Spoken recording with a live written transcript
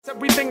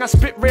Everything I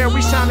spit rare,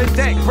 we sound in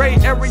that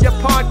great area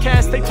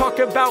podcast. They talk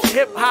about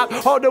hip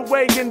hop all the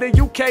way in the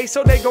UK,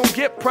 so they gon'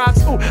 get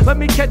props. Ooh, let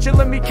me catch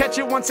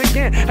it once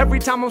again. Every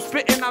time I'm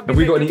spitting, have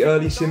we got any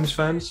early Simz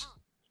fans?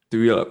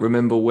 Do we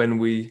remember when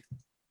we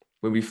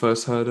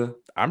first heard her?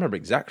 I remember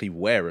exactly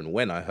where and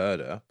when I heard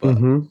her, but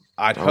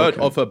I'd heard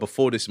of her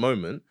before this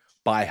moment,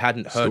 but I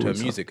hadn't heard her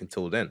music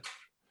until then.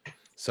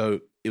 So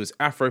it was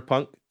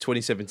Afropunk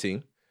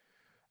 2017,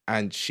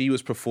 and she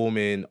was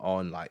performing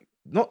on like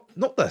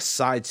not the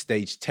side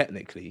stage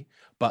technically,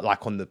 but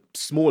like on the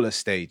smaller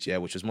stage,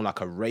 which was more like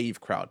a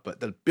rave crowd. But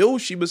the bill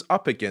she was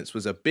up against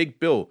was a big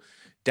bill.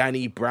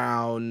 Danny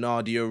Brown,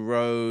 Nadia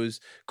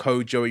Rose,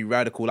 Joey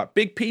Radical, like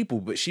big people,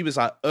 but she was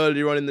like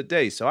earlier on in the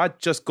day. So I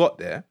just got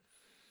there.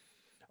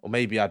 Or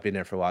maybe I'd been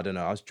there for a while, I don't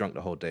know. I was drunk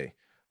the whole day.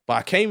 But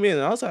I came in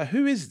and I was like,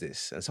 who is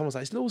this? And someone's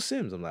like, it's Lil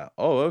Simz. I'm like,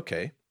 oh,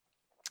 okay.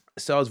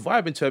 So I was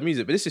vibing to her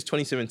music, but this is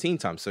 2017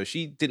 time. So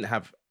she didn't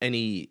have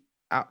any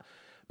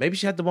maybe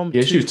she had the one.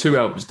 Yeah, she was 2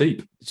 albums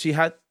deep. She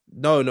had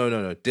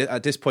no.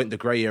 At this point, the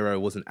Grey Era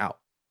wasn't out.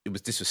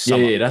 This was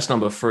summer. Yeah, that's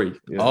number 3.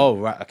 Yeah. Oh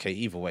right, okay.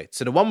 Either way,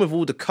 so the one with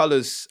all the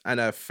colors and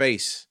her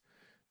face,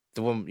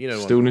 the one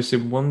Stillness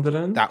in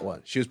Wonderland. That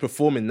one. She was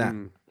performing that.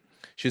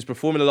 She was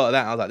performing a lot of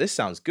that. And I was like, this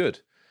sounds good,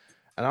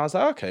 and I was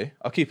like, okay,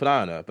 I'll keep an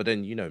eye on her. But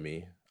then you know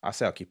me, I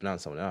say I'll keep an eye on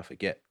someone and I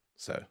forget.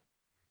 So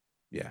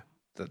yeah,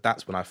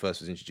 that's when I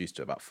first was introduced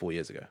to her about 4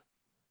 years ago.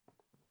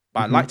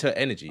 But I liked her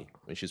energy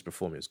when she was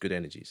performing. It was good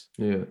energies.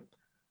 Yeah.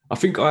 I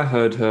think I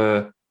heard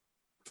her,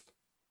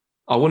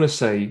 I want to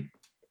say,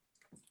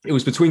 it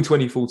was between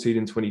 2014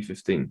 and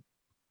 2015.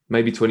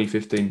 Maybe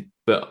 2015.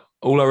 But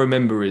all I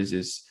remember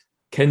is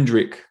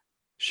Kendrick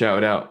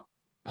shouted out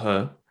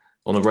her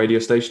on a radio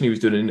station. He was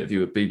doing an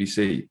interview at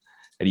BBC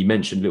and he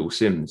mentioned Little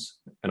Simz.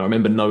 And I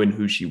remember knowing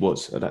who she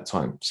was at that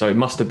time. So it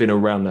must have been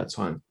around that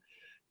time.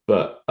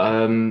 But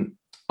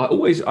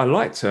I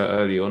liked her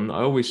early on.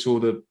 I always saw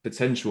the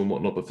potential and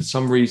whatnot, but for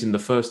some reason, the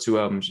first 2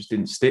 albums just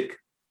didn't stick.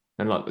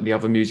 And like the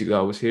other music that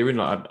I was hearing,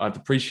 like I'd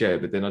appreciate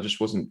it, but then I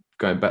just wasn't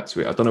going back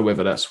to it. I don't know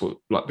whether that's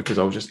because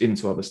I was just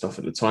into other stuff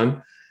at the time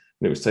and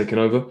it was taken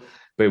over.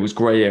 But it was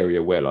Grey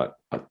Area where like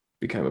I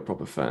became a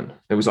proper fan.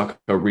 It was like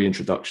a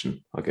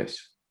reintroduction, I guess.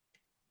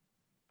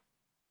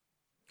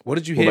 What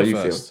did you hear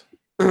first?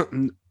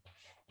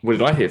 What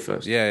did I hear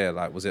first? Yeah.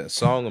 Like, was it a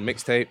song, a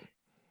mixtape?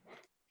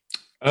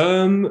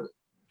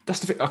 That's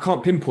the thing. I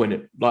can't pinpoint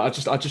it.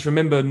 Like I just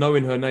remember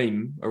knowing her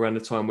name around the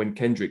time when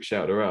Kendrick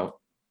shouted her out.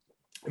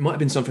 It might have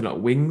been something like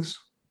Wings.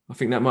 I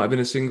think that might have been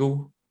a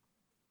single.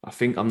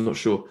 I'm not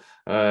sure.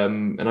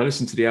 And I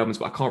listened to the albums,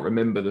 but I can't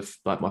remember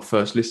my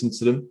first listen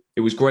to them.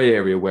 It was Grey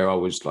Area where I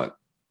was like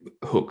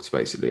hooked.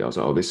 Basically, I was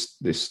like, oh, this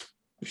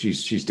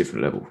she's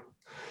different level.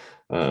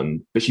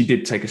 But she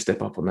did take a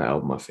step up on that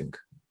album, I think.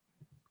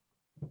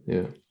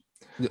 Yeah.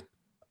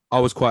 I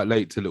was quite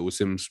late to Little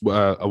Simz,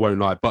 I won't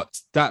lie. But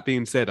that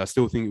being said, I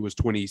still think it was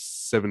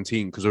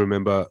 2017 because I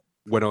remember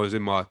when I was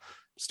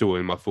still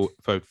in my Ford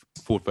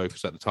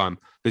Focus at the time,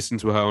 listening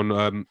to her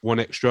on One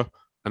Extra,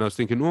 and I was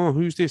thinking, oh,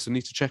 who's this? I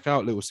need to check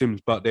out Little Simz.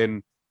 But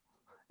then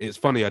it's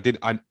funny,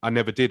 I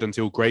never did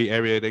until Grey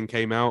Area then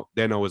came out.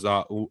 Then I was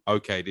like, oh,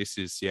 okay, this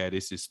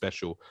is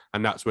special.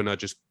 And that's when I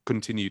just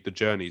continued the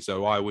journey.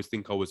 So I always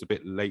think I was a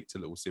bit late to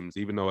Little Simz,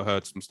 even though I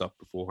heard some stuff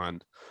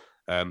beforehand.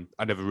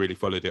 I never really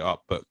followed it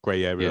up, but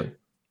Grey Area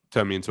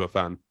turned me into a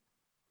fan.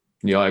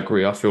 Yeah, I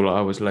agree. I feel like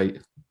I was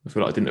late. I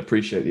feel like I didn't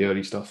appreciate the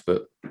early stuff,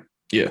 but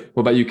yeah.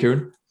 What about you,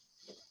 Kieran?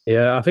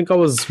 Yeah, I think I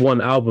was one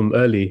album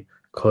early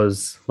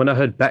because when I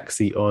heard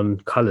Backseat on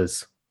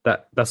Colours,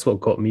 that's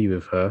what got me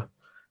with her.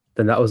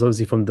 Then that was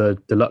obviously from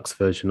the deluxe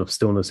version of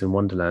Stillness in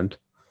Wonderland.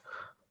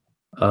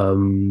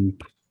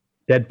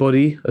 Dead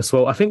Body as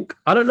well. I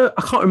don't know,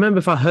 I can't remember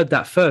if I heard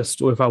that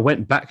first or if I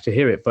went back to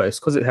hear it, but it's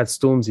because it had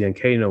Stormzy and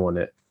Kano on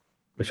it,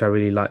 which I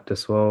really liked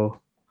as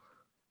well.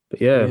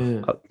 But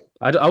yeah.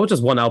 I was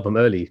just one album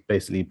early,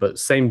 basically, but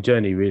same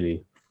journey,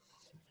 really.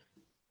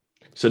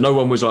 So no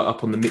one was like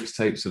up on the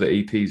mixtapes or the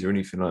EPs or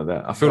anything like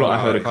that. I feel like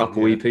I heard a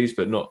couple EPs,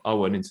 but not. I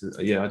went into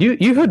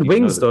You heard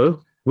Wings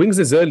though. Wings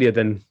is earlier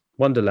than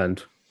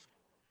Wonderland.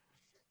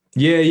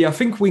 Yeah. I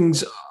think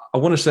Wings. I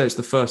want to say it's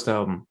the first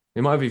album.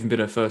 It might have even been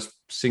her first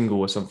single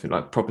or something,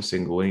 like proper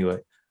single anyway.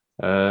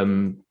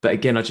 But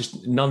again,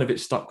 none of it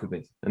stuck with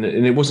me, and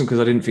it wasn't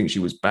because I didn't think she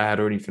was bad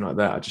or anything like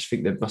that. I just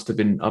think there must have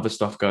been other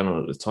stuff going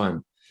on at the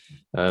time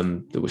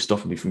that was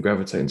stopping me from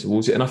gravitating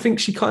towards it. And I think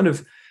she kind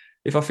of,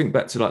 if I think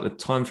back to like the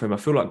time frame, I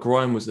feel like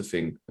grime was the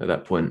thing at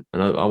that point,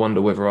 and I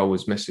wonder whether I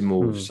was messing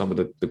more with some of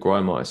the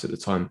grime artists at the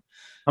time.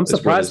 I'm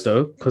surprised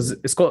though, because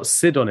it's got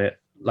Sid on it,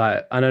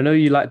 like, and I know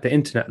you liked the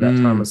Internet that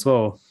time as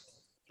well.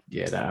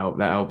 Yeah, that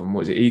album, what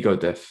was it? Ego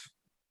Death,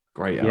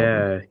 great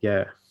album.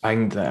 Yeah.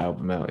 Banged that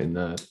album out in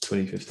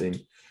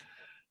 2015.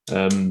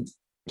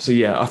 So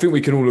yeah, I think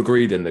we can all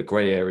agree then that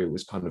Grey Area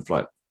was kind of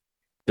like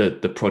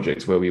the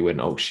project where we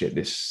went, oh shit,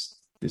 this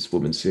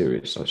woman's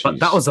serious. Like, but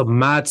that was a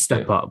mad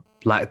step up.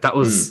 Like that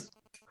was,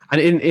 and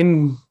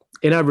in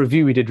our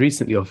review we did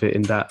recently of it,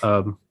 in that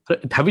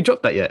have we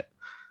dropped that yet?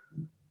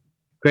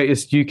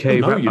 Greatest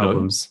UK rap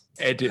albums.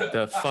 edit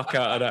the fuck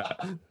out of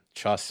that.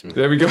 Trust me.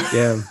 There we go.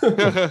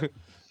 Yeah.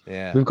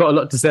 Yeah. We've got a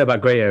lot to say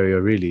about grey area,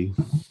 really.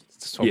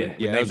 Yeah,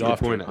 we're that was named a good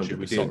after point, it. actually.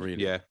 We It's not did.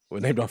 really. Yeah. We're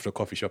named after a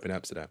coffee shop in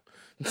Amsterdam.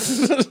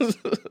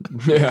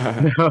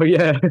 Yeah. Oh,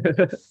 yeah.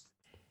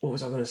 What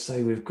was I going to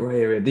say with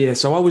grey area? Yeah,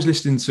 so I was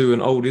listening to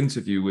an old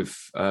interview with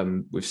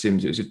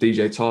Simz. It was with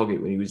DJ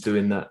Target when he was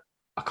doing that.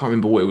 I can't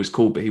remember what it was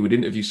called, but he would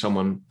interview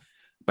someone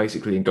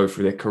basically and go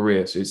through their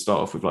career. So he'd start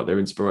off with like their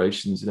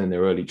inspirations and then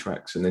their early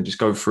tracks, and then just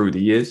go through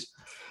the years.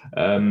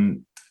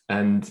 And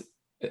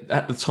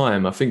at the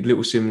time, I think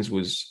Little Simz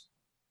was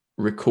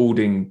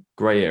recording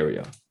Grey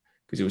Area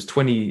because it was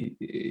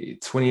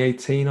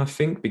 2018, I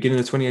think, beginning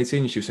of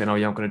 2018. She was saying, "Oh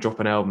yeah, I'm going to drop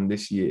an album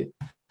this year."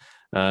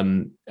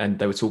 And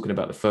they were talking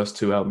about the first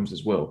two albums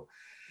as well.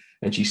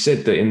 And she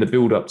said that in the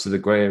build up to the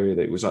Grey Area,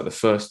 that it was like the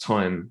first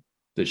time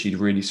that she'd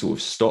really sort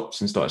of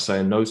stopped and started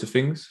saying no to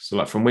things. So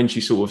like from when she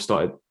sort of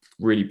started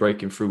really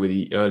breaking through with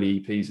the early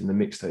EPs and the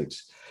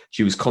mixtapes,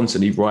 she was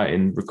constantly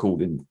writing,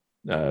 recording,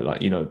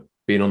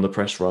 being on the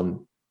press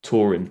run,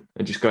 touring,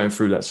 and just going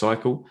through that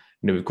cycle.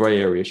 And then with Grey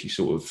Area, she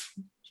said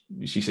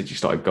she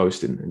started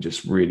ghosting and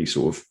just really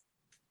sort of,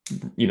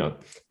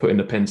 putting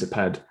the pen to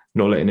pad,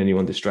 not letting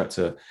anyone distract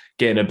her,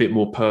 getting a bit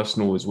more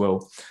personal as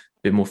well, a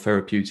bit more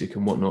therapeutic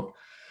and whatnot.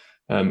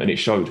 And it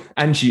showed.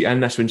 And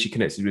that's when she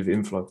connected with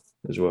Inflow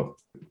as well,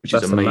 which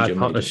That's is a major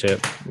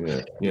partnership.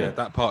 Yeah.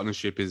 That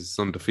partnership is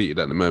undefeated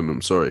at the moment.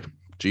 I'm sorry.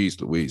 Jeez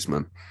Louise,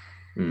 man.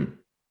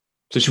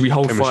 So should we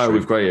hold Chemistry. fire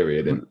with Grey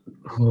Area then?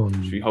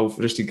 Should we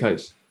hold just in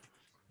case?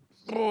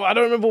 Oh, I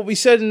don't remember what we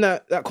said in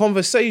that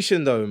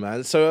conversation though,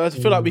 man. So I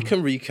feel like we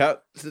can recap.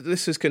 The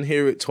listeners can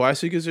hear it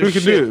twice. We can do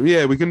it.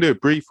 Yeah, we can do a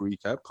brief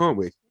recap, can't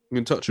we? We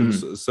can touch on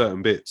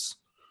certain bits.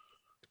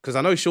 Because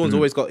I know Sean's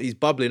always he's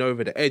bubbling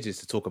over the edges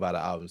to talk about the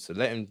album. So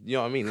let him, you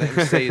know what I mean? Let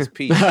him say his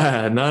piece. No.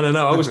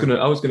 I was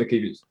gonna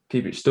keep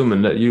it stum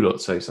and let you lot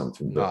say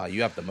something. But, Nah,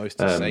 you have the most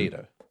to say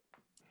though.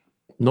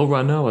 Not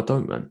right now, I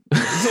don't, man.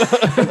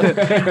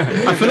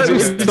 I feel like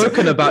we've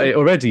spoken about it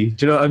already.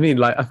 Do you know what I mean?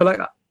 Like, I feel like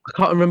I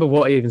can't remember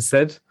what I even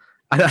said.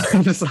 And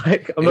I'm just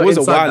like, I'm not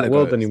inside that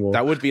world anymore.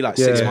 That would be like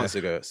 6 months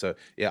ago. So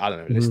yeah, I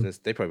don't know. Listeners,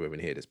 they probably won't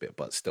even hear this bit,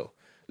 but still.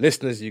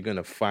 Listeners, you're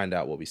gonna find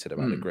out what we said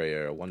about the Grey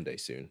Area one day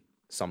soon.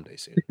 Someday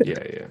soon.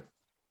 Yeah.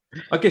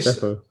 I guess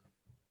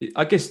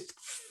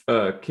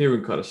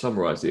Kieran kind of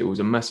summarized it. It was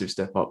a massive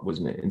step up,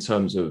 wasn't it? In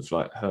terms of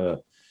like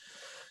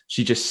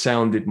she just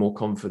sounded more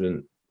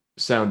confident,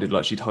 sounded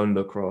like she'd honed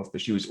her craft, but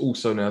she was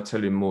also now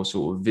telling more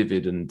sort of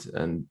vivid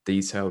and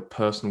detailed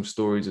personal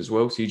stories as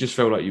well. So you just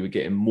felt like you were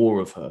getting more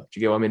of her. Do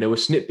you get what I mean? There were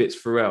snippets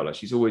throughout. Like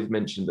she's always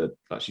mentioned that,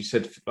 like she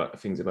said like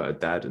things about her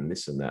dad and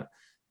this and that.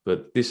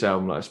 But this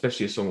album, like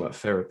especially a song like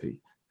Therapy.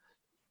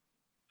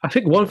 I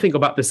think one thing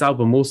about this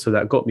album also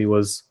that got me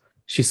was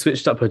she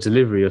switched up her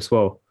delivery as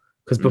well.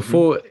 Because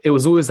before it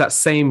was always that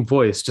same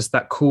voice, just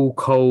that cool,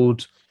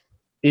 cold,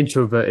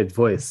 introverted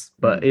voice.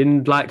 But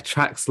in like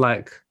tracks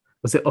like,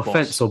 was it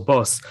Offense or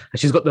Boss? And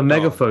she's got the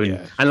megaphone.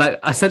 Yeah. And like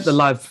I sent the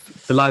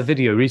live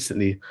video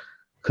recently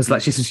because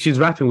like she's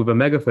rapping with a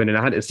megaphone in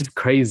her hand. It's just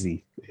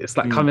crazy. It's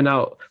like coming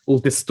out all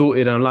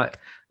distorted. And I'm like,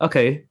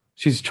 okay,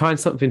 she's trying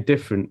something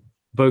different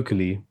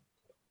vocally.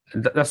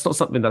 That's not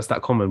something that's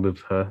that common with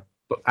her.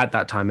 But at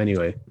that time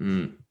anyway.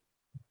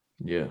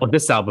 Yeah. On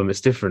this album, it's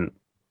different,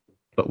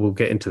 but we'll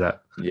get into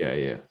that.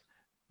 Yeah.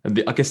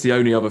 And I guess the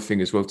only other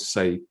thing as well to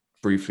say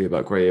briefly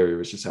about Grey Area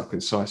is just how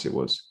concise it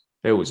was.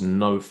 There was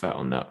no fat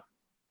on that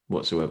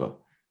whatsoever.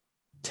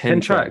 10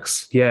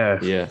 tracks.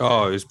 Yeah.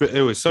 Oh,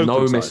 it was so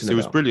no concise. It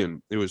was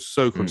brilliant. It was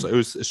so concise. It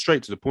was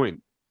straight to the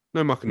point.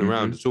 No mucking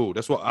around at all.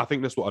 That's what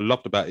I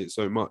loved about it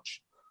so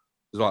much.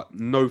 It was like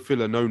no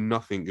filler, no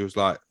nothing. It was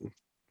like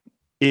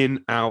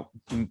in, out,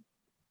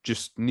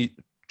 just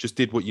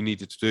did what you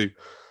needed to do.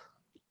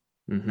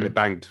 And it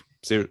banged.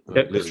 There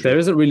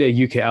isn't really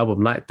a UK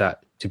album like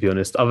that, to be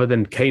honest, other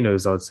than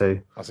Kano's, I would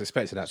say. I was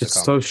expecting that just to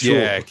come. so short.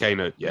 Yeah,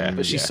 Kano. Yeah.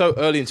 But she's so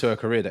early into her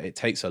career that it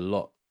takes a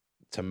lot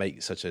to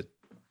make such a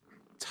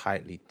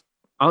tightly...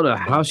 I don't know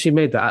how she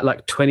made that at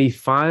like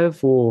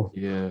 25 or...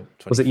 Yeah.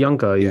 Was it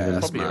younger even?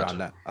 Probably around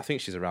that. I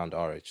think she's around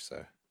our age,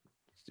 so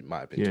it might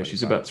have been 25.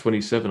 She's about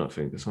 27, I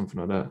think, or something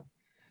like that.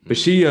 But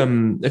she,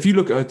 if you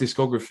look at her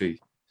discography,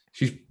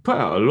 she's put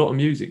out a lot of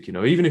music,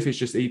 even if it's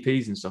just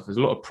EPs and stuff, there's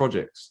a lot of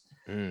projects.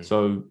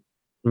 So,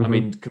 I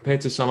mean,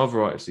 compared to some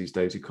other artists these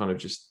days who kind of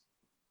just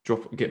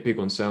get big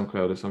on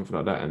SoundCloud or something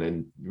like that and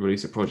then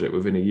release a project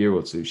within a year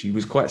or two, she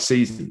was quite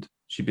seasoned.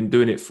 She'd been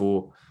doing it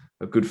for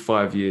a good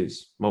 5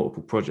 years,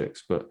 multiple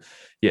projects. But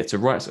yeah, to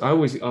write,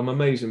 I'm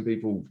amazed when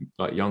people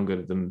like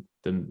younger than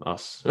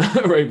us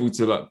are able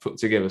to like put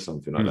together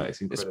something like that.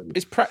 It's incredible.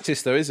 It's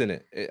practice though, isn't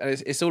it?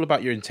 It's all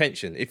about your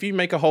intention. If you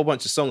make a whole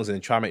bunch of songs and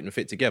then try and make them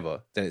fit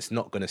together, then it's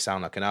not going to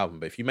sound like an album.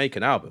 But if you make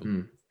an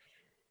album,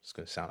 it's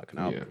going to sound like an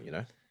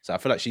album, So I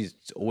feel like she's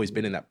always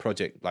been in that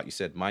project, like you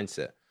said,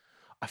 mindset.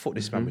 I thought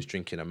this man was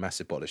drinking a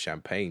massive bottle of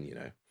champagne,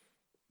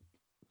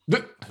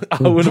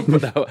 I wouldn't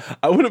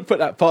put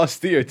that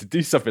past Theo to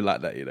do something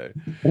like that,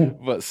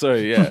 But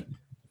sorry,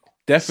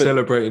 definitely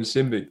celebrating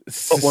Simbi.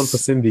 Got one for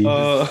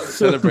Simbi.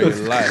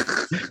 Celebrating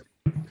life.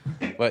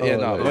 But yeah,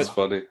 no, that's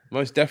funny.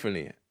 most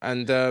definitely.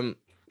 And to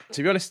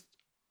be honest,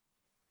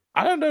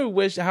 I don't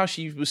know how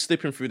she was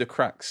slipping through the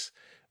cracks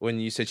when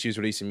you said she was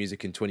releasing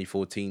music in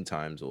 2014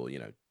 times, or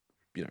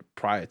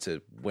prior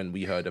to when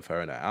we heard of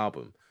her in her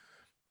album.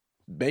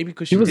 Maybe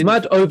because she was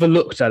mad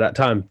overlooked at that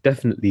time,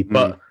 definitely.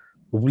 But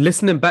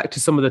listening back to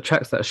some of the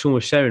tracks that Sean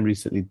was sharing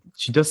recently,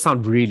 she does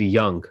sound really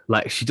young.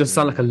 Like she does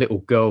sound like a little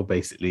girl,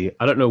 basically.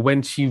 I don't know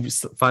when she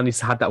finally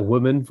had that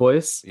woman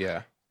voice.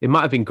 Yeah, it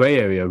might have been Grey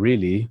Area,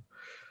 really.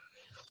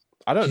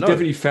 I don't know. She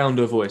definitely found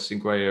her voice in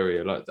Grey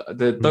Area. Like,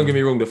 don't get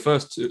me wrong, the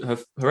first two,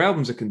 her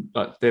albums are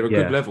they're a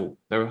good level.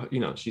 They're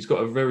she's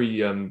got a very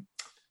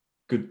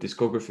good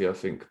discography, I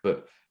think.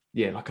 But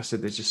yeah, like I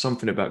said, there's just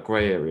something about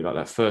Grey Area, like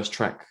that first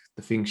track,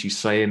 the things she's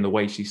saying, the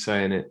way she's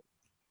saying it.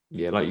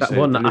 Yeah, like you said, that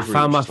one. I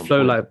found my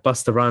flow like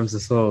Busta Rhymes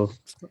as well.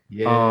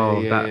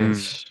 Yeah,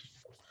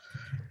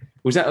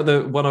 was that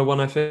the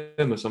 101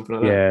 FM or something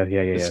like that?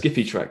 Yeah. The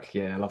Skippy track.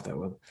 Yeah, I love that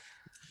one.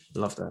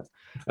 Love that.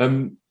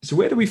 So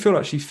where do we feel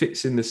like she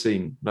fits in the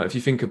scene? Like if you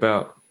think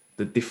about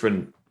the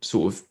different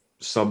sort of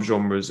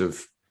subgenres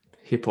of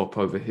hip hop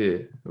over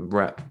here, and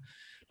rap,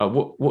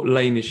 what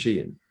lane is she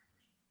in?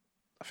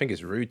 I think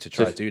it's rude to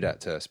try to do that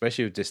to her,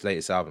 especially with this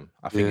latest album.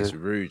 I think it's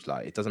rude.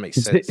 Like it doesn't make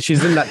sense.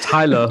 She's in that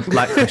Tyler,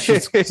 like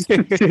she's got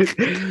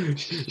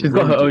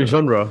her own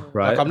genre,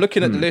 right? Like I'm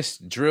looking at the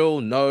list: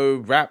 drill, no,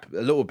 rap,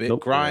 a little bit,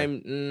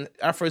 grime,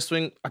 Afro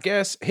swing. I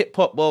guess hip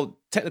hop. Well,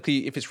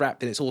 technically, if it's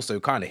rap, then it's also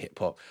kind of hip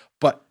hop.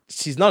 But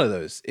she's none of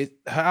those.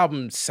 Her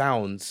album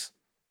sounds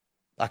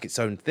like its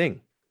own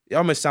thing. It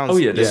almost sounds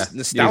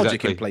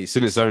nostalgic in places. It's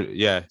in its own,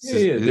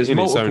 There's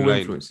multiple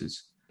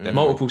influences,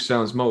 multiple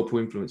sounds, multiple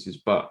influences,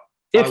 but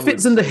it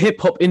fits in the hip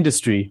hop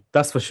industry.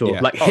 That's for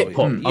sure. Like hip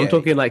hop. I'm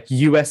talking like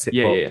US hip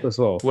hop as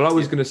well. Well, I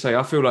was going to say,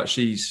 I feel like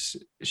she's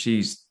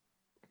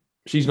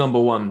number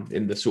one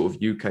in the sort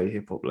of UK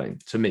hip hop lane.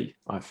 To me,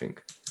 I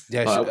think.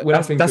 Yeah,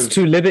 that's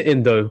too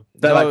limiting though.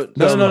 No,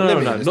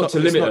 not to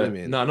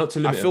limit. No, not to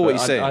limit. I feel what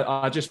you're saying.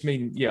 I just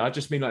mean,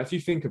 like if you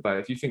think about it,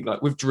 if you think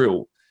like with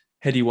drill,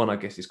 Heady One, I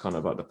guess is kind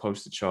of like the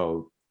poster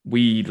child.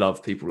 We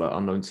love people like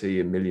Unknown T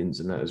and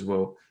Millions and that as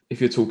well. If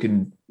you're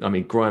talking, I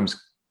mean,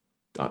 Grime's.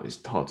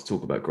 It's hard to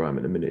talk about grime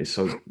in a minute.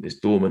 It's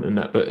dormant and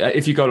that. But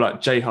if you go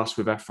like J Hus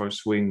with Afro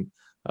Swing,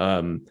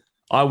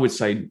 I would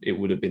say it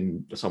would have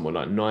been someone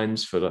like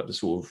Nines for like the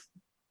sort of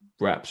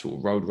rap, sort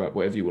of road rap,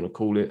 whatever you want to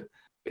call it.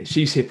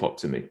 She's hip hop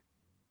to me. Do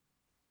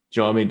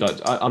you know what I mean? Like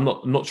I'm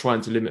not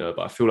trying to limit her,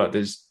 but I feel like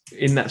there's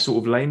in that sort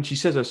of lane. She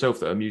says herself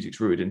that her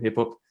music's rooted in hip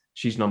hop.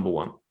 She's number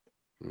one,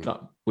 like,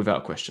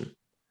 without question.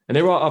 And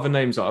there are other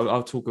names.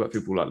 I'll talk about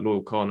people like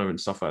Loyal Kana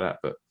and stuff like that,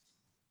 but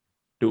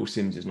Little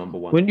Simz is number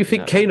one. When do you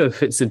think Kano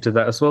fits into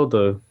that as well,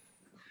 though?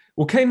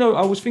 Well, Kano,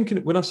 I was thinking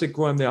when I said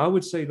grime there, I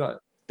would say like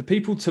the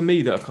people to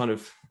me that are kind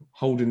of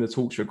holding the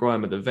torch for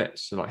grime are the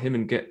vets. So like him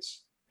and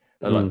Getz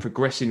are like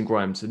progressing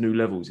grime to new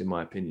levels, in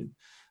my opinion.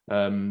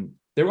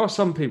 There are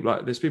some people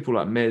there's people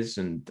like Mez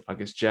and I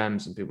guess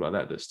Jams and people like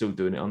that that are still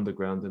doing it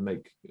underground and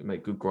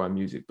make good grime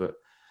music. But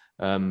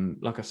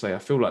like I say, I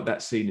feel like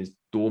that scene is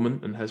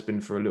dormant and has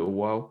been for a little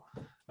while.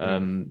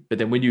 But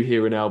then when you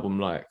hear an album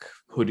like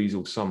Hoodies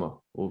All Summer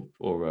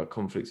or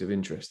Conflicts of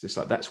Interest, it's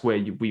like that's where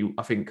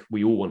I think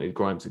we all wanted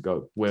grime to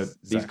go, where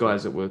these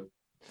guys that were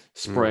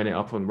spraying it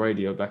up on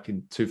radio back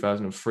in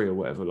 2003 or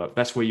whatever, like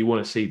that's where you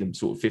want to see them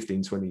sort of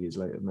 15, 20 years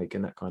later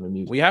making that kind of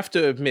music. We have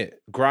to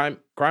admit, grime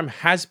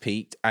has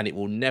peaked and it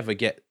will never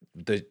get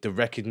the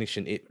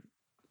recognition it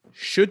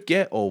should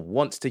get or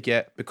wants to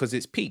get because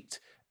it's peaked.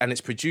 And it's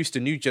produced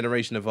a new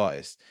generation of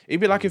artists.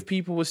 It'd be like if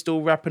people were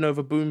still rapping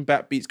over boom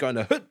bap beats going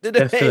to, you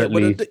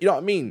know what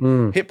I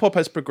mean? Hip hop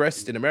has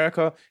progressed in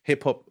America.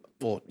 Hip hop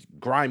or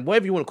grime,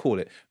 whatever you want to call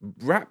it.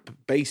 Rap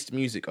based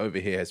music over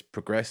here has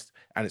progressed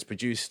and it's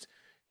produced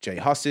J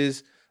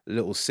Hus's,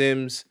 Little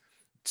Simz,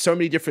 so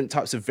many different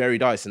types of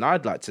varied artists. And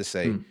I'd like to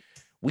say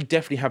we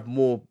definitely have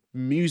more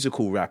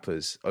musical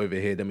rappers over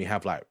here than we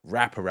have like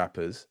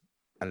rappers.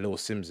 And Little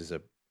Simz is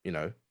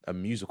a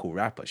musical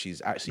rapper.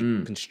 She's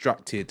actually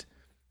constructed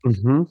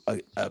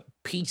a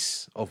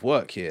piece of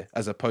work here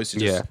as opposed to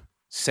just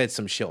said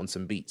some shit on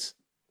some beats.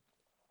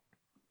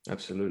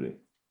 Absolutely.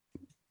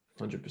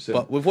 100%.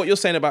 But with what you're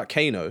saying about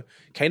Kano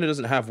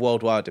doesn't have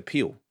worldwide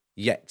appeal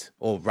yet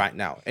or right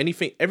now.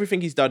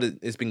 Everything he's done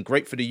has been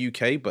great for the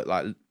UK, but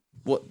like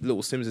what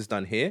Little Simz has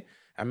done here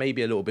and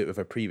maybe a little bit with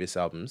her previous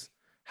albums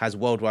has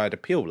worldwide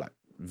appeal. Like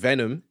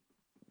Venom,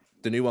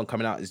 the new one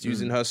coming out, is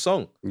using her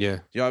song. Yeah.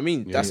 Do you know what I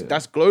mean?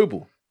 That's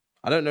global.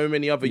 I don't know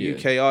many other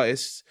UK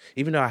artists,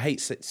 even though I hate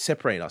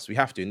separating us, we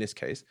have to in this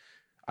case.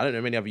 I don't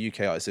know many other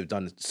UK artists have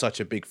done such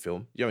a big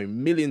film. You know what I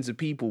mean? Millions of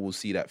people will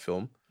see that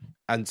film,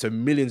 and so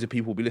millions of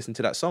people will be listening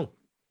to that song.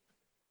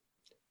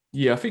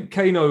 Yeah, I think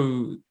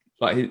Kano,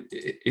 like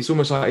it's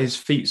almost like his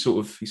feet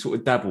he sort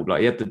of dabbled.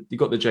 Like he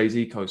got the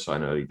Jay-Z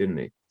co-sign early, didn't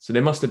he? So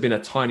there must have been a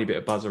tiny bit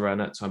of buzz around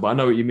that time. But I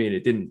know what you mean.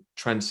 It didn't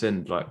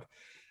transcend. Like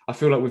I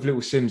feel like with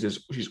Little Simz,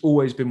 she's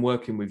always been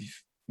working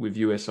with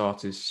US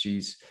artists.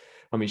 She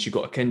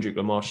got a Kendrick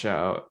Lamar shout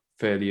out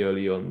fairly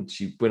early on.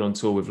 She went on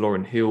tour with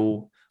Lauryn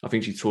Hill. I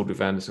think she toured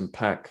with Anderson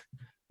 .Paak.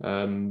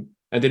 And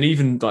then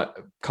even like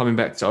coming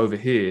back to over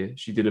here,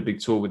 she did a big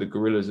tour with the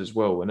Gorillaz as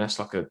well, and that's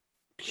like a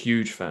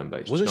huge fan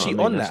base. Wasn't she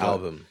on that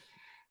album?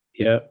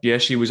 Yeah,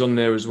 she was on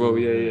there as well.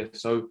 Yeah.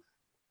 So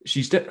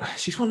she's one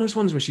of those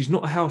ones where she's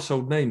not a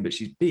household name, but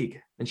she's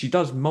big and she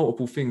does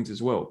multiple things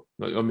as well.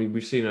 Like, I mean,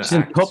 we've seen her. She's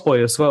in Top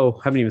Boy as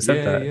well. Haven't even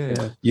said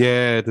that.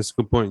 Yeah, that's a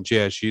good point.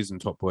 Yeah, she's in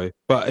Top Boy,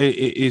 but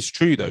it is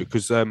true though,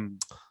 because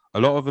a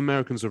lot of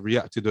Americans have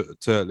reacted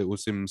to Little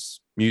Simz'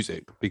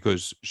 music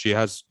because she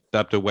has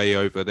dabbed her way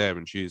over there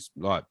and she's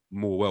like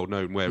more well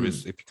known. Whereas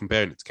if you're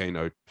comparing it to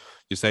Kano,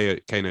 you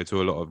say Kano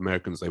to a lot of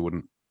Americans, they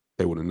wouldn't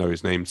know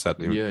his name,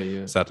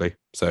 sadly. Sadly.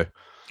 So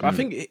I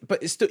think,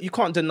 but it's still, you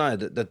can't deny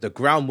that the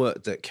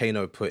groundwork that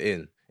Kano put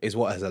in is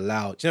what has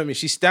allowed. Do you know what I mean?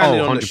 She's standing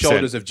on the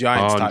shoulders of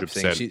giants type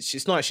thing.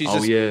 She's not. She's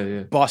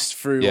just bust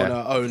through on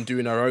her own,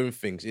 doing her own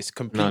things. It's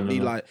completely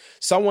like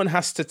someone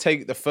has to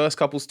take the first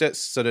couple steps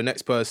so the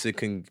next person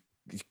can,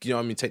 you know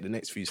what I mean, take the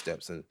next few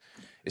steps. And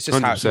it's just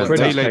how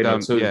they lay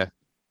down.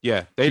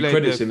 They lay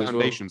their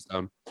foundations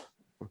down.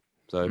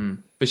 So,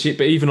 but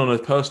even on a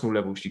personal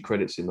level, she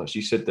credits him. Like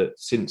she said that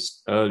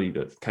since early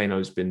that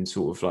Kano's been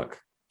sort of like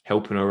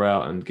helping her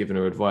out and giving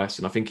her advice,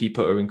 and I think he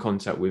put her in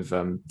contact with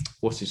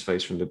what's his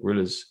face from the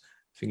Gorillaz.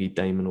 I think he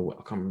Damon or what,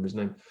 I can't remember his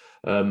name,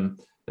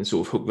 and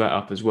sort of hooked that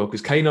up as well.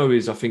 Because Kano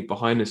is, I think,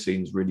 behind the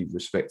scenes really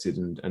respected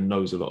and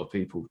knows a lot of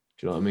people. Do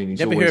you know what I mean?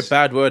 Never hear a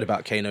bad word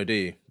about Kano, do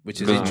you? Which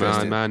is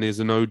interesting. Man is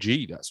an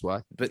OG. That's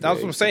why. But that's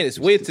what I'm saying. It's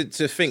weird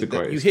to think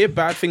that you hear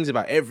bad things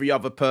about every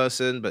other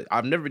person, but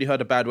I've never really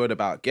heard a bad word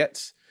about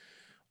Getz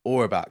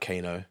or about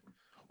Kano.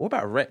 Or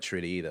about Wretch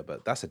really either,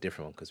 but that's a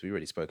different one because we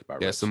already spoke about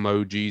Wretch. Yeah, some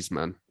OGs,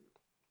 man.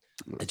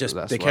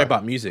 They care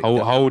about music.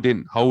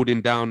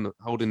 Holding down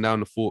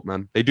the fort,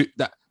 man. They do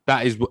that.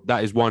 That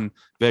is one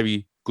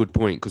very good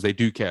point because they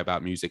do care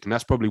about music, and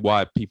that's probably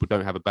why people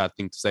don't have a bad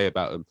thing to say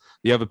about them.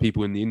 The other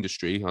people in the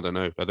industry, I don't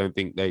know. I don't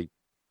think they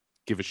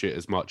give a shit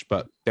as much,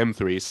 but them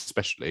three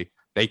especially,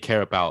 they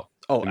care about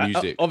the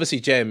music. Obviously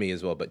Jamie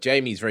as well, but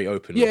Jamie's very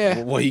open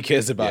with what he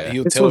cares about.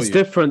 He'll this tell one's you.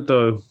 Different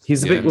though.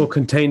 He's a bit more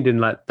contained in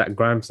like that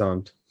grime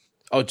sound.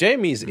 Oh,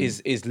 Jamie's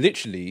is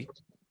literally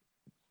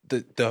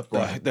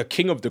the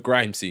king of the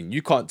grime scene.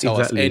 You can't tell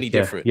us any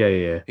different.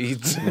 Yeah.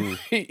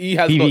 He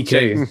has not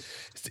changed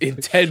in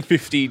 10,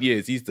 15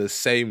 years. He's the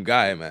same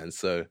guy, man.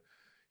 So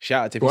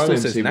shout out to him. Grime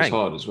MC was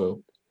hard as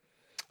well.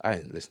 I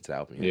didn't listen to the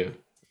album. Yeah.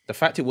 The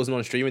fact it wasn't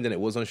on streaming, then it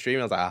was on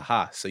streaming. I was like,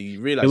 aha. So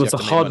you realize it was a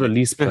hard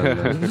release plan.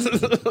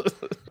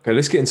 Okay,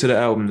 let's get into the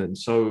album then.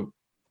 So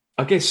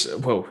I guess,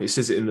 well, it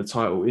says it in the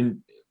title.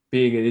 In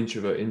being an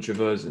introvert,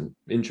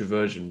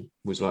 introversion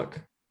was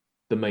like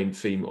the main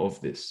theme of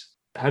this.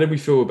 How did we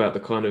feel about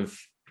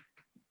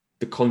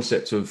the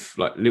concept of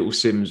like Little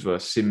Simz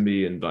versus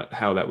Simbi and like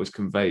how that was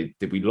conveyed?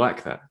 Did we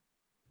like that?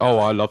 Oh,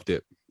 I loved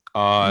it.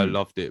 I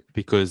loved it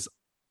because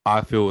I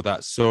feel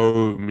that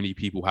so many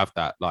people have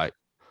that, like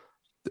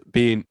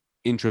being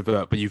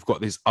introvert, but you've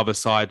got this other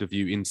side of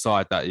you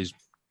inside that is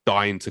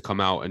dying to come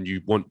out, and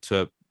you want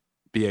to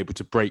be able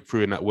to break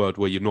through in that world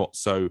where you're not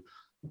so,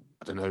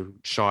 I don't know,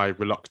 shy,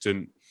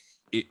 reluctant,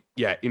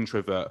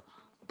 introvert,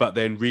 but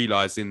then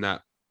realizing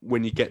that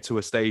when you get to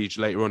a stage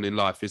later on in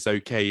life, it's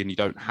okay, and you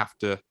don't have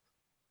to.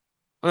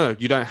 I don't know.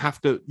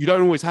 You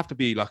don't always have to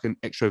be like an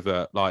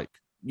extrovert. Like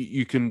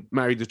you can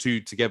marry the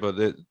two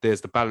together.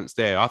 There's the balance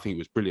there. I think it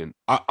was brilliant.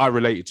 I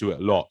related to it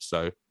a lot.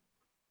 So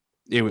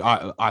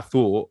I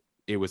thought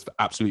it was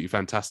absolutely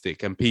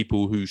fantastic. And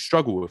people who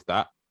struggle with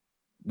that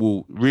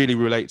will really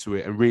relate to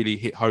it and really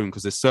hit home,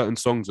 because there's certain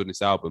songs on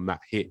this album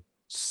that hit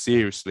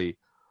seriously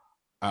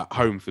at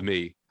home for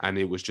me. And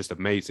it was just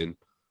amazing.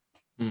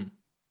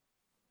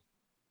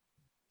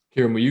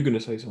 Kieran, were you going to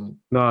say something?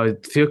 No, I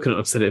feel couldn't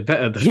have said it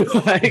better than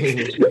like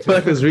I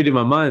was reading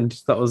my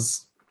mind. That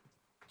was.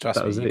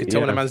 Trust me, you can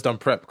tell when a man's done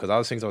prep, because I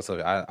was thinking to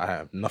myself, I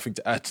have nothing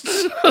to add.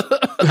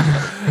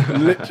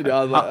 Literally,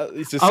 I was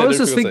like, I was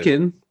just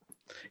thinking,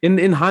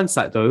 in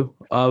hindsight though,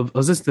 I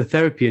was listening to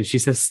therapy and she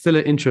says, still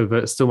an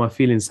introvert, still my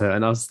feelings hurt.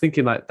 And I was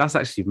thinking, like, that's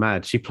actually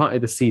mad. She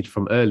planted the seed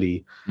from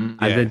early and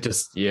then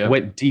just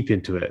went deep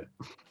into it.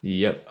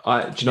 Yep.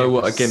 Do you know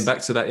what? Again,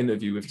 back to that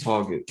interview with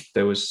Target,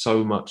 there was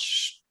so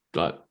much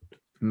like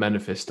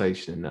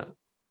manifestation in that.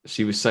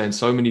 She was saying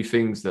so many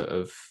things that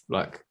have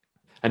like,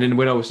 and then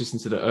when I was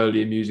listening to the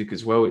earlier music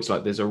as well, it's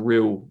like there's a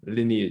real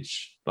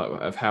lineage like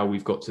of how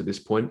we've got to this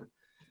point.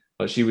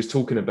 Like she was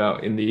talking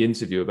about in the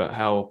interview about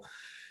how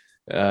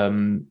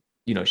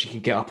she can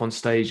get up on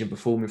stage and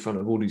perform in front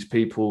of all these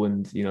people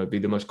and be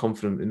the most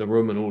confident in the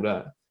room and all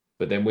that.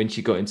 But then when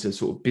she got into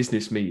sort of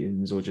business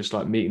meetings or just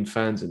like meeting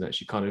fans and that,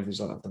 she kind of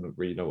was like, I don't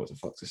really know what the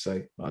fuck to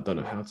say. I don't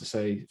know how to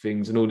say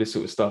things and all this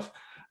sort of stuff.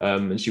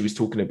 And she was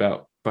talking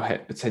about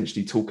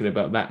potentially talking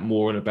about that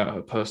more and about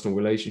her personal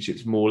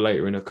relationships more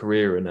later in her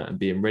career and that, and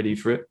being ready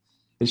for it.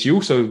 And she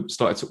also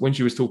started when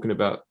she was talking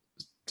about,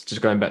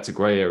 just going back to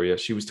Grey Area,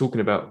 she was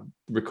talking about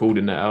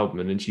recording that album,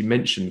 and then she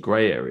mentioned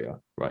Grey Area,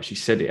 right? She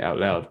said it out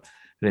loud. And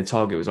then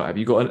Target was like, have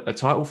you got a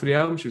title for the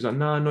album? She was like,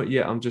 no, not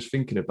yet. I'm just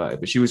thinking about it.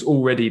 But she was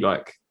already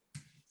like,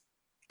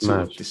 she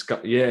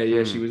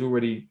was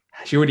already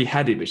already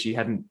had it, but she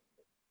hadn't,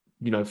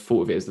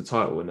 thought of it as the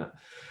title and that.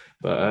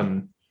 But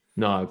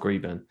no, I agree,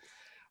 man.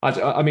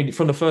 I mean,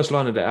 from the first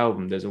line of the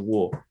album, there's a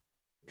war.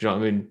 Do you know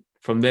what I mean?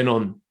 From then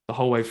on, the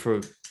whole way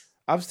through.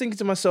 I was thinking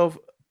to myself,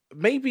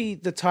 maybe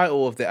the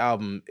title of the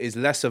album is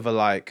less of a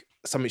like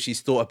something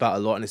she's thought about a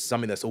lot, and it's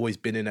something that's always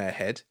been in her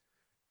head.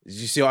 Do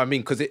you see what I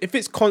mean? Because if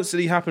it's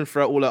constantly happened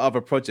throughout all her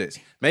other projects,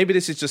 maybe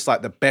this is just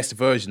like the best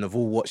version of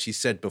all what she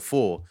said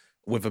before,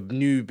 with a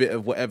new bit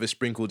of whatever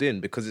sprinkled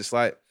in. Because it's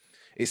like,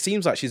 it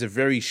seems like she's a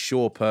very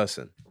sure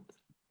person.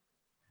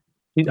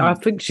 I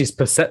think she's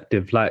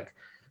perceptive. Like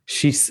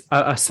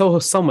I saw her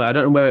somewhere. I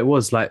don't know where it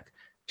was. Like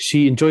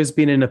she enjoys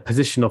being in a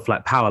position of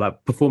like power,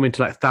 like performing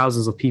to like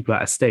thousands of people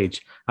at a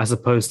stage, as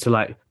opposed to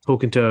like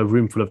talking to a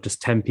room full of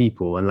just 10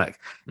 people. And like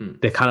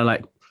they're kind of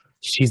like,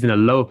 she's in a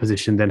lower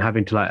position than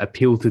having to like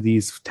appeal to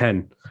these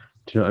 10. Do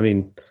you know what I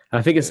mean? And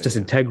I think it's just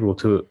integral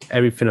to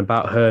everything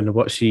about her and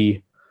what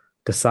she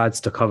decides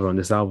to cover on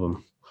this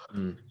album.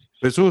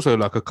 There's also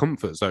like a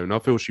comfort zone. I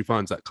feel she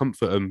finds that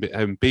comfort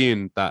and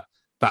being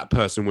that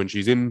person when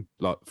she's in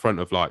like front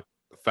of like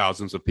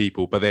thousands of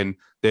people. But then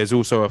there's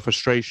also a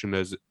frustration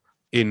as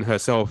in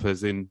herself,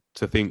 as in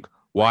to think,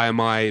 why am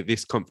I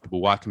this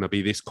comfortable? Why can I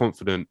be this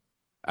confident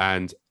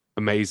and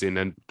amazing?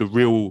 And the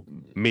real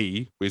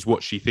me is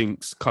what she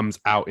thinks comes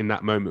out in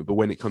that moment. But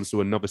when it comes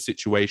to another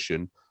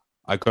situation,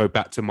 I go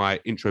back to my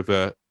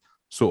introvert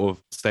sort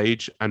of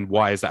stage. And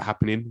why is that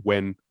happening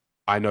when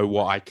I know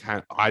what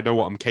I know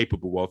what I'm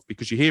capable of?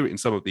 Because you hear it in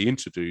some of the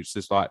interviews.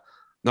 It's like,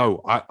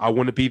 no, I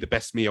want to be the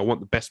best me. I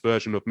want the best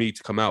version of me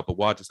to come out. But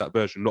why does that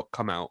version not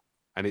come out?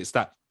 And it's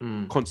that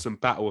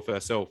constant battle with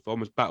herself,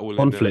 almost battling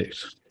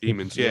conflict,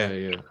 demons. Yeah.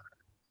 So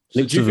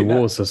linked to the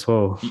wars as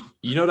well.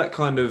 You know that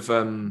kind of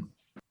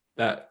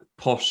that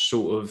posh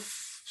sort of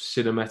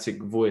cinematic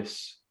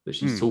voice that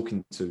she's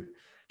talking to. Do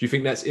you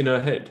think that's in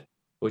her head,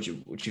 or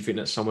do you think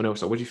that's someone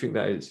else? Or what do you think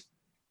that is?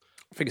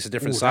 I think it's a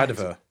different side of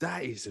her.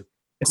 That is a.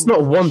 It's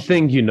not one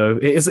thing,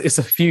 It's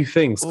a few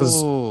things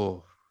because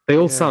they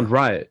all sound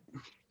right.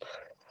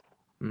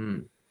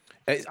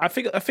 I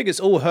think it's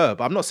all her,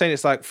 but I'm not saying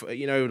it's like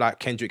like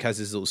Kendrick has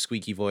his little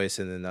squeaky voice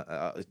and then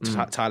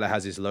Tyler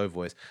has his low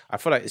voice. I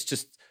feel like it's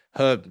just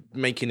her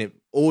making it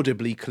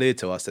audibly clear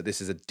to us that this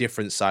is a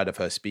different side of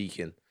her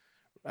speaking,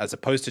 as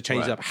opposed to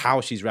changing up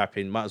how she's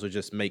rapping. Might as well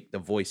just make the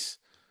voice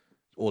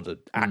or the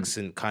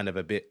accent kind of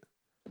a bit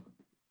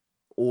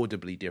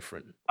audibly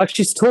different.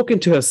 She's talking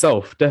to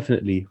herself,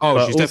 definitely.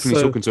 Oh, she's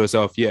definitely talking to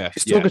herself. Yeah,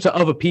 she's talking to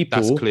other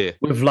people. That's clear.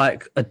 With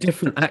like a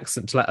different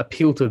accent to like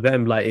appeal to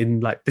them, like in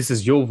like this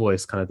is your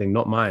voice kind of thing,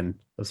 not mine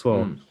as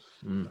well.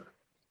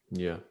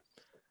 Yeah,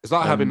 it's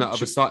like having that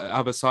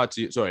other side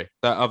to you. Sorry,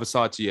 that other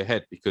side to your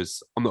head.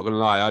 Because I'm not gonna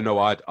lie, I know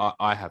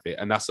I have it,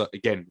 and that's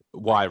again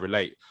why I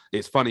relate.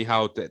 It's funny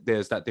how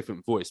there's that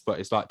different voice, but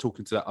it's like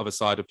talking to that other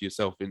side of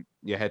yourself in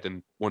your head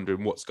and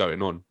wondering what's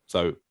going on.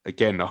 So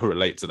again, I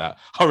relate to that.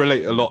 I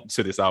relate a lot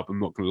to this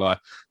album. Not gonna lie.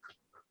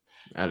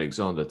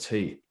 Alexander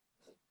T.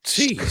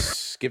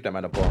 Jeez, give that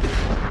man a bomb.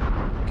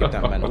 Give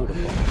that man all the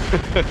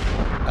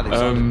bomb.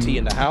 Alexander T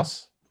in the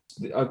house.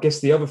 I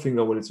guess the other thing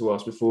I wanted to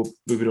ask before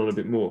moving on a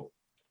bit more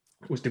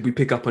was, did we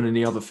pick up on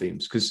any other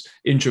themes? Because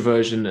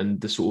introversion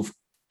and the sort of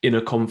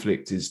inner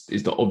conflict is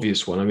the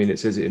obvious one. I mean, it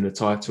says it in the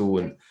title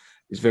and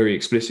it's very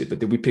explicit, but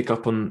did we pick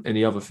up on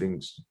any other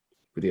things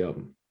with the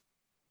album?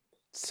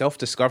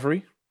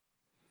 Self-discovery,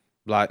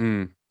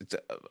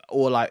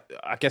 or like,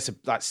 I guess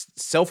like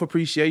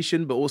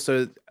self-appreciation, but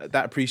also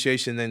that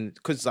appreciation then,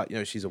 because like,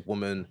 she's a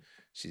woman,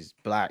 she's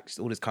black,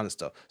 all this kind of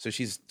stuff. So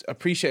she's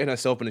appreciating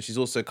herself, and then she's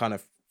also kind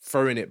of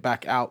throwing it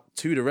back out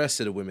to the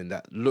rest of the women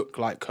that look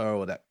like her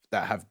or that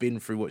have been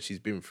through what she's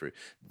been through.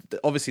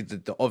 Obviously,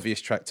 the obvious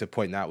track to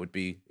point out would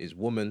be is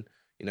Woman.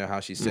 How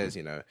she says,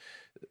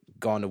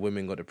 Ghana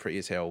women got the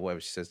prettiest hair or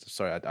whatever she says.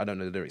 Sorry, I don't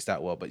know the lyrics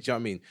that well, but do you know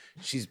what I mean?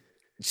 She's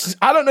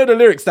I don't know the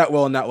lyrics that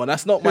well on that one.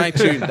 That's not my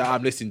tune that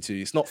I'm listening to.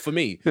 It's not for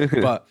me,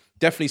 but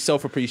definitely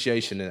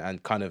self-appreciation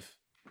and kind of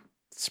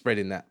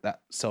spreading that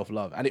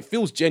self-love. And it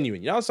feels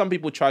genuine. You know how some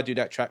people try to do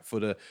that track for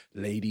the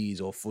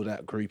ladies or for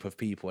that group of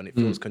people and it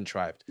feels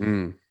contrived.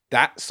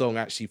 That song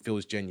actually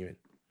feels genuine.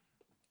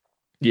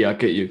 Yeah, I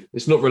get you.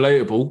 It's not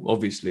relatable,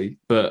 obviously,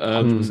 but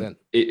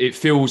it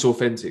feels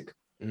authentic.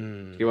 You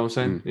know what I'm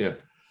saying?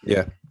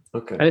 Yeah.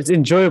 Okay. And it's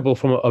enjoyable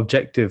from an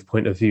objective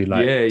point of view.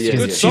 Like,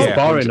 she's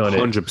barring on it.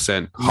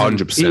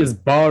 100%. She is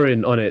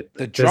barring on it.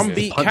 The drum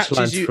beat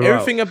catches you. Throughout.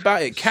 Everything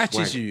about it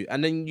catches you.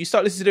 And then you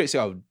start listening to lyrics,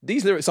 oh,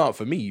 these lyrics aren't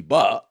for me,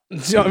 but do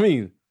you know what I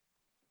mean?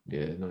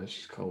 Yeah, no, it's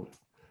just cold.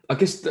 I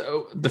guess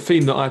the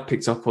theme that I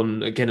picked up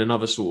on, again,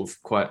 another sort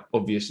of quite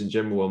obvious and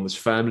general one, was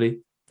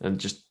family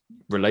and just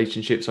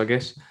relationships, I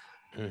guess.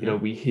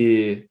 We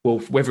hear, well,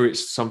 whether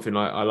it's something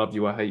like I Love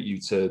You, I Hate You,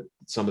 to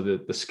some of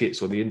the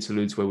skits or the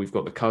interludes where we've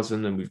got the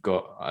cousin and we've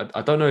got,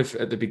 I don't know if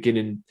at the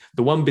beginning,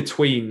 the one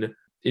between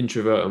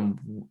Introvert and,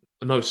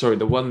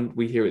 the one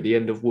we hear at the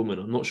end of Woman,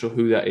 I'm not sure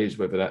who that is,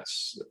 whether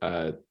that's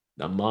a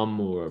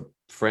mum or a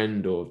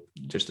friend or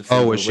just a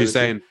friend. Oh, was she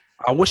saying,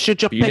 I wish you'd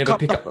just pick up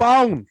the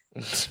phone?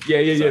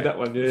 Yeah, that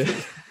one,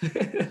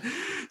 yeah.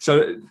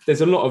 So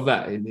there's a lot of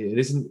that in here.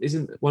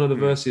 Isn't one of the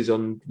verses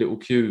on Little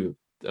Q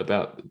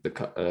about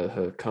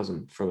her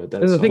cousin from her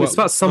dad's I side? think it's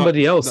about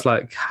somebody else.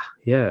 Like,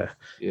 yeah,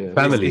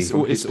 family. It's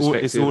all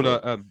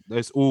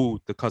There's all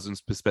the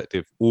cousin's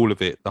perspective. All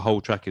of it. The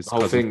whole track is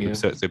whole cousin's thing, yeah.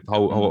 perspective.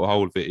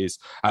 Whole of it is.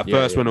 At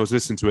first, when I was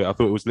listening to it, I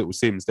thought it was Little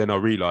Simz. Then I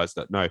realised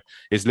that no,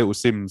 it's Little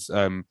Simz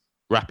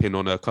rapping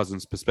on her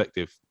cousin's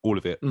perspective. All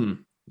of it.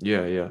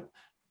 Yeah.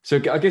 So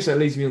I guess that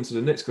leads me on to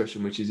the next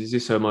question, which is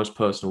this her most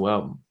personal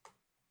album?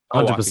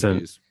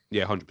 100%.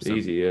 Yeah, 100%.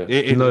 Easy,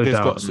 yeah. No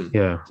doubt.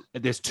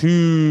 There's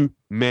too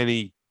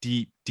many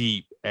deep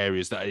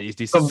areas that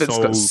this Some of is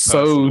it's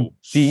so got personal,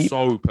 deep.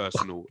 so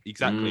personal.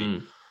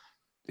 Exactly.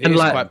 And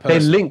like they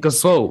link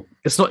as well.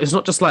 It's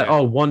not just like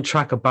one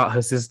track about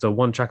her sister,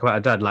 one track about her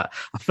dad. Like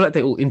I feel like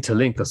they all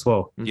interlink as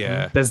well.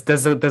 Yeah.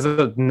 There's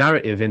a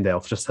narrative in there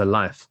of just her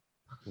life.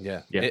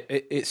 Yeah.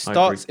 It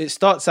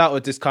starts out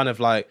with this kind of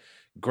like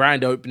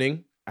grand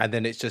opening, and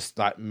then it's just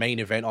like main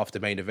event after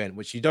main event,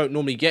 which you don't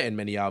normally get in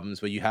many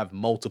albums where you have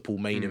multiple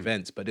main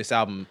events. But this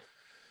album,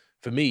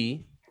 for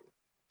me,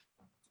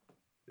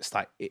 it's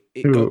like it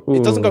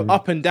doesn't go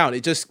up and down.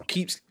 It just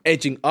keeps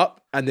edging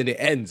up, and then it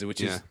ends, which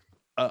is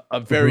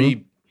a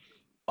very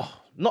I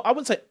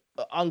wouldn't say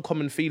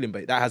uncommon feeling,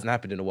 but that hasn't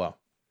happened in a while.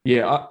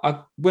 Yeah,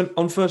 I went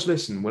on first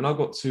listen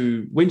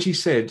when she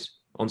said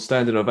on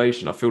Standing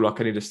Ovation, I feel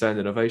like I need a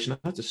standing ovation. I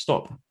had to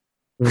stop.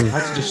 I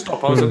had to just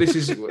stop. I was like,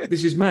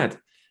 this is mad.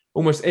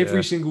 Almost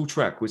every single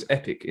track was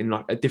epic in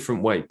like a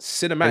different way.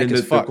 Cinematic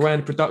as fuck. The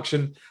grand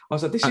production. I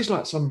was like, this is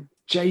like some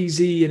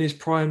Jay-Z in his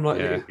prime.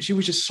 Like she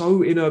was just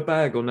so in her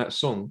bag on that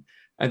song.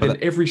 And then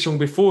every song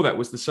before that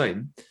was the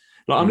same.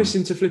 Like I'm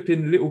listening to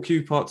flipping Little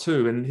Q Part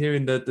 2 and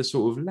hearing the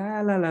sort of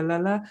la la la la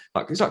la.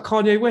 Like it's like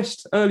Kanye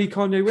West, early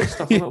Kanye West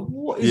stuff. I'm like,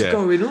 what is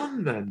going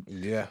on, man?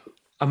 Yeah.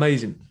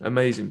 Amazing.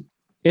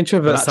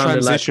 Introvert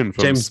sounded like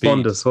James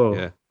Bond as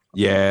well.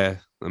 Yeah.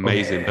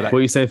 Amazing. But what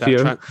are you saying,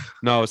 Theo?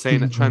 No, I was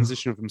saying that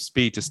transition from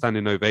Speed to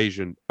Standing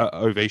Ovation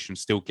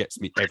still gets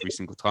me every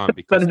single time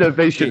because Standing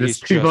Ovation is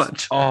too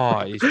much.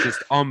 It's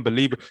just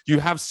unbelievable. You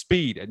have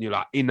Speed and you're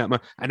like in that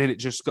moment, and then it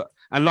just got,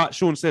 and like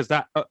Sean says,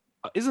 that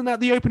isn't that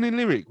the opening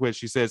lyric where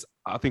she says,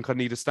 "I think I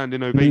need a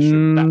standing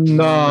ovation"?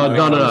 No.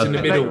 In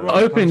the middle,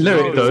 opening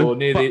lyric though, or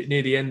near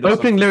the end.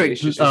 Opening lyric.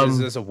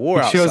 There's a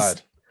war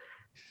outside.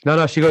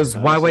 She goes,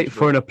 "Why wait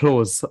for an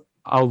applause?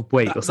 I'll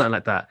wait," or something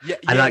like that.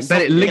 And like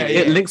then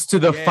it links to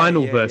the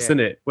final verse, isn't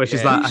it? Where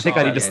she's like, "I think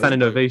I need a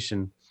standing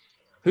ovation."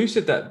 Who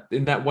said that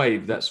in that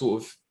wave? That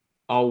sort of,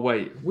 "I'll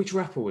wait." Which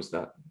rapper was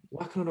that?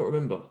 Why can I not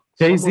remember?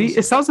 Jay-Z?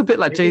 It sounds a bit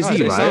like Jay-Z,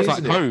 right? It sounds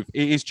like Hove.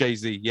 It is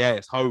Jay-Z. Yeah,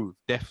 it's Hove,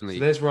 definitely.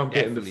 So there's where I'm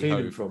getting the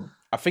feeling from.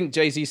 I think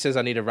Jay-Z says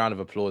I need a round of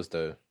applause,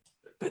 though.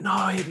 But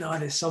no,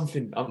 there's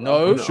something.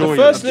 The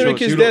first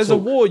lyric is "There's a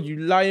war, you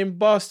lying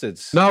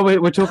bastards." No,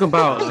 we're talking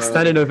about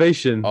standing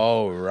ovation.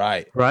 Oh,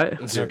 right.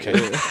 It's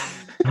okay.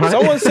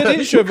 Someone said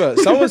introvert.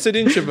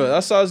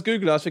 That's what I was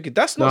Googling. I was thinking,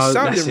 that's not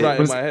sounding right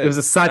in my head. It was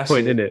a side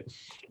point, in it?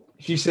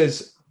 She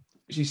says,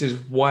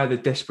 why the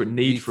desperate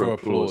need for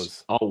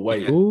applause? Oh,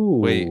 wait.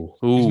 Wait.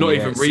 She's not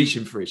even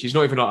reaching for it. She's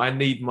not even like, I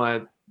need I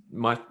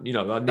need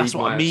that's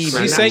what I mean.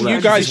 She's saying, you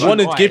guys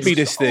want to give me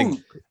this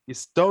thing.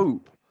 It's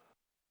dope.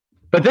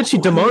 But then she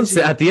demands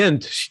it at the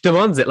end. She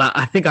demands it. Like,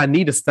 I think I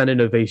need a standing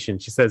ovation,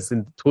 she says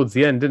towards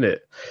the end, isn't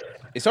it?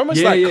 It's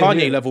almost like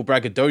Kanye level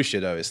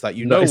braggadocio, though. It's like,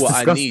 what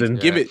disgusting. I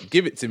need.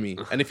 Give it to me.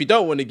 And if you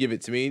don't want to give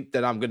it to me,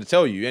 then I'm going to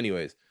tell you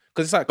anyways.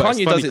 Because it's like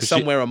Kanye does it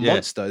somewhere on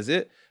Monster, is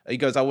it? He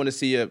goes, "I want to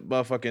see your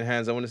motherfucking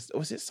hands. I want to."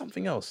 Or is it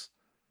something else?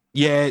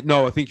 Yeah,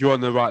 no, I think you're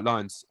on the right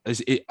lines. I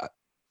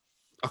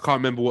can't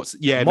remember what's.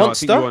 Yeah, Monster? No, I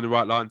think you're on the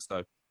right lines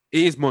though.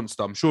 It is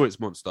Monster. I'm sure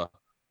it's Monster.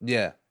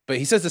 Yeah, but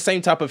he says the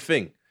same type of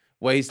thing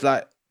where he's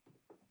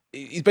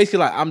basically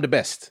like, "I'm the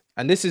best,"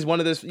 and this is one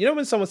of those. You know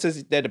when someone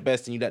says they're the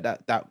best and you let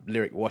that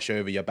lyric wash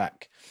over your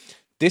back.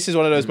 This is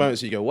one of those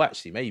moments where you go, "Well,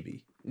 actually,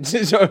 maybe,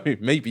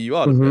 maybe you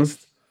are the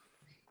best."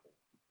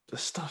 The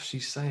stuff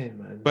she's saying,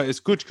 man. But it's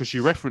good because she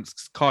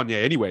referenced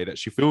Kanye anyway, that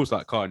she feels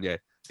like Kanye.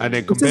 And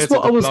then this is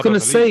what I was going to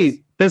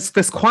say.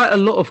 There's quite a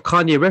lot of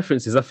Kanye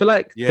references. I feel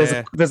like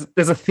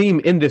there's a theme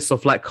in this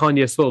of like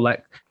Kanye as well.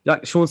 Like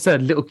Sean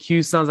said, Little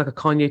Q sounds like a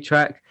Kanye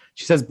track.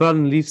 She says Burn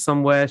and Leave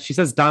Somewhere. She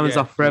says Diamonds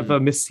Are Forever,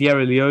 Miss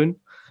Sierra Leone.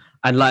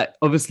 And like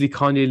obviously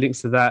Kanye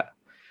links to that.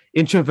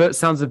 Introvert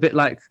sounds a bit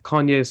like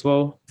Kanye as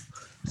well.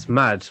 It's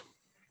mad.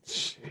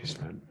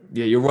 Jeez, man.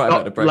 Yeah, you're right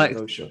about the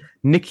braggadocio.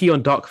 Nicki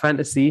on Dark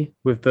Fantasy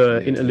with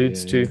the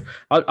interludes too.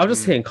 I'm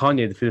just hearing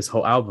Kanye through this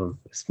whole album.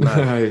 It's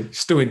mad.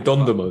 Still in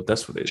Donda mode.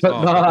 That's what it is. No,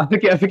 I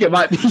think it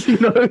might be.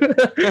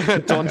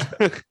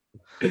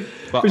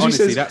 But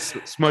honestly, that's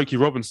Smokey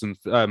Robinson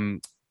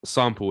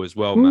sample as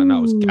well, man.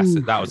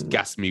 That was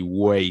gas me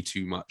way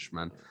too much,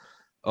 man.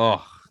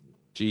 Oh,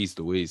 geez,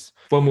 Louise.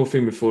 One more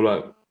thing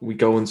before we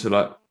go on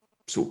to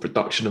sort of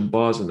production and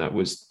bars, and that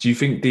was. Do you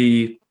think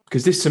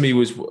because this to me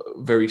was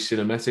very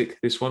cinematic,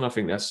 this one. I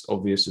think that's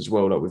obvious as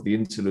well, like with the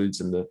interludes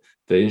and the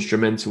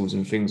instrumentals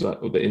and things or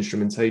the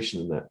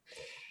instrumentation and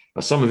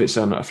that. Some of it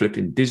sounded like a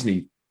flipping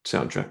Disney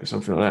soundtrack or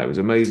something like that. It was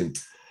amazing.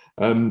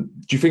 Do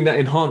you think that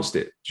enhanced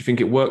it? Do you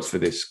think it worked for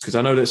this? Because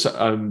I know that's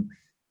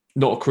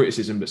not a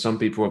criticism, but some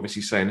people are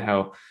obviously saying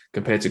how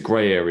compared to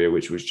Grey Area,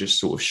 which was just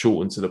sort of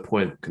short and to the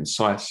point,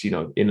 concise,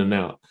 in and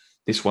out,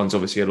 this one's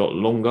obviously a lot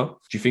longer.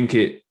 Do you think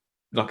it,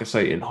 like I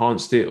say,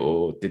 enhanced it,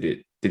 or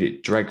did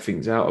it drag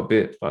things out a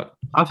bit? Like,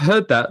 I've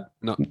heard that.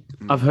 No,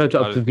 I've heard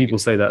other people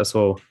say that as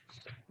well.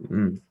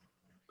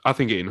 I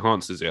think it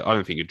enhances it. I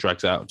don't think it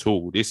drags it out at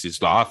all. This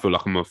is like, I feel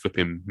like I'm a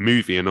flipping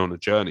movie and on a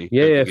journey.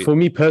 Yeah, for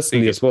me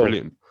personally as well.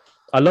 Brilliant.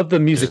 I love the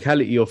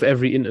musicality of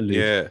every interlude.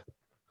 Yeah.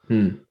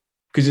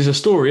 Because there's a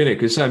story in it.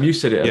 Because Sam, you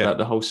said it about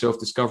the whole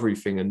self-discovery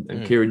thing,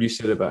 and Kieran, you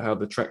said about how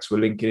the tracks were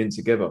linking in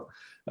together.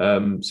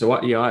 So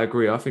I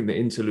agree. I think the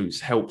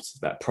interludes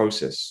helped that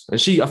process. And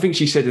I think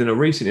she said in a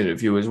recent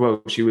interview as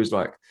well, she was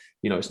like,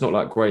 it's not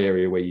like Grey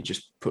Area where you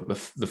just put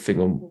the thing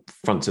on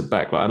front to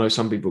back. Like, I know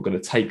some people are going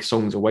to take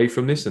songs away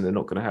from this and they're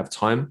not going to have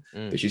time.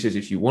 But she says,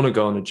 if you want to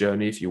go on a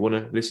journey, if you want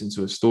to listen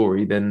to a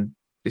story, then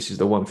this is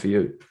the one for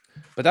you.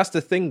 But that's the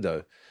thing,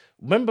 though.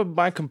 Remember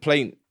my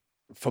complaint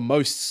for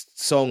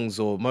most songs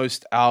or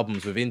most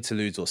albums with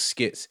interludes or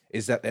skits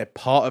is that they're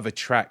part of a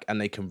track and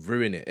they can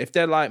ruin it. If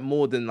they're like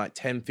more than like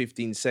 10,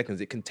 15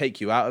 seconds, it can take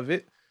you out of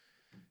it.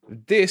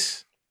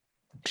 This,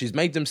 she's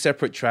made them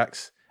separate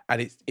tracks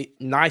and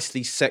it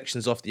nicely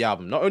sections off the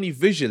album, not only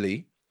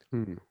visually,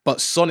 but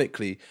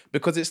sonically,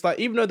 because it's like,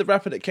 even though The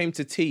Rapper That Came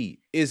to Tea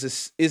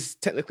is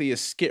technically a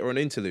skit or an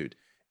interlude,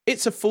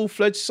 it's a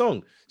full-fledged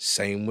song.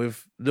 Same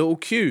with Lil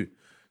Q.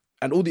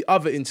 And all the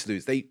other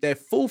interludes, they're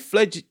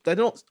full-fledged, they're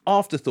not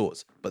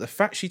afterthoughts. But the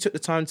fact she took the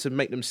time to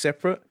make them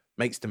separate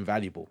makes them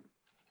valuable.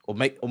 Or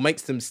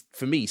makes them,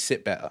 for me,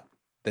 sit better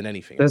than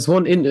anything. There's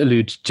one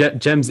interlude,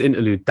 Jem's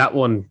interlude. That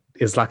one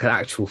is like an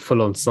actual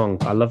full-on song.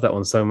 I love that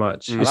one so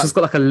much. It's just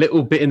got like a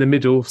little bit in the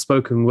middle,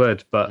 spoken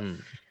word, but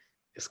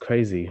it's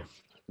crazy.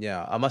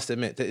 Yeah, I must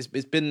admit that it's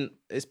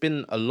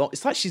been a lot.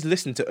 It's like she's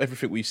listened to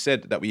everything we've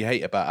said that we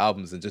hate about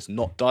albums and just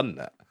not done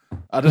that.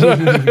 I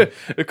don't know,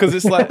 because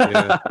it's like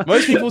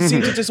most people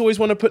seem to just always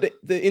want to put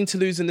the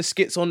interludes and the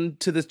skits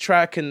onto the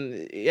track,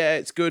 and yeah,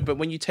 it's good. But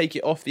when you take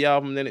it off the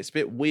album, then it's a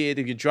bit weird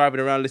if you're driving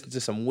around listening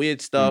to some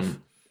weird stuff.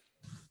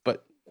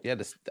 But yeah,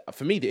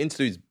 for me, the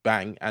interludes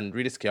bang, and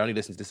realistically, I only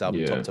listen to this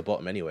album top to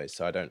bottom anyway,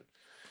 so I don't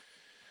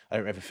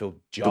ever feel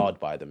jarred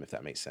by them, if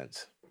that makes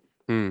sense.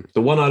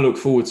 The one I look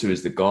forward to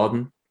is The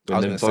Garden. The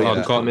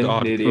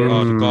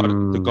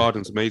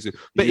Garden's amazing,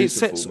 but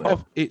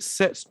beautiful, it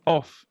sets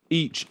off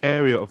each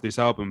area of this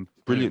album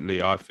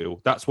brilliantly. I feel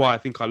that's why I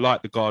think I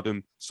like The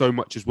Garden so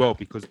much as well,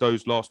 because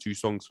those last two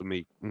songs for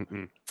me,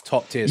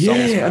 top tier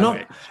songs.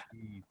 Yeah,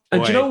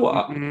 and do you know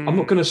what? I'm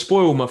not going to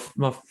spoil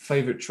my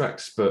favorite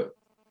tracks, but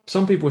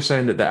some people are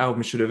saying that the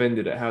album should have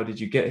ended at How Did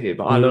You Get Here,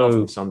 but I love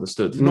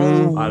Misunderstood.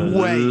 No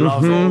way.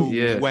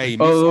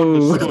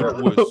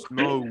 Misunderstood was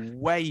no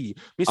way.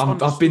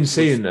 I've been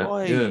seeing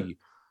that. Yeah.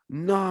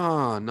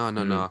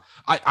 No.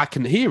 I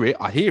can hear it.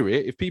 I hear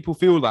it. If people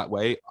feel that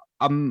way,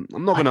 I'm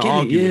not going to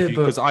argue with you,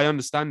 because I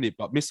understand it.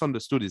 But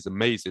Misunderstood is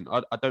amazing.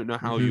 I don't know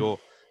how you're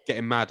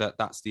getting mad at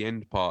that's the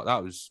end part.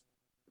 That was,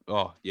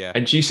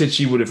 And she said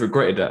she would have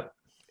regretted that.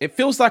 It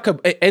feels like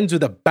it ends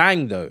with a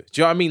bang, though. Do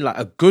you know what I mean? Like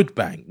a good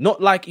bang. Not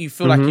like you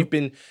feel like you've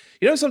been...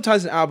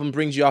 sometimes an album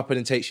brings you up and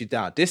then takes you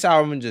down. This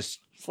album just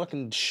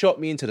fucking shot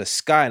me into the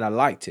sky and I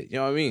liked it. You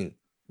know what I mean?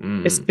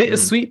 It's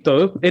bittersweet,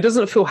 though. It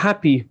doesn't feel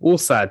happy or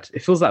sad.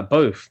 It feels like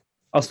both.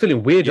 I was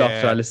feeling weird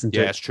after I listened to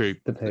it. Yeah, it's true.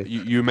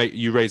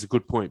 You raise a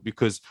good point,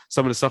 because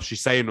some of the stuff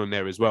she's saying on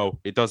there as well,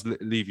 it does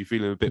leave you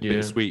feeling a bit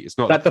bittersweet. It's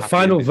not like the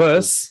final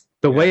verse,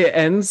 the way it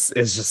ends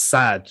is just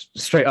sad.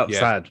 Straight up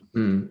sad.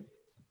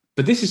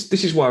 But this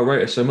is why I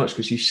rate her so much,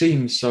 because she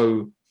seems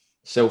so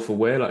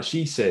self-aware. Like,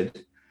 she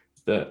said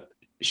that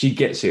she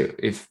gets it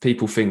if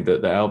people think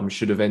that the album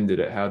should have ended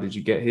at How Did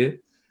You Get Here,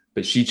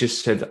 but she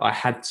just said I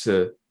had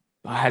to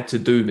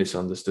do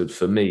Misunderstood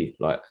for me.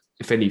 Like,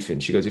 if anything,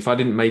 she goes, if I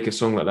didn't make a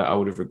song like that, I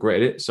would have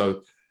regretted it.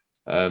 So,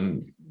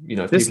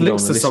 if this people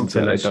links don't to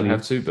something, they actually. don't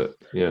have to, but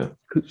yeah,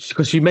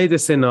 because she made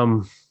this in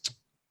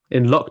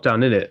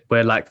lockdown, in it,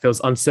 where like there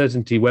was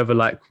uncertainty whether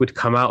like we'd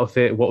come out of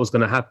it, what was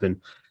going to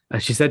happen.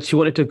 And she said she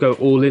wanted to go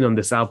all in on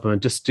this album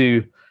and just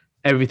do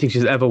everything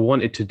she's ever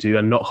wanted to do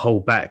and not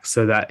hold back,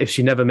 so that if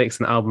she never makes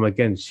an album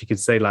again, she could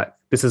say like,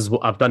 this is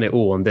what I've done it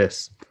all on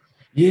this.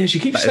 Yeah, she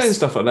keeps saying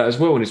stuff like that as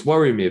well, and it's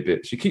worrying me a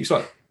bit. She keeps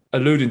like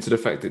alluding to the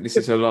fact that this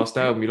is her last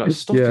album. You're like,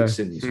 stop it,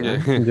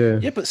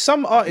 Simz. Yeah, but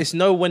some artists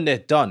know when they're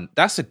done.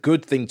 That's a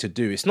good thing to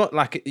do. It's not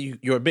like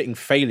you're admitting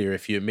failure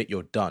if you admit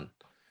you're done.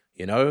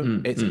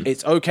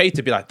 It's okay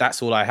to be like,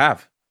 that's all I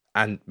have.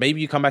 And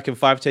maybe you come back in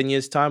 5-10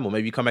 years time, or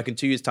maybe you come back in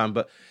 2 years time,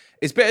 but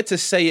it's better to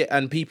say it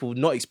and people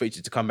not expect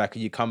you to come back,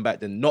 and you come back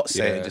than not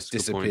say it and just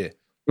disappear.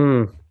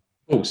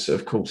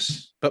 Of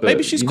course. But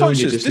maybe she's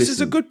conscious. This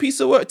is a good piece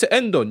of work to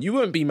end on. You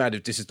wouldn't be mad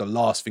if this is the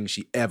last thing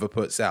she ever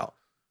puts out,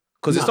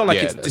 because it's not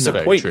like it's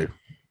disappointing.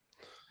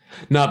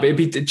 No, but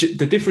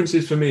the difference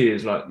is, for me,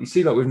 is like, you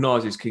see, like with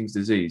Nas's King's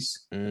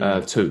Disease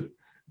 2,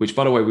 Which,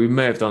 by the way, we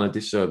may have done a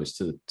disservice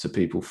to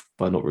people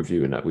by not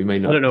reviewing that. We may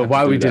not. I don't know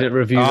why we didn't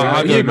review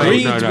that. We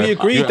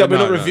agreed that we're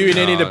not reviewing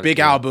any of the big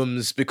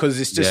albums because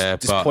it's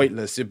just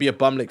pointless. It'd be a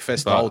bum lick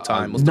fest the whole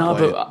time.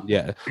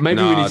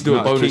 Maybe we need to do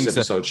a bonus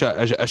episode.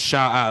 A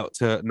shout out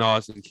to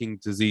Nas and King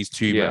Disease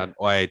 2, man.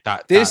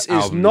 This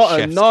is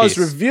not a Nas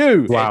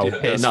review. Wow,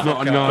 it's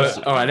not a Nas.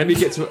 All right, let me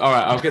get to. All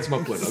right, I'll get to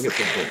my point.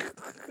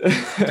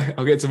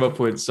 I'll get to my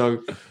point.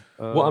 So.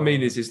 What I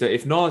mean is that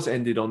if Nas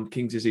ended on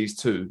King Disease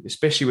 2,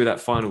 especially with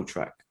that final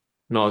track,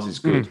 Nas is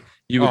good.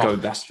 You would go,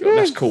 that's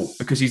cool,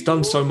 because he's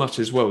done so much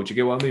as well. Do you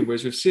get what I mean?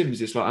 Whereas with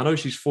Simz, it's like, I know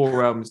she's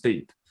 4 albums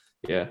deep,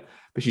 but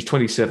she's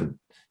 27.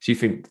 So you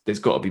think there's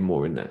got to be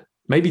more in there.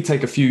 Maybe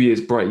take a few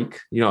years break,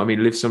 you know what I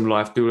mean? Live some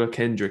life, do a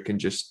Kendrick and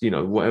just,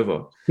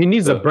 whatever. He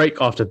needs a break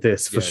after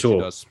this, for sure.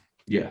 She does.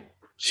 Yeah.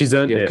 She's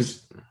earned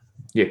it.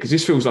 Because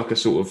this feels like a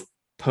sort of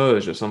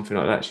purge or something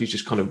like that. She's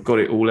just kind of got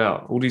it all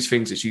out. All these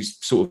things that she's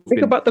sort of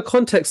think about the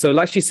context though.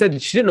 Like she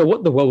said, she didn't know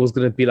what the world was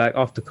going to be like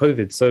after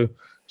COVID, so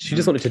she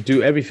just wanted to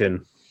do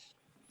everything.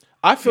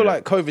 I feel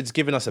like COVID's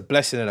given us a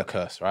blessing and a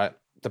curse, right?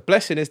 The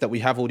blessing is that we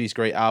have all these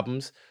great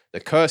albums. The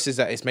curse is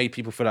that it's made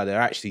people feel like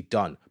they're actually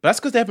done. But that's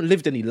because they haven't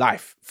lived any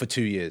life for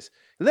 2 years.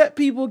 Let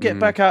people get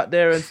back out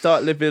there and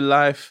start living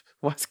life.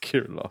 Why's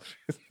Kieran laughing?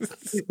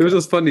 It was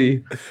just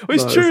funny. Well,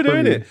 it's true, though,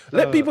 isn't it?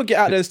 Let people get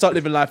out there and start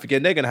living life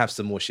again. They're going to have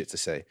some more shit to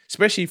say.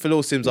 Especially for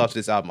Lil Simz after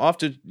this album.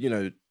 After,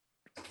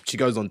 she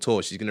goes on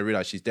tour, she's going to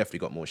realise she's definitely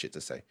got more shit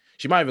to say.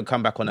 She might even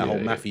come back on that whole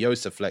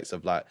mafiosa flex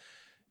of like,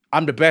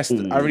 I'm the best.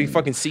 I already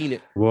fucking seen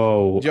it.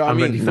 Whoa. Do you know what I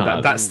mean? Ready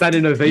for that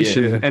standing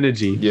ovation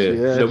energy.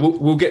 Yeah.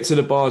 We'll get to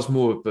the bars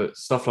more, but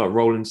stuff like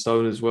Rolling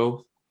Stone as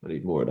well. I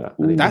need more of that.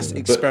 That's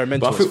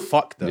experimental as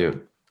fuck, though. Yeah.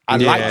 I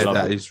like that.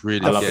 That is really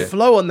the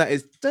flow on that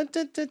is dun,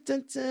 dun, dun,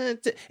 dun, dun,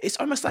 dun. It's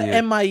almost like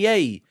MIA.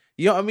 You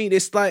know what I mean?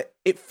 It's like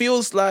it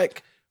feels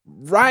like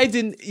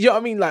riding, you know what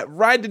I mean? Like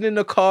riding in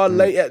a car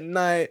late at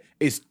night.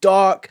 It's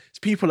dark.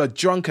 People are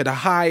drunk at a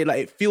high.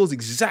 Like it feels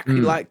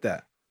exactly like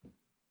that.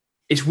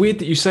 It's weird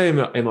that you say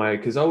MIA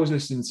because I was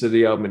listening to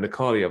the album in the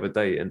car the other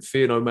day and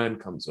Fear No Man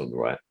comes on,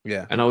 right?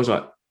 Yeah. And I was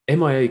like,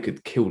 MIA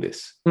could kill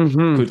this.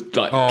 Mm-hmm. Could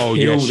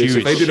kill this.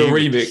 If they did a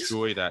remix,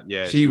 destroy that.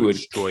 Yeah, she would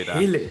destroy that.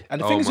 Kill it. And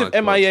the thing is with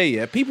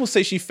MIA, people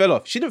say she fell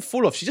off. She didn't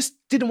fall off. She just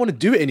didn't want to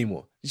do it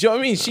anymore. Do you know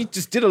what I mean? She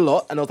just did a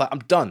lot, and I was like, I'm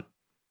done.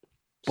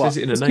 But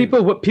it in a name.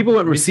 People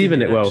weren't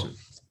receiving it well.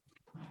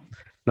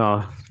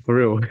 Nah, for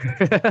real.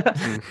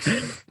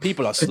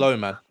 People are slow,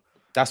 man.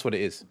 That's what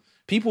it is.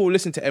 People will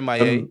listen to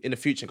MIA in the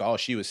future and go, "Oh,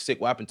 she was sick.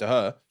 What happened to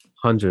her?"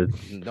 100.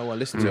 No one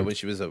listened to her when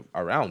she was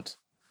around.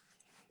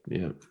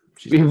 Yeah.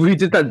 We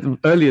did that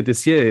earlier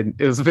this year.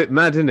 It was a bit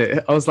mad, isn't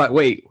it? I was like,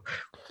 wait,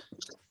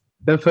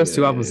 their first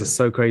 2 albums are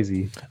so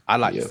crazy. I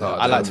liked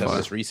her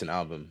most recent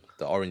album,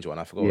 the orange one.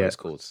 I forgot what it's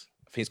called.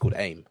 I think it's called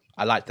Aim.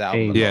 I liked that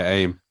album.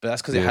 Aim. But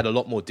that's because it had a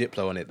lot more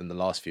Diplo on it than the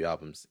last few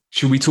albums.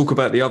 Should we talk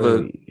about the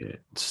other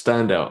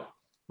standout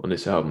on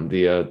this album?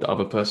 The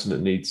other person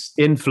that needs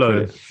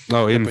Inflow.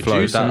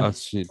 Inflow.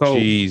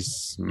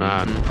 Jeez,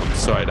 man. I'm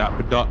sorry, that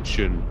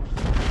production.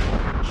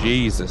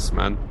 Jesus,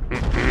 man.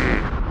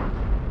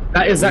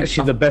 That is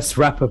actually the best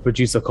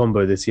rapper-producer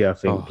combo this year, I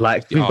think.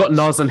 We've got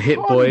Nas and Hit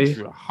Boy.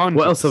 100%.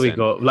 What else have we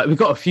got? We've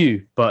got a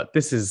few, but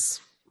this is...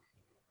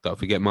 Don't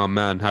forget my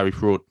man, Harry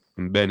Fraud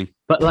and Benny.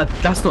 But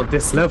that's not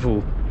this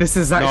level. This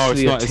is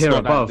actually a tier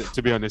above. That,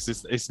 to be honest,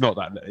 it's not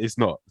that. It's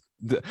not.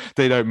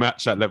 They don't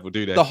match that level,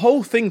 do they? The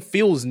whole thing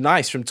feels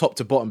nice from top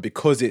to bottom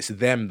because it's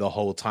them the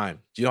whole time.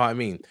 Do you know what I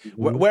mean?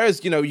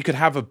 Whereas, you could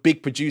have a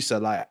big producer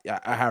like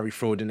a Harry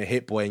Fraud and a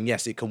Hit Boy, and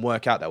yes, it can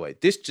work out that way.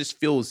 This just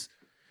feels...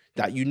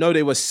 that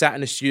they were sat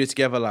in the studio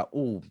together like,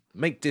 oh,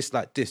 make this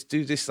like this,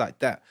 do this like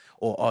that.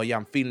 Or, oh, yeah,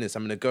 I'm feeling this,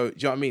 I'm going to go. Do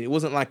you know what I mean? It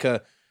wasn't like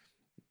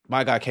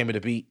my guy came with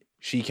the beat,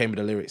 she came with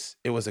the lyrics.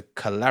 It was a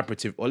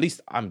collaborative, or at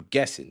least I'm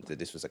guessing that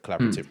this was a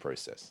collaborative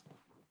process.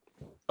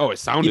 Oh, it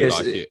sounded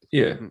like it.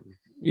 Yeah.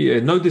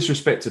 Yeah, no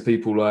disrespect to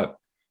people like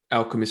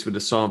Alchemist with the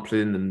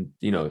sampling and,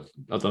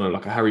 I don't know,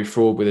 like a Harry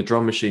Fraud with the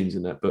drum machines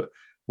and that. But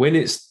when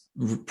it's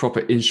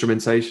proper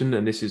instrumentation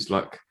and this is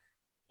like,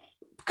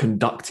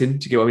 conducting,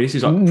 do you get what I mean? This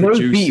is like no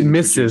beat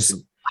misses.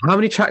 Producing. How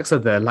many tracks are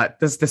there? Like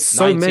there's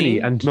so 19? many,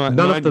 and none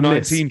of them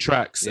 19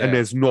 tracks, and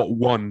there's not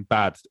one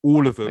bad.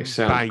 All of them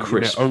bang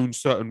crisp. in their own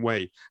certain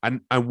way.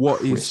 And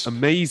what is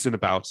amazing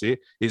about it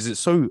is it's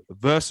so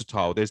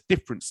versatile. There's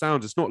different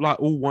sounds. It's not like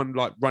all one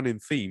like running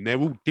theme. They're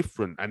all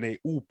different and they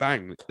all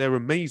bang. They're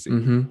amazing.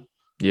 Mm-hmm.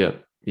 Yeah.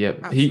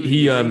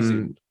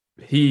 Absolutely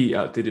he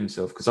outdid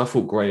himself because I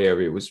thought Grey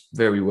Area was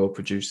very well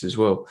produced as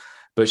well.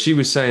 But she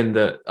was saying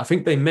that I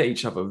think they met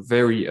each other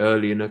very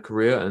early in her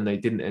career and they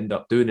didn't end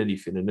up doing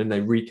anything. And then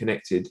they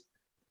reconnected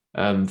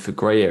for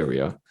Grey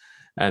Area.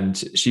 And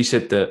she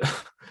said that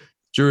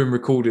during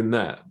recording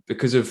that,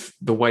 because of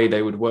the way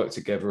they would work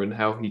together and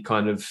how he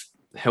kind of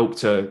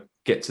helped her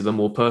get to the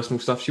more personal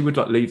stuff, she would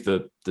like leave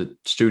the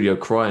studio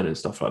crying and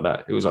stuff like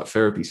that. It was like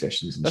therapy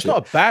sessions and that's shit.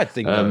 Not a bad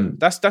thing, though.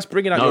 That's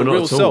bringing out your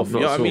real self.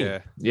 You know what I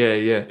mean?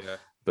 Yeah.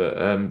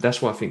 But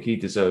that's why I think he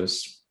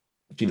deserves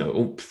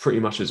pretty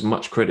much as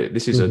much credit.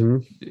 This is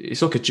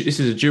this is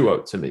a duo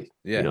to me.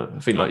 Yeah, I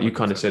think like you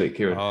kind of said it,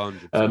 Kieran.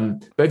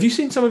 100%. But have you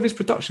seen some of his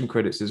production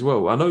credits as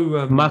well? I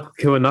know Mark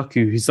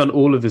Kiwanaku, he's done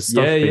all of his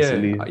stuff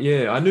basically.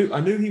 I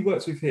knew he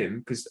worked with him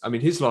because I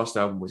mean his last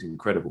album was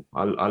incredible.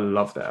 I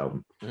love that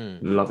album,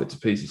 love it to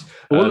pieces.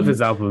 All of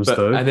his albums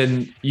though. And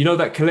then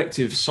that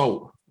collective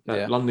Salt.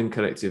 That London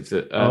collective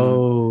that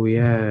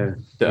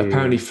that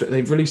apparently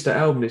they've released that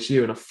album this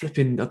year, and I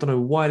don't know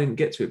why I didn't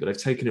get to it, but they've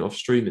taken it off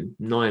streaming.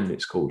 9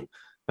 it's called.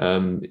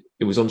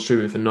 It was on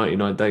streaming for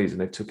 99 days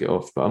and they took it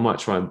off, but I might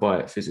try and buy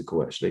it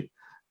physical actually.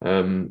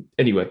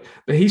 Anyway,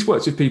 but he's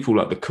worked with people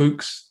like the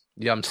Kooks,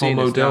 I'm Tom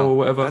Odell or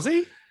whatever. Has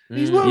he?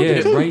 He's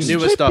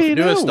newer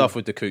stuff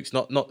with the Kooks,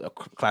 not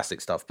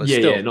classic stuff, but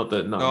still. Not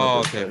the.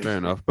 Okay, fair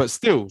enough. But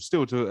still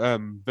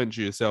to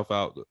venture yourself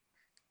out,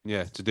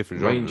 to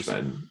different range,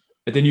 genres. Man.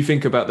 And then you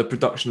think about the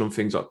production on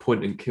things like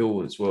Point and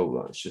Kill as well.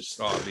 Like, it's just,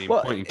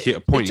 Point and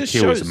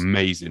Kill is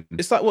amazing.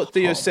 It's like what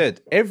Theo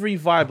said. Every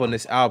vibe on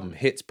this album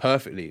hits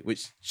perfectly,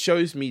 which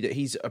shows me that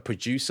he's a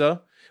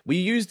producer. We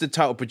use the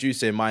title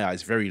producer in my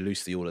eyes very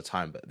loosely all the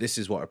time, but this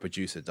is what a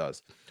producer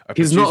does.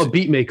 He's not a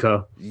beat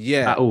maker,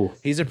 at all.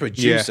 He's a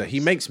producer.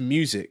 He makes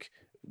music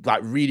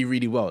like really,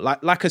 really well,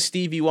 like a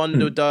Stevie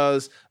Wonder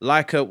does.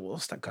 Like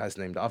what's that guy's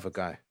name? The other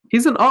guy.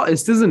 He's an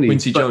artist, isn't he?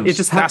 Quincy Jones. It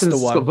just happens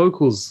he's got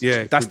vocals.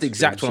 Yeah, that's the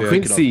exact one I'm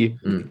thinking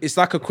of. It's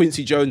like a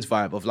Quincy Jones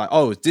vibe of like,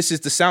 oh, this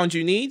is the sound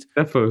you need.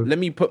 Defo. Let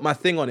me put my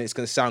thing on it. It's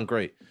going to sound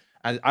great.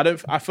 And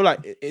I feel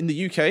like in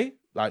the UK,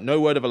 like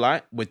no word of a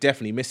lie, we're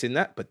definitely missing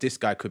that. But this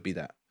guy could be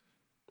that.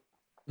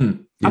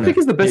 I think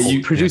he's the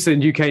best producer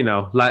in UK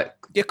now. Like,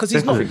 because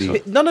he's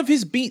not. None of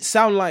his beats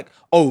sound like,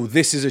 oh,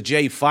 this is a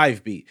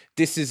J5 beat.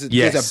 There's a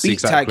beat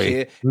tag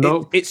here.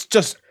 Nope. It's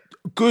just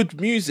good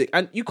music,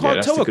 and you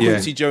can't tell a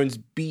Quincy Jones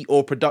beat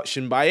or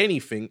production by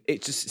anything.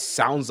 It just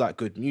sounds like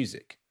good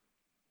music.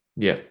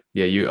 I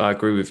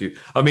agree with you.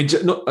 I mean,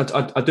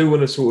 I do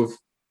want to sort of.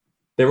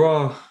 There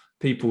are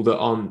people that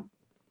aren't,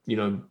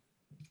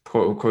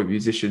 quote unquote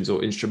musicians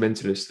or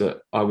instrumentalists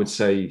that I would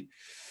say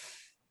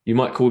you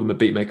might call them a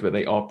beat maker, but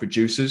they are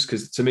producers.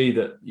 Because to me,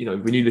 that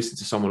when you listen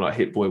to someone like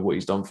Hit Boy, what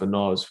he's done for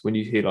Nas, when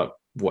you hear like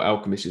what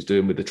Alchemist is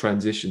doing with the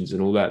transitions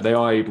and all that, they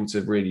are able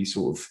to really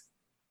sort of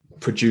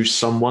produce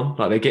someone.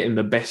 Like they're getting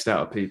the best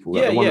out of people.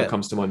 Like the one that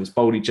comes to mind is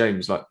Boldy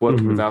James. Like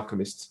working with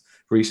Alchemist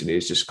recently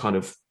has just kind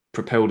of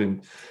propelled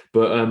him.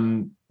 But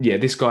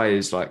this guy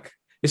is like,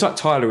 it's like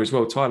Tyler as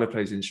well. Tyler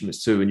plays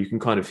instruments too, and you can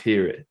kind of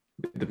hear it.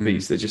 The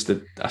beats, they're just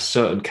a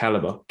certain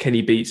caliber.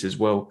 Kenny Beats as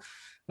well.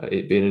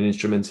 It being an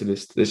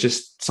instrumentalist, there's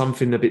just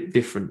something a bit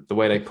different. The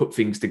way they put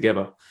things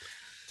together,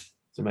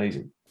 it's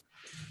amazing,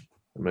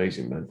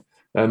 man.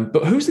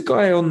 But who's the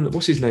guy on?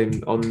 What's his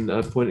name on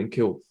Point and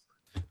Kill?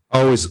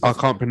 Oh, I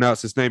can't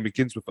pronounce his name.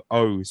 Begins with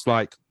O. It's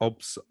like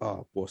Obs.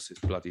 Oh, what's his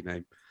bloody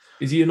name?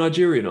 Is he a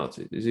Nigerian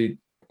artist? Is he?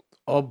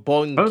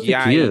 Obong.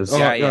 Yeah.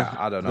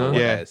 I don't know what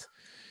that is.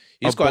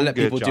 You just got to let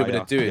people do what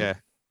they're doing. Yeah.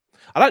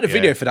 I like the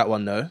video for that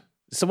one though.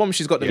 It's the one where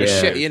she's got the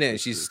machete in it and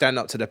she's standing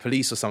up to the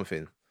police or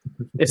something.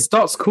 It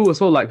starts cool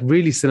as well, like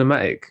really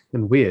cinematic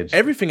and weird.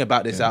 Everything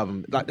about this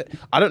album, like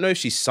I don't know if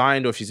she's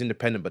signed or if she's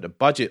independent, but the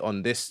budget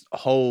on this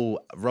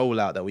whole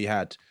rollout that we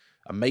had,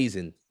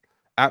 amazing,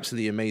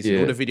 absolutely amazing.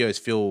 All the videos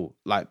feel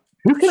like.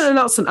 Who can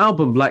announce an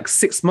album like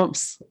 6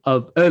 months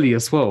early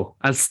as well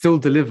and still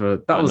deliver?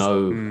 That was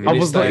I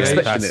was not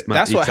expecting it.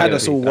 That's what had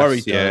us all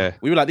worried. Though.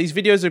 We were like, these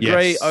videos are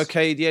great.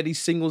 Okay, these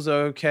singles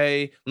are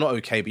okay. Not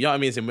okay, but you know what I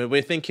mean. So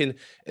we're thinking,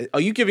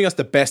 are you giving us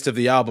the best of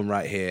the album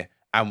right here?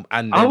 And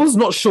I was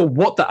not sure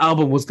what the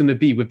album was going to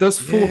be with those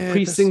 4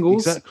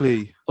 pre-singles. Exactly,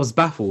 I was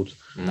baffled.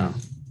 No.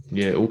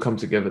 Yeah, it all come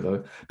together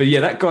though. But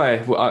yeah, that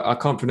guy, I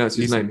can't pronounce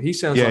his name. He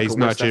sounds like a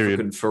West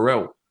African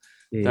Pharrell.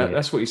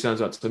 That's what he sounds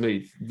like to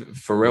me.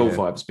 Pharrell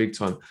vibes, big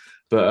time.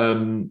 But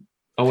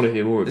I want to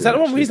hear more of it. Is that the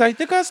one where he's like,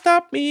 they can't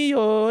stop me,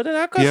 or they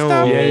can't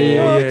stop me?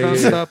 Can't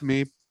stop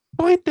me.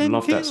 Point and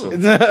love that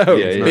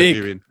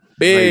song.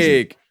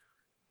 Big.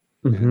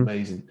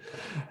 Amazing.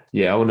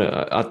 Yeah,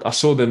 I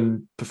saw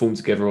them perform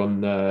together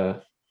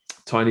on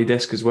Tiny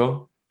Desk as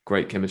well.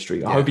 Great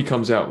chemistry. I hope he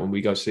comes out when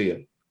we go see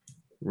it.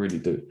 Really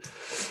do.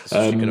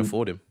 So you can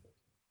afford him.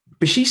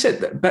 But she said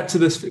that, back to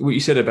this, what you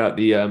said about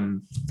the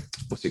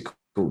what's it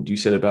called? You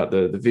said about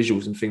the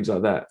visuals and things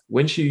like that.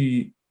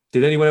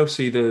 Did anyone else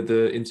see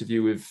the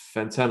interview with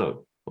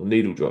Fantano on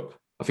Needle Drop?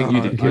 I think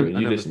you did, Kieran.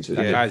 You listened to it.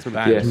 That guy's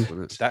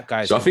banned. That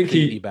guy's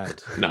completely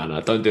banned.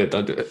 No, don't do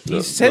it.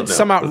 He said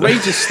some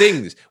outrageous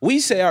things. We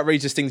say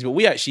outrageous things, but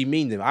we actually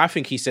mean them. I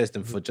think he says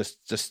them for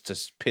just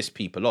to piss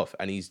people off,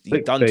 and he's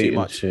done too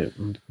much.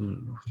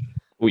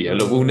 Well, yeah,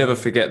 look, we'll never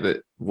forget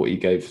that what he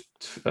gave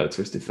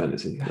Twisted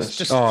Fantasy. That's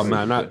just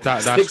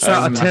that's 6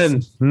 out of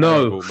 10.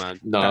 No, man.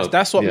 No,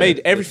 that's what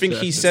made everything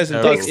he says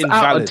and does 6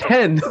 out of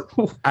 10.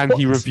 And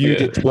he reviewed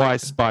it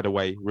twice, by the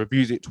way.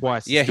 Reviews it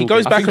twice. Yeah, he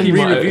goes back and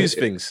re-reviews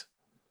things.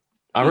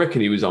 I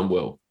reckon he was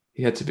unwell.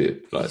 He had to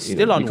be like,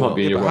 still unwell. You can't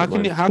be in your right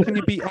mind. How can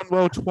you be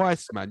unwell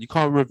twice, man? You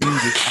can't review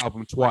this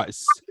album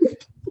twice.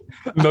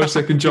 No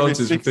second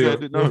chances for Theo.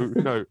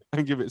 No,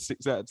 and give it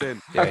 6 out of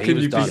 10. Yeah, How he can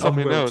was you be done.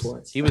 unwell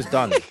twice? He was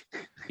done.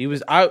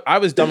 I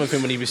was done with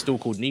him when he was still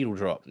called Needle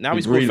Drop. Now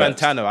he's called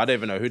relapsed. Fantano. I don't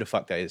even know who the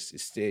fuck that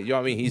is. You know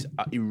what I mean? He's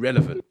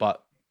irrelevant.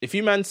 But if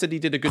you man said he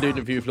did a good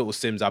interview with Little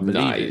Simz, I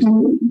believe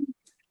it.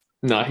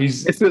 No,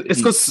 he's. It's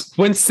because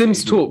when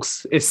Simz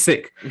talks, it's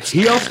sick.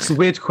 He asks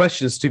weird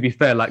questions. To be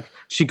fair, like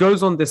she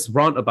goes on this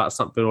rant about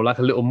something or like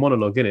a little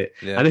monologue in it,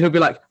 and then he'll be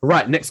like,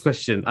 "Right, next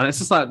question," and it's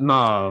just like,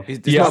 "No."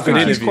 He's Yeah, I not a good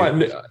think he's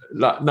interview.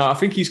 quite. No, I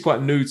think he's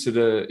quite new to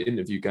the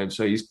interview game,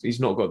 so he's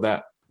not got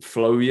that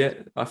flow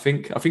yet. I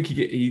think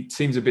he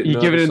seems a bit.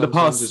 You give it in the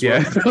past, as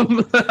well.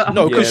 yeah.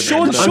 No, because Yeah,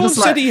 man, Sean no.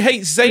 said he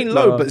hates Zane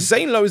Lowe, but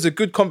Zane Lowe is a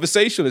good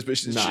conversationalist.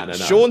 But No.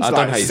 Sean's I don't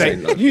like, hate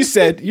Zane Lowe.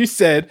 you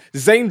said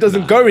Zane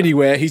doesn't go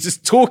anywhere. He's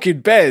just talking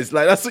bears.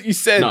 Like that's what you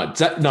said.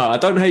 No, I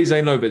don't hate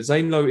Zane Lowe, but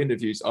Zane Lowe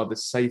interviews are the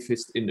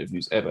safest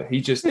interviews ever.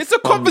 He just It's a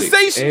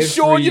conversation,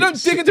 Sean. You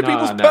don't dig into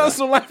people's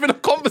personal life in a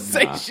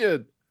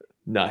conversation.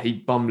 No, he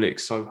bum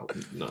licks so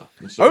no.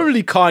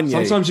 Only Kanye.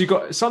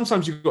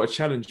 Sometimes you got to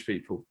challenge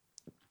people.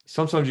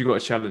 Sometimes you got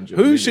to challenge them.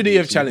 Who should he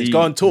have challenged? Go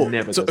on, talk.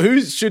 Never So does.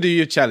 who should he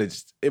have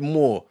challenged it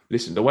more?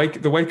 Listen, the way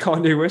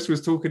Kanye West was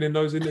talking in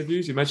those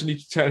interviews, imagine he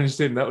challenged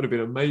him. That would have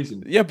been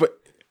amazing. Yeah, but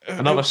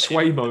Another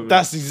sway moment.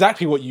 That's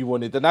exactly what you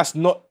wanted, and that's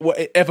not what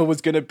it ever was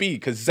going to be.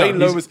 Because Zane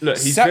Lowe was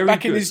he's sat very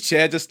back in good. his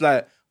chair, just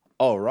like,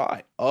 all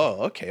right,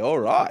 oh, okay, all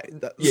right.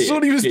 That's Yeah,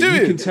 all he was yeah,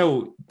 doing.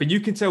 you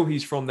can tell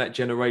he's from that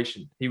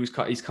generation. He's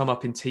come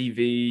up in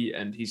TV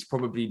and he's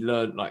probably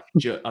learned like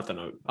I don't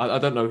know. I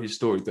don't know his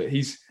story, but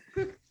he's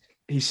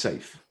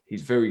safe.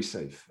 He's very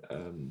safe.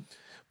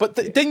 But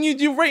then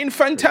you're rating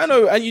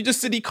Fantano, and you just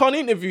said he can't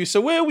interview.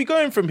 So where are we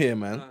going from here,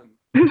 man?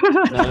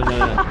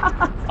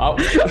 No.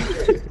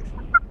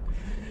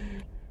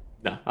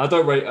 No, I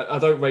don't rate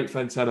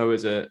Fantano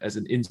as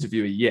an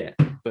interviewer yet,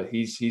 but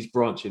he's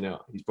branching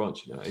out.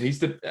 And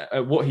he's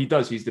what he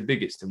does. He's the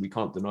biggest, and we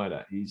can't deny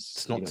that.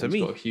 It's not to he's me.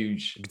 got a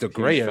huge. The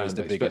grey huge area fan is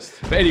the base.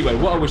 biggest. But anyway,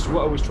 what I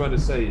was trying to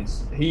say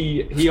is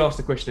he asked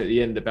a question at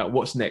the end about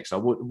what's next.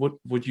 Like,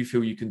 what do you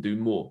feel you can do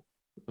more,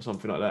 or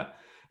something like that.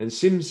 And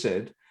Simz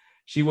said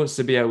she wants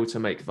to be able to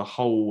make the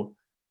whole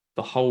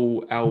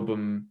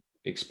album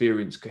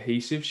experience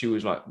cohesive. She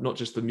was like, not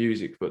just the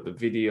music, but the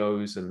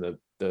videos and the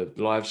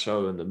live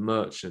show and the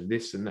merch and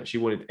this and that. She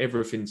wanted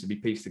everything to be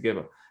pieced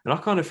together. And I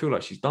kind of feel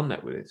like she's done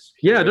that with this.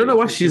 Yeah, I don't know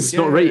why she's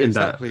not rating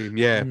that.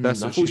 Yeah,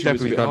 that's I what thought she's she was a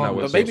definitely bit done that hard.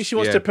 with. But maybe she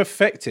wants Yeah. to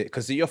perfect it,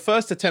 because your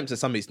first attempt at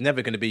something is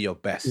never going to be your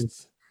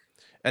best.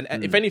 And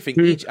if anything,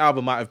 each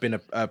album might have been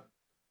a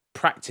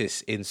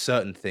practice in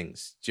certain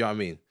things. Do you know what I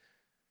mean?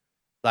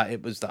 Like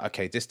it was like,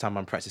 okay, this time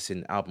I'm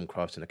practicing album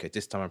crafting. Okay,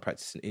 this time I'm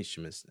practicing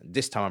instruments.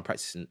 This time I'm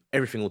practicing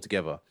everything all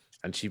together.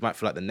 And she might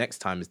feel like the next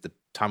time is the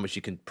time where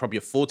she can probably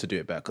afford to do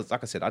it better. Because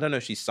like I said, I don't know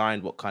if she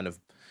signed what kind of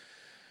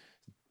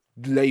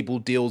label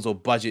deals or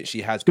budget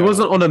she has. It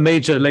wasn't on a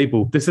major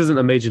label. This isn't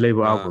a major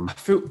label album.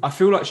 I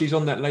feel like she's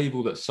on that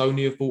label that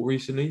Sony have bought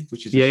recently,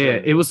 which is a Yeah.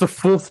 shame. It was the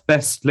 4th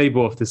best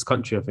label of this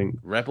country, I think.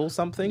 Rebel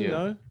something, Yeah.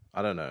 No?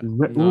 I don't know.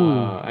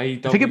 Nah, I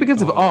think it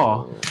begins with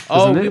R.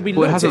 Oh, doesn't it? we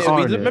Well, looked has at an R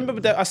it. in it. Remember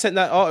that I sent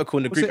that article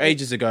in the group it?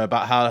 ages ago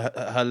about how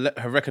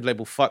her record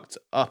label fucked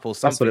up or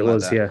something. That's what it like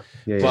was. that.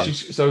 Yeah.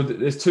 So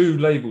there's 2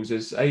 labels.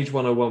 There's Age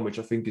 101, which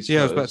I think is Yeah,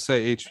 I was first, about to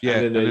say each. Yeah, and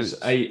then and there's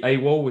it's-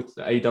 AWOL with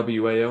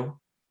AWAL.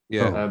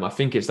 yeah. I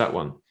think it's that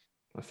one.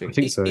 I think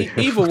so.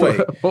 Either way,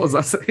 What was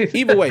that saying?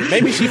 Either way,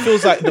 maybe she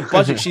feels like the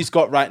budget she's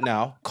got right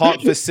now can't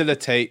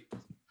facilitate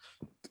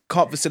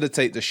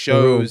the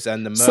shows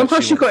and the merch. Somehow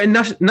she got in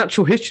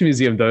Natural History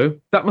Museum, though.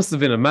 That must have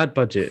been a mad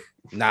budget.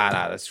 Nah,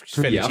 that's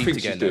fairly Yeah, I cheap think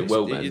to she's get doing in.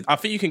 well, man. I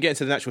think you can get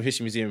into the Natural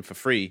History Museum for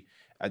free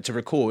to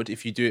record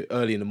if you do it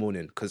early in the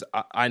morning. Because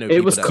I know It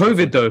people was that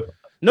COVID, though.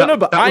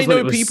 But that I was when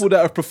know it was people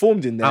that have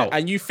performed in there, out.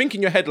 and you think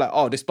in your head like,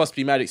 "Oh, this must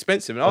be mad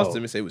expensive." And I asked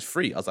them and say it was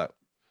free. I was like,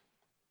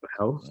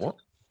 Hell. "What?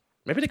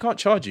 Maybe they can't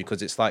charge you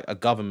because it's like a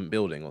government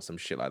building or some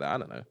shit like that." I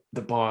don't know.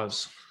 the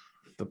bars.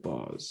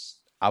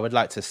 I would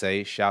like to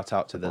say shout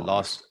out to the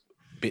last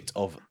bit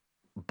of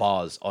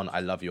bars on "I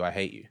Love You, I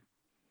Hate You."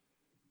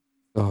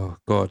 Oh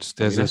God,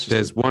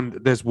 there's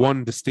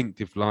one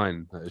distinctive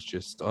line that is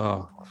just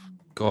on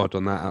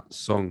that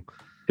song.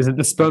 Is it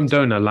the sperm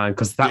donor line?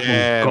 Because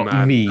that one got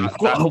man. me.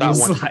 That I was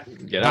one, like,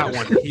 that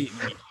one hit me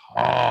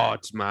hard,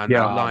 man.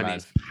 Yeah. That line man.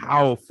 is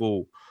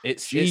powerful.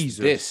 It's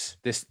Jesus.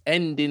 this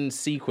ending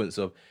sequence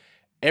of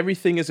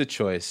everything is a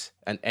choice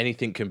and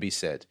anything can be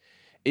said.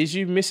 Is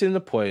you missing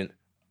the point?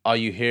 Are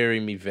you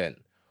hearing me vent?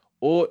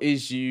 Or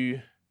is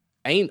you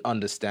ain't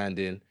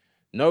understanding?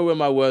 Know where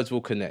my words will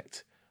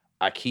connect.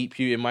 I keep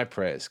you in my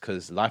prayers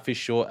because life is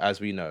short, as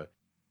we know.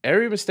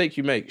 Every mistake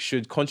you make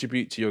should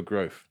contribute to your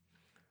growth.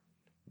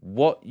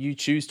 What you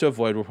choose to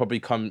avoid will probably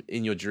come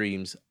in your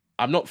dreams.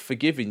 I'm not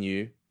forgiving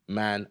you,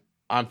 man.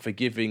 I'm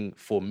forgiving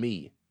for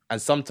me.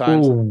 And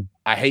sometimes ooh.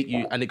 I hate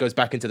you, and it goes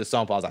back into the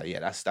sample. I was like, yeah,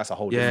 that's a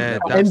whole Yeah,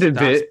 different level. Ended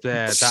bit.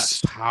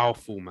 that's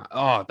powerful, man.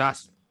 Oh,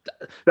 that's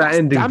That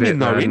ending damning, bit,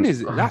 though, man.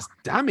 is it? That's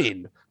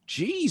damning.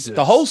 Jesus.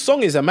 The whole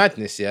song is a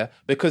madness, yeah?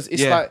 Because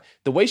it's like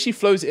the way she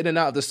flows in and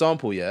out of the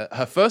sample, yeah?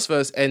 Her first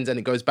verse ends and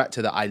it goes back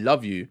to the I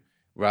love you,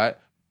 right?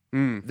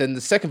 Then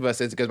the second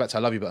verse ends, it goes back to I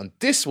love you. But on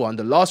this one,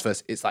 the last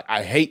verse, it's like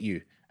I hate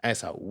you. And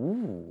it's like,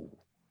 ooh.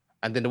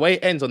 And then the way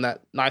it ends on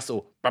that nice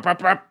little...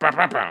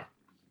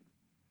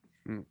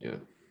 Yeah.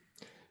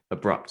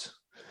 Abrupt.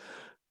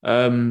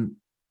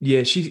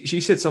 Yeah,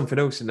 she said something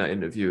else in that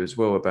interview as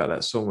well about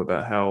that song,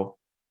 about how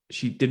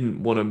she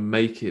didn't want to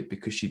make it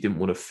because she didn't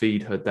want to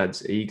feed her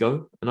dad's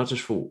ego. And I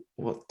just thought,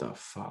 what the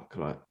fuck?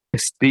 Like,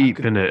 it's deep,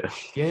 isn't it?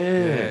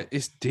 Yeah,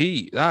 it's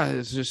deep. That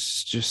is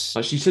just.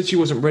 Like, she said she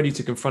wasn't ready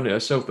to confront it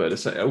herself, but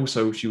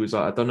also she was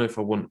like, I don't know if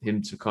I want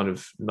him to kind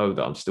of know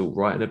that I'm still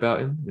writing about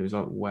him. It was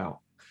like,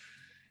 wow,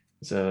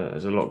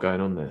 there's a lot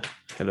going on there,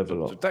 hell of a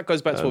lot. So that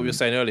goes back to what we were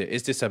saying earlier.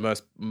 Is this her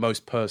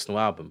most personal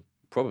album?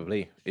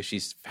 Probably. If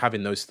she's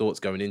having those thoughts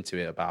going into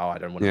it about, I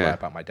don't want to write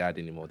about my dad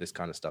anymore, this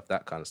kind of stuff,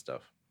 that kind of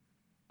stuff.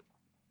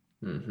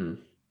 Mm-hmm.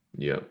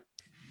 Yeah.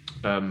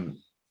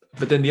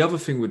 But then the other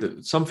thing with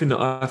it, something that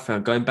I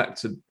found, going back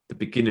to the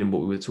beginning,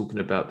 what we were talking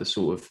about, the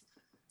sort of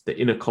the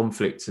inner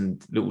conflict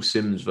and Little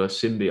Simz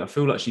versus Simbi, I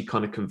feel like she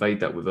kind of conveyed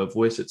that with her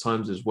voice at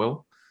times as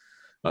well.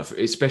 Like,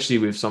 especially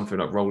with something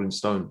like Rolling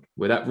Stone,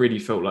 where that really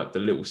felt like the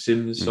Little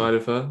Simz side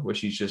of her, where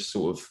she's just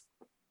sort of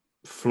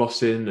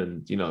flossing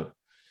and, you know,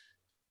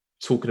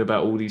 talking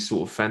about all these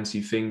sort of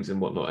fancy things and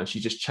whatnot. And she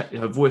just,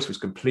 her voice was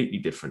completely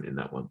different in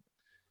that one.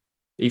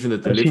 Even the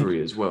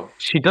delivery as well.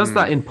 She does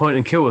that in Point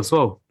and Kill as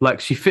well. Like,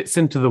 she fits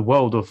into the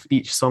world of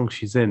each song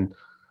she's in.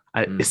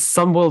 And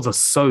some worlds are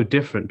so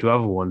different to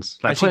other ones.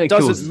 Like, and she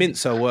doesn't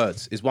mince her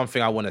words, is one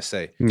thing I want to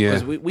say. Yeah.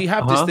 Because we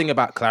have this thing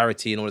about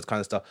clarity and all this kind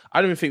of stuff.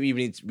 I don't even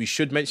think we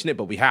should mention it,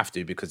 but we have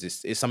to, because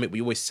it's something we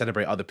always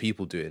celebrate other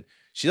people doing.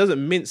 She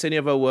doesn't mince any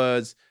of her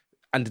words,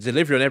 and the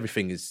delivery on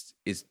everything is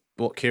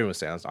what Kieran was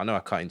saying. I know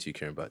I cut into you,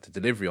 Kieran, but the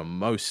delivery on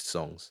most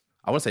songs,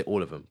 I won't say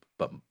all of them,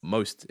 but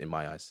most in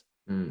my eyes.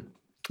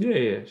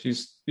 Yeah.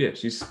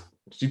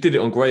 She did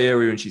it on Grey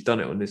Area and she's done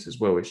it on this as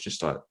well. It's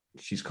just like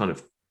she's kind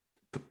of,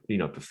 you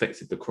know,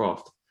 perfected the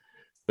craft.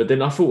 But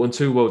then I thought on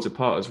Two Worlds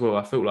Apart as well,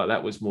 I felt like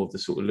that was more of the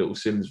sort of Little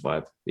Simz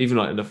vibe. Even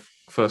like in the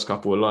first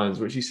couple of lines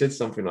where she said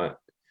something like,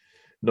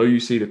 "No, you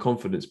see the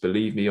confidence,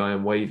 believe me, I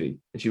am wavy."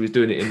 And she was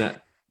doing it in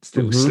that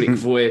little slick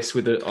voice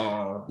with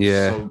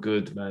so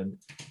good, man.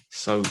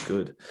 So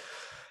good.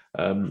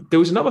 There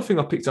was another thing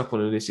I picked up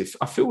on in this.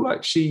 I feel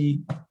like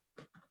she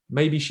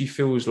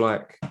feels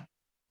like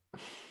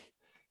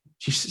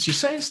she's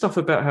saying stuff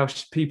about how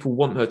people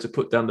want her to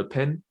put down the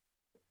pen,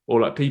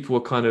 or like people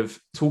are kind of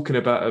talking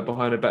about her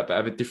behind her back but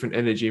have a different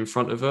energy in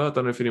front of her. I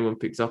don't know if anyone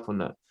picked up on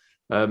that.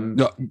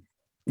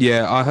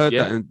 Yeah, I heard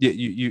that, and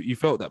you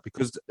felt that,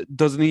 because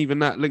doesn't even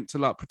that link to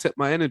like Protect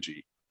My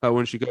Energy?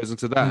 When she goes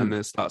into that and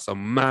then starts a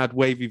mad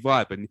wavy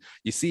vibe, and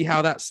you see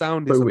how that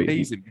sound is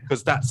amazing,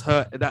 because that's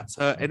her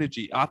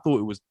energy. I thought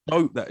it was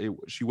dope that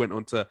she went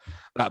onto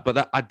that,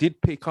 but I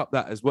did pick up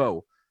that as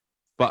well.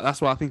 But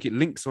that's why I think it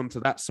links onto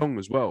that song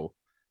as well,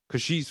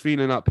 because she's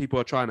feeling like people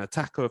are trying to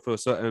attack her for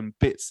certain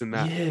bits and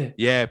that.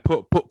 Yeah,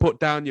 put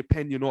down your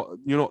pen. You're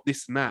not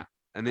this and that.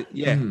 And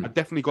I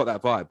definitely got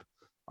that vibe.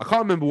 I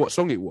can't remember what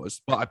song it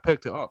was, but I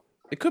picked it up.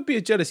 It could be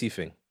a jealousy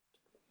thing,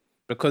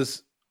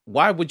 because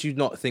why would you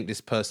not think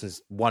this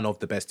person's one of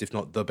the best, if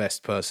not the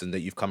best person that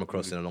you've come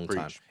across in a long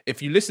time?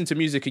 If you listen to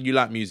music and you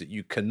like music,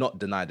 you cannot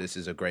deny this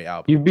is a great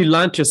album. You'd be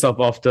lying to yourself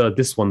after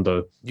this one,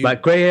 though.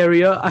 Like Grey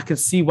Area, I can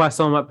see why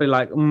someone might be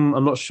like,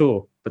 I'm not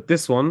sure. But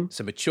this one...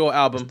 It's a mature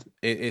album.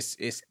 It's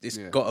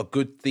got a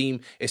good theme.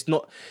 It's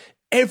not...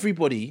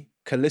 Everybody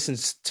can listen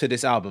to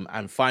this album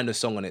and find a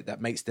song on it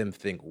that makes them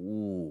think,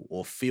 ooh,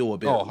 or feel a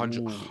bit...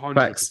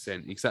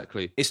 100%,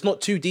 exactly. It's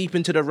not too deep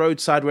into the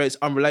roadside where it's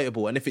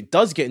unrelatable. And if it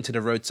does get into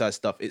the roadside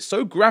stuff, it's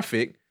so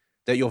graphic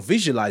that you're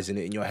visualizing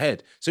it in your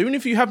head. So even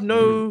if you have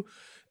no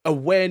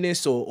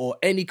awareness or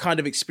any kind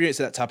of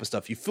experience of that type of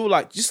stuff, you feel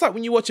like, just like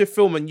when you watch a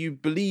film and you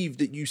believe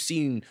that you've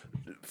seen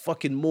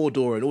fucking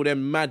Mordor and all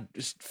them mad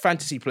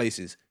fantasy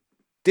places,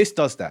 this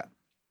does that.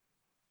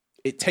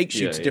 It takes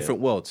you to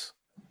different worlds.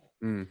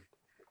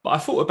 But I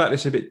thought about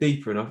this a bit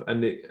deeper enough,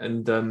 and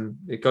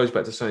it goes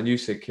back to something you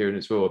said, Kieran,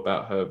 as well,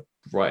 about her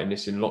writing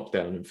this in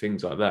lockdown and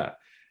things like that.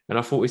 And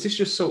I thought, is this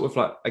just sort of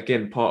like,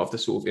 again, part of the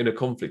sort of inner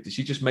conflict? Is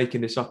she just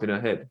making this up in her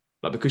head?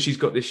 Like, because she's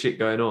got this shit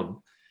going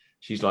on,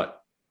 she's like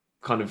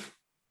kind of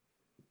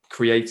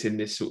creating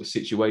this sort of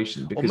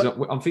situation. Because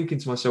I'm thinking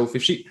to myself,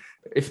 if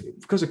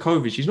because of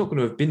COVID, she's not going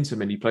to have been to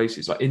many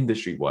places, like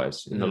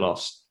industry-wise, in the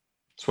last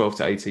 12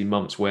 to 18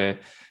 months, where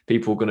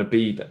people are going to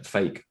be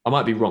fake. I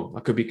might be wrong.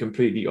 I could be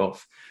completely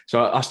off.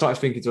 So I started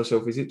thinking to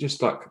myself, is it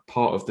just like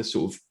part of the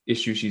sort of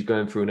issue she's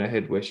going through in her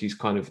head, where she's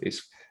kind of,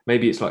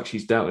 maybe it's like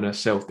she's doubting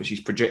herself, but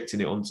she's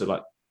projecting it onto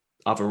like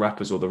other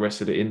rappers or the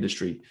rest of the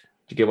industry. Do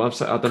you get what I'm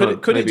saying? I don't know.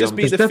 Could it just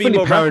be the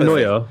female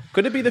paranoia?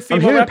 Could it be the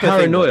female rapper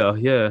paranoia?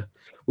 Thing? Yeah.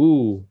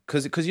 Ooh.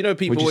 Because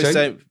people always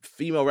say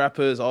female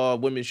rappers,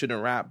 women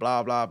shouldn't rap,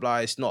 blah blah blah.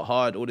 It's not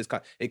hard. All this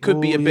kind. It could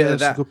be a bit of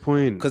that. That's a good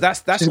point. Because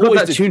that's she's got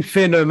that tune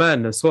 "Fear No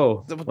Man" as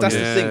well. That's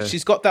the thing.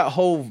 She's got that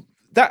whole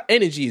that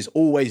energy is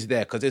always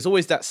there because there's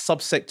always that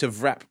subsect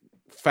of rap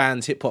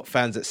fans, hip hop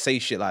fans that say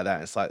shit like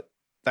that. It's like,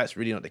 that's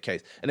really not the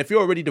case. And if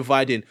you're already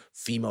dividing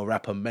female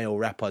rapper, male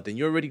rapper, then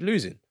you're already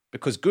losing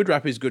because good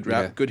rap is good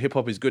rap, good hip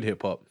hop is good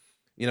hip hop.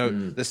 You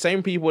know, the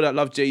same people that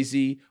love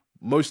Jay-Z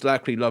most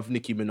likely love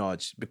Nicki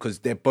Minaj because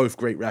they're both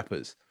great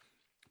rappers.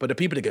 But the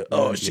people that go,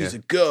 oh, she's a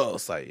girl,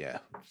 it's like,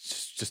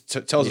 just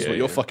tells us what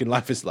your fucking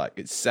life is like.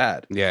 It's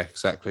sad. Yeah,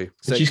 exactly.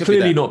 So she's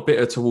clearly not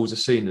bitter towards the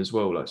scene as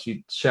well. Like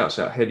she shouts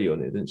out Helly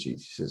on it, doesn't she?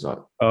 She says like,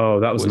 "Oh,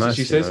 that was nice."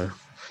 She says,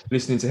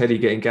 listening to Helly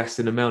getting gassed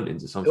in the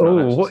mountains or something. Oh,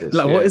 like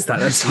that, what is that?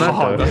 That's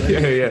mad.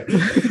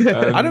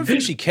 I don't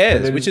think she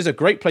cares, which is a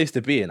great place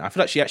to be in. I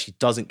feel like she actually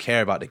doesn't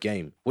care about the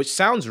game, which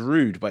sounds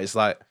rude, but it's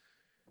like,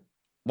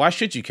 why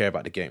should you care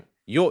about the game?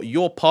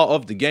 You're part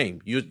of the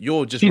game.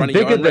 You're just running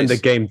your own race. She's bigger than the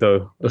game,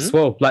 though, as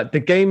well. Like the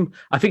game,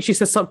 I think she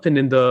said something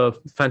in the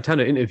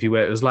Fantano interview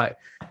where it was like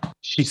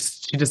she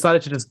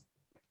decided to just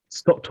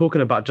stop talking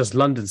about just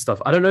London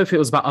stuff. I don't know if it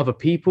was about other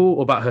people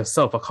or about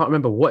herself. I can't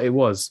remember what it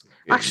was.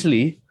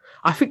 Actually,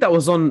 I think that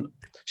was on.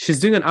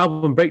 She's doing an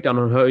album breakdown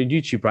on her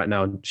YouTube right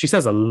now. She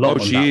says a lot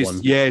on that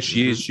one. Yeah,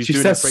 she is. She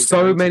says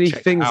so many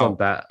things on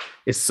that.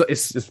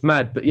 It's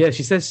mad. But yeah,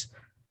 she says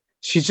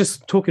she's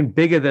just talking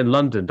bigger than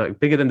London, like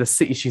bigger than the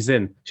city she's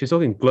in. She's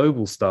talking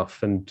global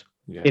stuff and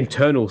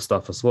internal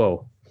stuff as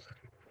well.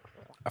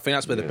 I think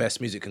that's where the best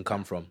music can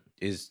come from,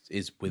 is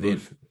within,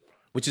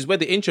 which is where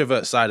the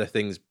introvert side of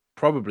things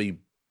probably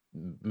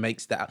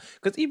makes that.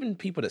 Because even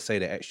people that say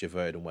they're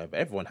extroverted and whatever,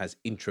 everyone has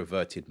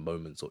introverted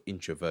moments or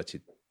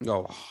introverted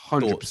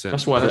 100%.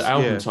 That's why the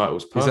album title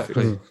was perfect.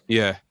 Exactly.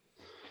 Yeah.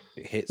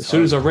 It hits as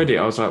soon as I read it,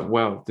 I was like,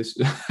 wow, this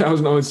no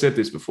one said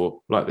this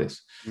before like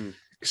this.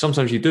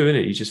 Sometimes you do,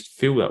 innit? You just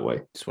feel that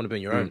way. Just want to be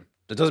on your own.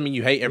 That doesn't mean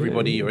you hate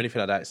everybody or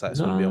anything like that. It's like, I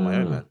just want to be on my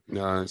own, man.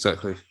 No,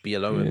 exactly. Be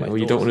alone with my thoughts.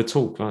 You don't want to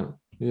talk, like,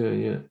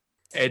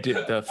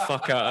 Edit the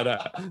fuck out of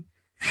that.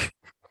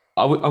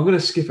 I'm going to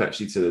skip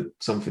actually to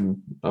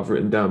something I've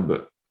written down,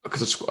 but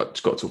because I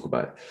just got to talk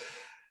about it.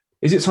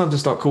 Is it time to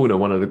start calling her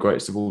one of the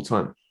greatest of all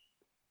time?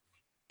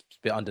 It's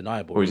a bit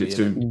undeniable. Or is it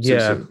too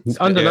soon?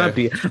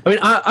 Undeniably. I mean,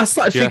 I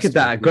started thinking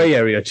that Grey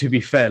Area, to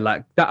be fair.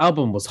 Like, that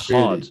album was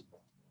hard.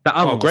 That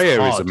album Grey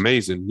Area is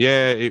amazing.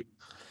 Yeah.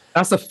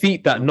 That's a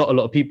feat that not a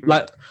lot of people...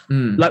 Like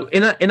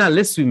in our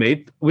list we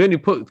made, we only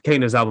put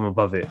Kano's album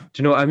above it.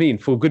 Do you know what I mean?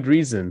 For good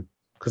reason.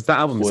 Because that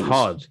album is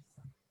hard.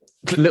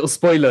 Little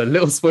spoiler.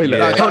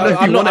 Yeah.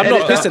 I'm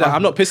not pissed at that.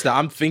 I'm not pissed at that.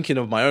 I'm thinking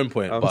of my own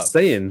point. I'm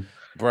saying.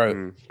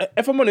 Bro,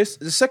 if I'm honest,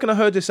 the second I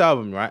heard this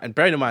album, right, and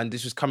bearing in mind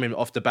this was coming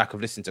off the back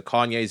of listening to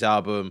Kanye's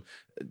album,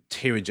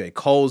 hearing J.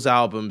 Cole's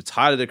album,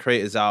 Tyler, the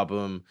Creator's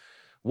album,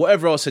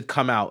 whatever else had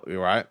come out,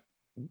 right,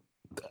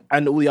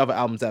 and all the other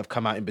albums that have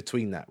come out in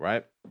between that,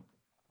 right,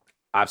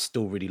 I've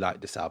still really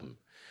liked this album.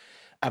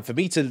 And for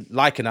me to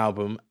like an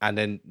album and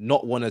then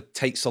not want to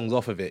take songs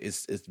off of it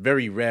is a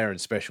very rare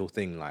and special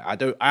thing. Like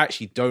I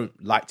actually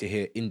don't like to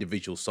hear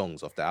individual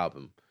songs off the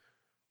album,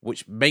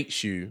 which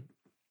makes you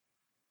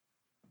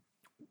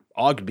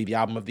arguably the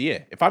album of the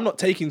year. If I'm not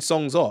taking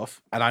songs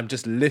off and I'm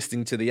just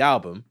listening to the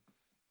album,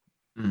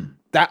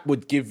 that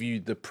would give you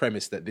the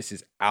premise that this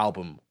is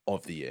album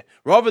of the year.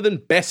 Rather than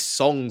best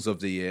songs of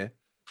the year,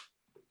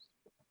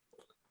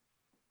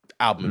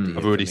 album of the year.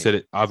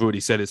 I've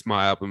already said it's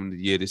my album of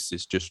the year. This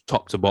is just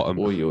top to bottom.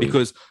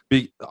 Because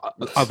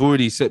I've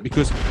already said,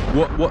 because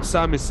what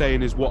Sam is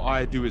saying is what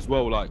I do as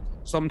well. Like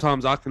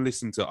sometimes I can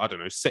listen to, I don't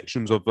know,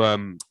 sections of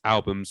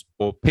albums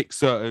or pick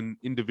certain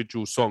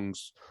individual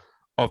songs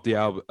of the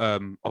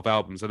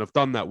albums, and I've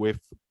done that with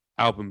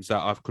albums that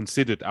I've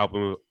considered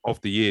album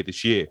of the year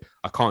this year.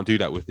 I can't do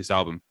that with this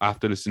album. I have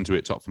to listen to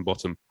it top from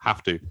bottom.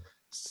 Have to.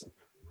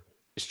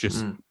 It's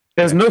just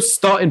there's no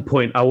starting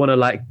point I want to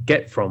like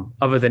get from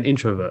other than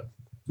Introvert.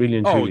 Really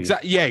and truly.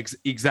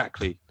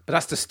 Exactly. But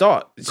that's the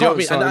start. Do you know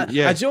what I mean?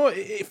 And you know,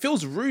 it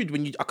feels rude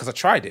when you, because I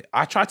tried it.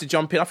 I tried to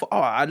jump in. I thought,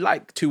 I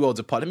like Two Worlds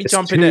Apart. Let me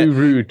jump in there.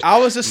 Rude. I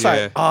was just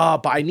like,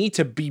 but I need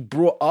to be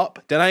brought up.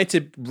 Then I need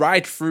to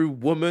ride through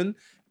Woman.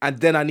 And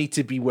then I need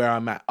to be where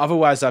I'm at.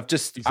 Otherwise, I've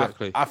just...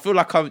 Exactly. I feel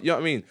like you know what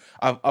I mean?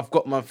 I've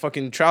got my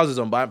fucking trousers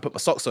on, but I haven't put my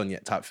socks on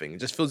yet type thing. It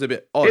just feels a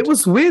bit odd. It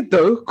was weird,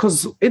 though,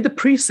 because in the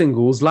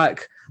pre-singles,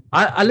 like,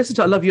 I listened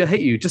to I Love You, I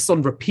Hate You just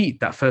on repeat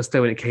that first day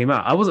when it came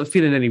out. I wasn't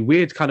feeling any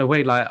weird kind of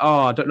way, like,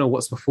 I don't know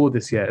what's before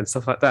this yet and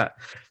stuff like that.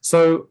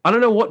 So I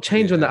don't know what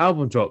changed when the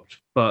album dropped,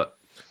 but...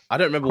 I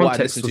don't remember what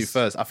I listened to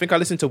first. I think I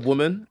listened to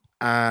Woman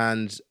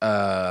and...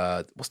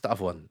 what's the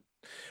other one?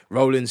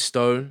 Rolling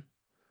Stone.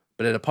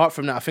 But then apart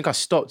from that, I think I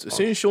stopped. As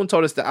soon as Sean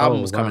told us the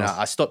album was coming out,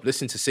 I stopped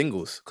listening to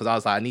singles because I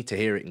was like, I need to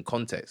hear it in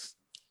context.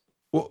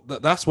 Well,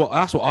 that's what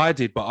I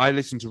did. But I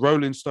listened to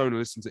Rolling Stone, I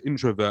listened to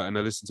Introvert, and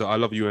I listened to I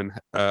Love You and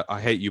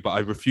I Hate You. But I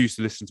refused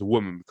to listen to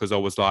Woman because I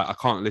was like, I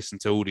can't listen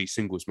to all these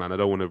singles, man. I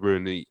don't want to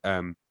ruin the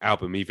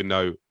album. Even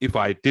though if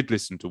I did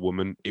listen to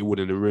Woman, it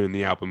wouldn't have ruined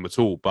the album at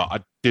all. But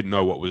I didn't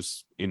know what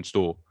was in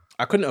store.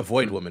 I couldn't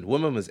avoid Woman.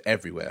 Woman was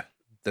everywhere.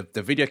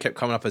 The video kept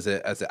coming up as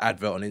an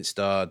advert on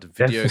Insta. The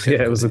video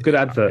it was a good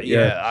advert.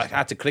 I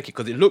had to click it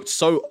because it looked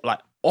so like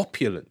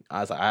opulent. I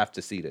was like, I have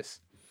to see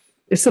this.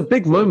 It's a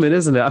big moment,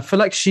 isn't it? I feel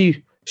like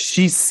she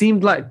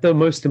seemed like the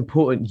most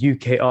important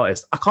UK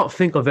artist. I can't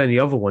think of any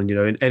other one,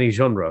 in any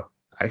genre,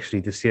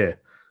 actually, this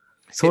year.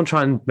 Someone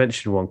try and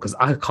mention one, because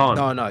I can't.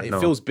 No, it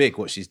feels big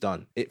what she's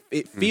done.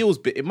 It feels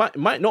big. It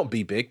might not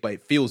be big, but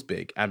it feels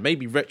big. And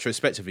maybe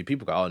retrospectively,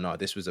 people go, "Oh no,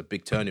 this was a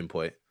big turning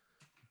point."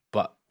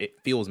 But it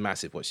feels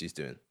massive what she's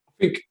doing.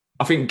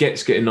 I think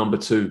Getz getting number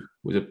 2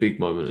 was a big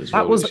moment as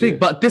well. That was big,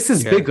 but this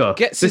is bigger.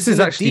 Getz this is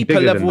actually deeper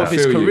bigger level than of that.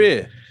 his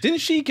career. Didn't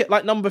she get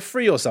like number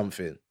 3 or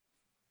something?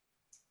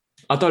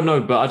 I don't know,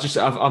 but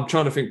I'm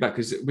trying to think back,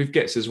 because with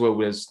Getz as well,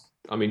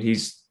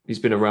 he's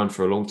been around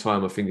for a long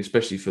time. I think,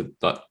 especially for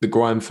like the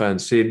grime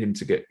fans, seeing him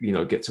to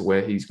get to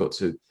where he's got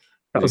to.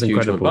 That was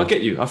incredible. But I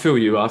get you. I feel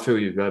you.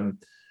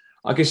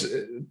 I guess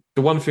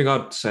the one thing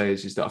I'd say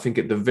is that I think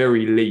at the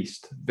very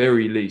least,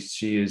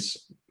 she is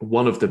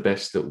one of the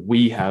best that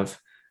we have,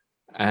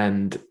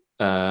 and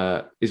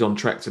is on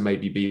track to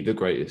maybe be the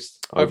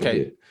greatest.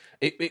 Okay.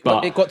 It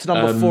got to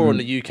number 4 on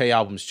the UK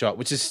albums chart,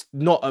 which is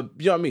not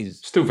you know what I mean?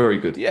 Still very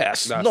good. Yeah,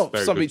 it's not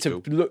something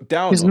to look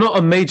down He's on. not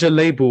a major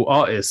label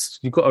artist.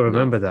 You've got to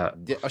remember that.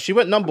 Yeah, she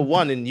went number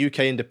 1 in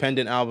UK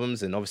independent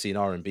albums and obviously in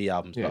R&B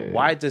albums. But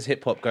why does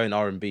hip hop go in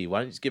R&B?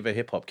 Why don't you just give a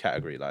hip hop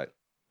category? Like,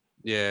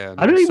 I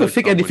don't even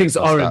think anything's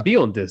R&B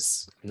on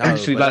this. No,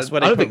 actually, that's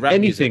where I don't put think rap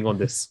anything music. on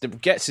this. The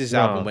Getz'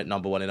 album went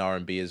number 1 in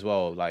R&B as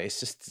well. Like,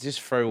 it's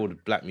just throw all the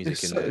black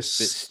music in there. It's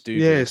a bit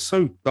stupid. Yeah, it's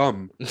so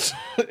dumb.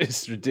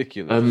 It's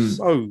ridiculous.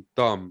 So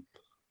dumb.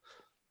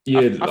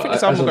 Yeah, I think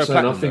this album will go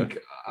platinum.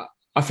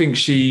 I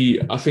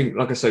think,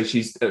 like I say,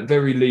 she's at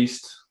very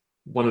least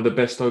one of the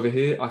best over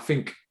here. I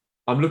think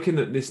I'm looking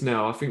at this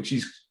now. I think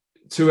she's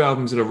 2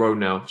 albums in a row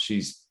now.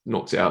 She's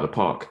knocked it out of the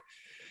park.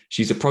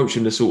 She's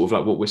approaching the sort of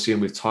like what we're seeing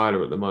with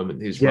Tyler at the moment.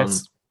 His run.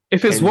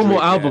 If it's one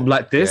more album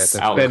like this,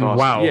 then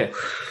wow. Yeah.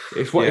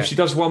 If she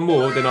does one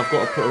more, then I've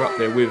got to put her up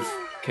there with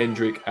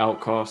Kendrick,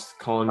 Outkast,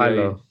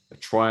 Kanye,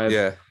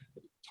 Tribe,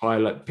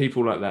 Tyler,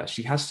 people like that.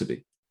 She has to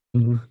be.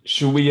 Mm-hmm.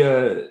 Should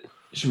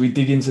we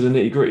dig into the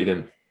nitty gritty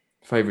then?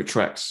 Favorite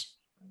tracks,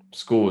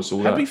 scores,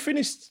 all that. Have we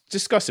finished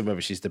discussing whether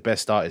she's the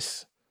best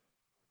artist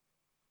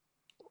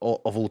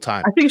of all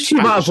time? I think she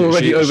might have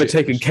already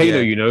overtaken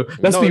Kano.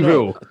 Let's be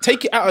real.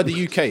 Take it out of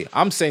the UK.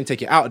 I'm saying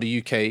take it out of the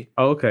UK.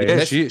 Oh, okay.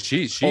 Yeah,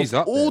 she's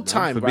up all there,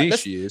 time. For right? me,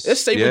 she is.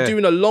 Let's say we're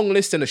doing a long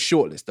list and a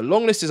short list. The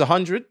long list is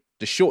 100.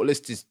 The short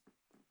list is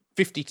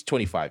 50 to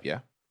 25. Yeah.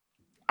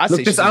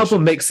 Look, this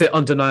album makes it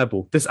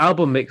undeniable. This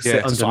album makes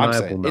it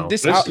undeniable now.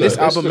 This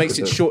album makes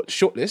it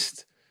short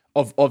list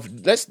of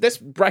let's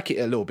bracket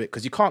it a little bit,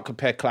 because you can't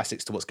compare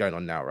classics to what's going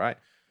on now, right?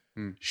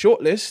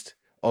 Short list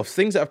of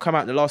things that have come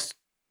out in the last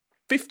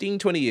 15,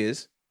 20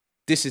 years.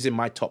 This is in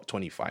my top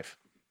 25.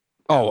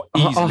 Oh,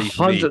 easily.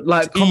 100,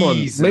 like, come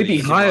on, maybe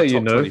higher,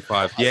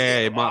 25. Yeah,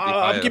 it might be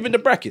higher. I'm giving the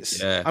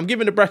brackets. Yeah. I'm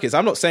giving the brackets.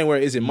 I'm not saying where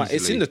it is in my...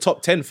 It's in the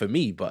top 10 for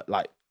me, but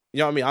like, you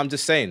know what I mean? I'm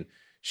just saying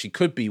she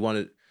could be one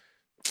of...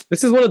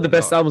 This is one of the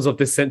best albums of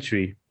this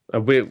century.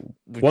 We've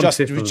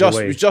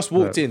just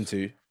walked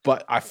into,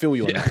 but I feel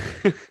you on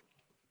that.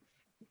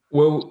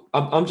 Well,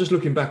 I'm just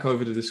looking back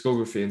over the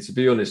discography, and to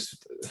be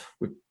honest,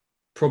 we're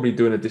probably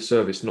doing a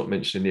disservice not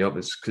mentioning the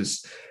others,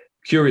 because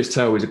Curious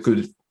Tale is a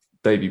good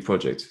debut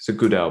project. It's a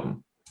good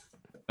album.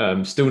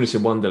 Stillness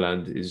in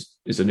Wonderland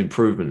is an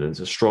improvement, and it's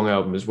a strong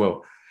album as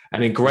well.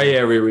 And then Grey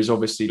Area is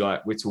obviously,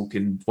 like, we're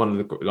talking one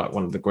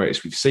of the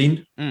greatest we've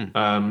seen.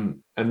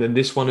 And then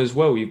this one as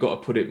well, you've got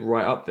to put it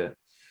right up there.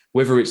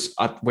 Whether it's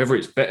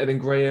better than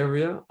Grey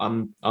Area,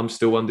 I'm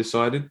still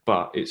undecided,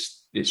 but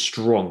it's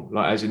strong.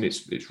 Like, as in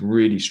it's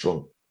really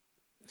strong.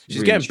 She's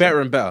really getting strong.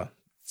 better and better.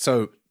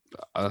 So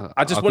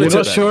I just We're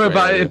not sure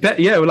about it.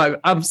 Yeah, like,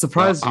 I'm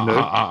surprised. I'm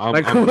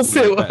what's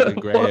it? Better than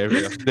Grey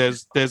Area.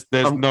 There's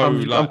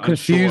I'm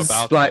confused.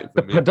 Like,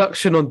 the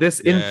production on this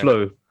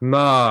inflow.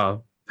 Nah.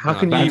 How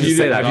can you just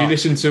say that? Have you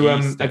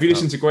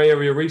listened to Grey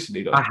Area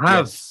recently, though? I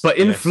have, but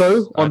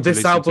inflow on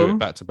this album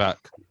back to back.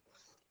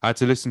 I had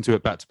to listen to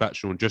it back to back,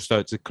 Sean, just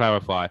so to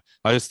clarify.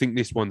 I just think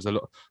this one's a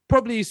lot.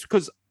 Probably it's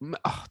because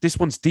this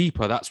one's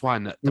deeper. That's why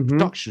the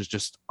production's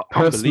just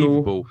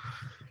unbelievable.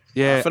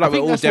 Yeah, I feel like we're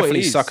all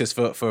definitely suckers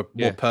for a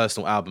more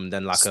personal album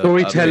than like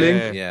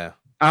storytelling. Yeah,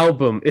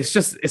 album.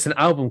 It's an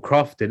album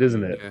crafted,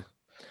 isn't it? Yeah.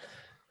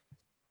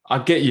 I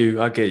get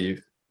you.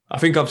 I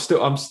think I'm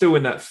still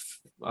in that.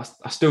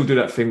 I still do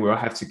that thing where I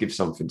have to give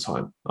something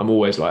time. I'm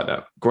always like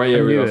that. Grey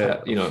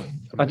Area,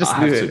 I just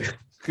knew it.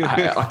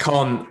 I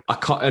can't,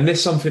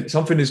 unless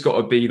something has got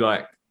to be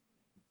like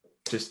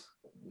just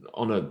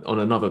on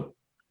another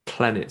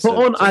planet. But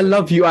on I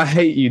Love You, I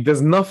Hate You,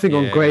 there's nothing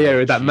on Grey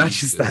Area that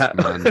matches that.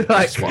 Man, like,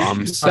 that's what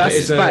I'm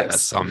saying.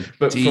 That's facts.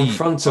 But from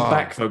front to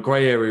back, though,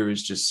 Grey Area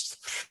is just,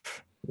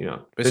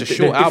 it's a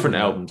short album.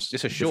 Albums.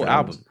 It's a short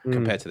album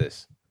compared to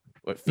this.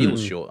 Well, it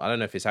feels short. I don't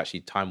know if it's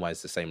actually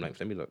time-wise the same length.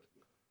 Let me look.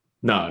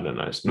 No,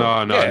 it's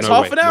not. No, it's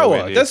half an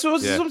hour. That's what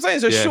I'm saying.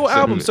 It's a short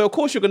album, so of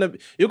course you're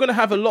gonna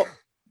have a lot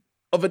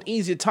of an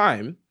easier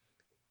time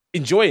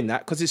enjoying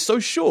that because it's so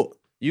short.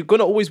 You're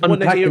gonna always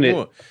want to hear it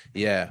more.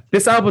 Yeah.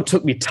 This album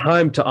took me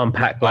time to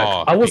unpack.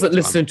 Like I wasn't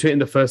listening to it in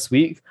the first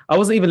week. I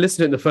wasn't even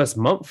listening in the first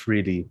month,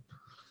 really.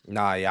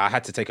 Nah, yeah, I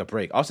had to take a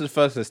break. After the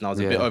first listen, I was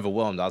a bit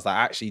overwhelmed. I was like,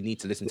 I actually need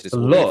to listen to this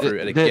all the way through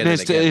it again and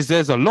again.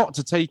 There's a lot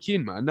to take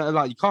in, man.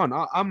 Like you can't.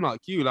 I'm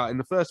like you. Like in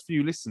the first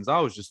few listens, I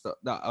was just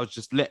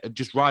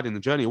riding the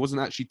journey. I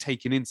wasn't actually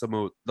taking in some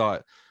of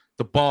like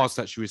the bars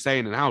that she was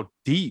saying and how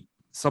deep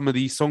some of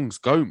these songs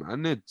go,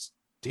 man. It's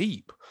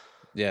deep.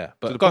 Yeah,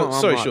 but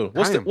sorry, Sean.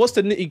 What's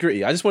the nitty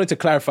gritty? I just wanted to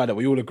clarify that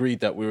we all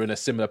agreed that we were in a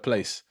similar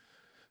place.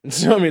 Do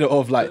you know what I mean?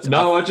 Of like,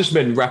 no, I just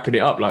meant wrapping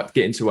it up, like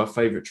getting to our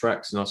favorite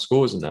tracks and our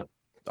scores and that.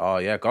 Oh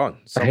yeah, go on.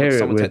 I hear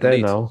it. We're there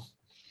now.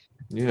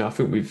 Yeah, I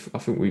think we've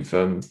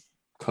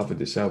covered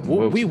this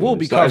album. We will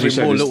be covering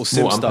more little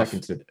Simz stuff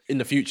in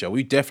the future.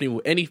 We definitely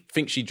will.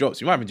 Anything she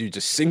drops, we might even do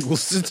just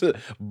singles,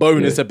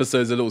 bonus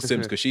episodes of Little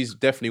Simz because she's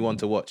definitely one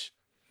to watch.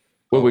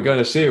 Well, we're going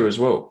to see her as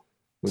well.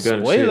 We're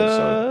going to see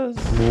her,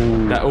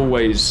 so that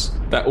always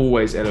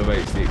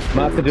elevates the experience.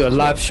 Might have to do a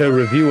live show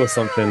review or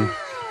something. Yeah.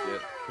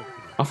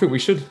 I think we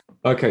should.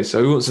 Okay,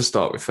 so who wants to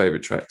start with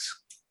favorite tracks?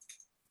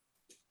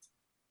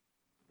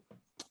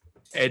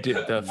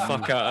 Edit the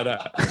fuck out of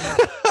that.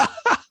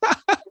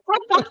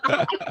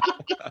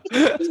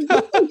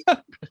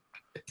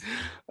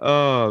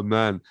 Oh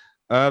man.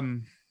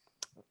 No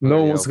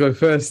one wants to go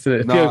first.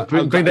 Bring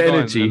the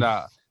energy.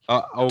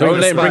 Don't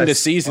let him bring the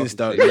seasons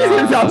though.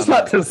 I was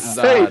about to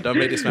say. Don't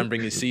make this man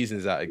bring his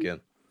seasons out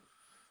again.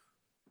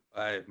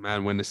 Hey,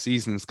 man, when the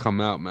seasons come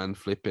out, man,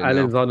 flipping.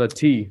 Islands on a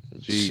tee.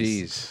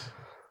 Jeez.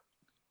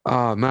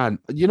 Oh man,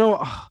 you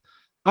know,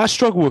 I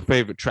struggle with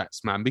favorite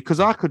tracks, man, because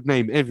I could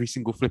name every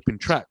single flipping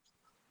track.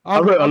 I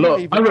wrote a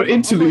lot. I wrote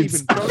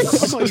interludes. I'm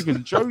not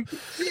even joking.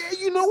 Yeah,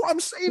 you know what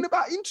I'm saying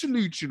about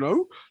interludes, you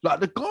know?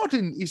 Like, The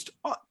Garden is...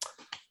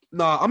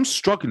 I'm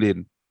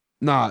struggling.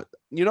 You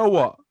know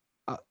what?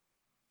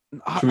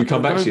 Should we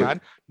come back to you? Man.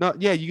 No,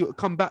 yeah, you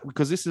come back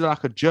because this is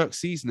like a jerk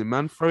seasoning,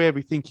 man. Throw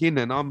everything in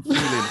and I'm feeling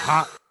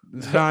hot,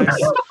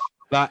 nice.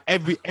 Like,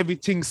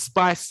 everything's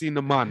spicy in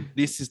the man.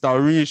 This is the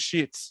real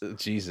shit.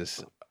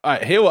 Jesus. All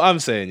right, hear what I'm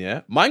saying,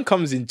 yeah? Mine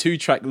comes in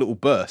 2-track little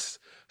bursts.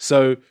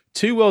 So,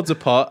 2 Worlds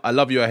Apart, I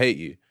Love You, I Hate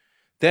You.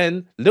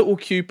 Then, Little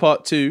Q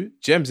Part 2,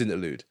 Gems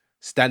Interlude.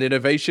 Standing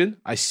Ovation,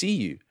 I See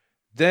You.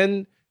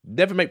 Then,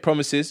 Never Make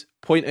Promises,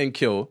 Point and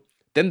Kill.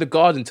 Then, The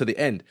Garden to the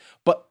end.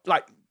 But,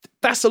 like,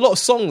 that's a lot of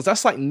songs.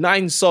 That's like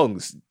 9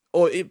 songs.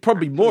 Or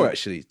probably more,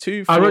 actually.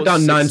 2, 4, I wrote down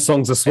 6, 9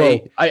 songs as well.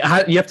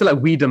 8. You have to, like,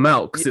 weed them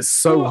out because it's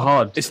so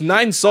hard. It's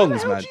 9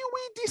 songs, man. How do you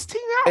weed this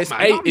thing out,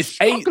 man?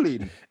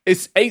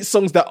 It's 8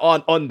 songs that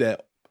aren't on there.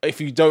 If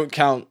you don't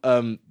count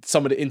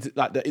some of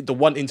the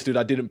one interlude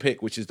I didn't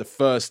pick, which is the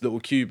first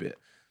Little Q bit.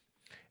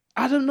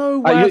 I don't know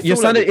why. You're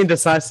sounding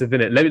indecisive,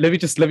 innit? Let me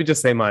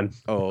just say mine.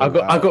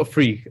 I got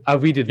 3. I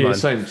weeded mine.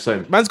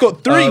 Same. Man's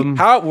got 3.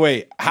 How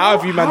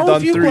have you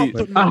done 3?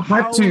 I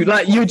had to.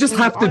 Like, you just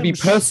have to be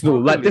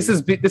personal. Like, this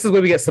is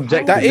where we get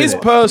subjective. That is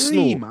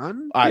personal, 3,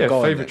 man. All right,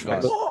 go favorite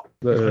on. tracks.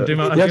 You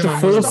have to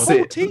force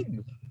it.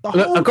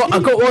 I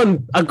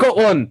got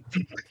one.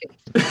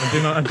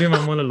 I do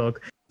my monologue.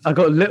 I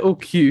got Little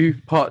Q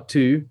Part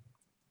 2.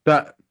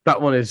 That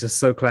one is just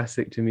so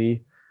classic to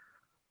me.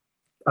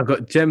 I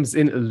got Gems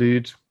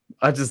Interlude.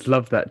 I just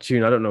love that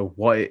tune. I don't know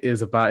what it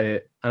is about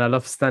it. And I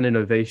love Standing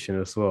Ovation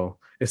as well.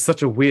 It's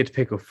such a weird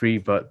pick of 3,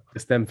 but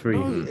it's them 3.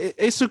 No,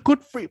 it's a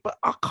good 3, but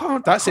I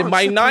can't. That's in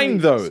my 9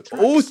 though.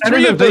 All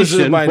 3 of those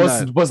are in my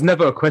 9. Was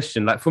never a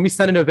question. Like, for me,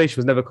 Standing Ovation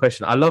was never a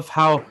question. I love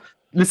how,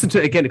 listen to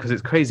it again because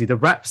it's crazy. The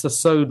raps are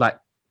so like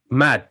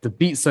mad. The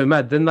beat's so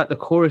mad. Then like the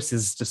chorus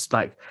is just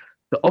like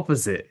the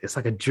opposite. It's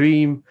like a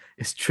dream.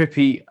 It's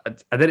trippy. And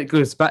then it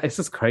goes back. It's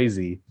just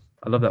crazy.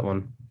 I love that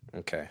one.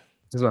 Okay.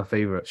 This is my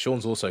favorite.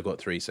 Sean's also got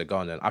 3, so go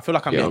on then. I feel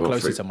like I'm getting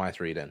closer to my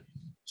 3 then.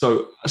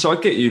 So I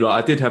get you.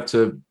 Like, I did have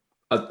to.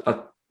 I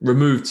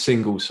removed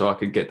singles so I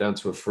could get down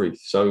to a 3.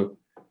 So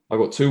I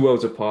got 2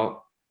 Worlds Apart.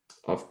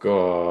 I've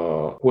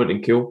got Point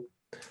and Kill,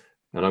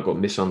 and I've got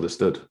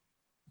Misunderstood.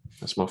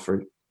 That's my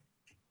 3.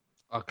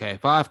 Okay,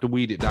 if I have to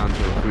weed it down to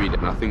a 3,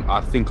 then I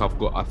think I've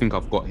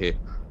got here.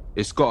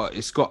 It's got.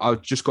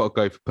 I've just got to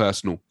go for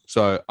personal.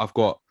 So I've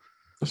got.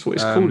 That's what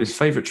it's called. His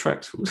favorite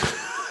tracks.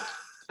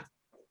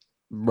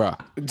 Bruh.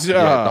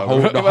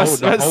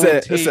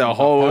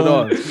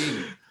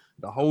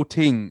 The whole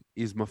thing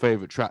is my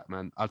favorite track,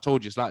 man. I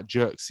told you it's like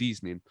jerk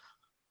seasoning.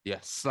 Yeah,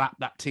 slap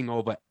that thing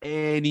over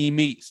any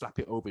meat. Slap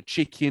it over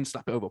chicken.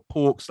 Slap it over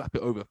pork. Slap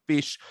it over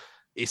fish.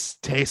 It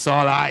tastes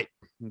all right,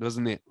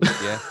 doesn't it?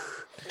 Yeah.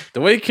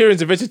 The way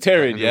Kieran's a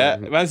vegetarian,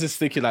 man's just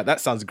thinking like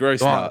that sounds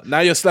gross now.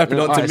 Now you're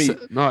slapping onto meat.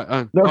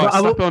 I'm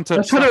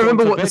trying to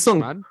remember what the song.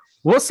 Man.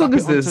 What song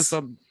is this?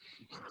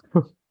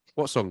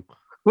 What song?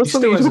 What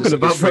song are you talking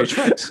about, bro?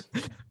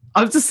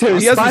 I'm just hearing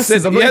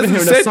spices. I'm not even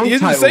hearing a song title. He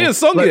didn't say a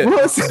song yet.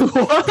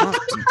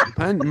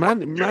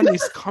 Man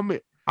is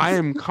coming. I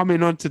am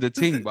coming onto the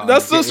thing.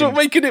 That's just what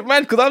making it,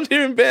 man, because I'm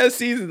hearing bare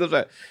seasons. I'm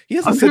like, he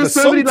hasn't said a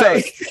song title.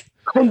 Like,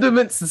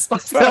 condiments and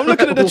spices. I'm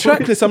looking at the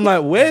track list. I'm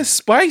like, where's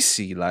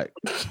spicy? Like,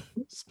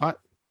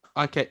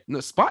 Okay, no,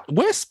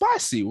 where's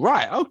spicy?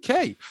 Right,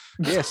 okay,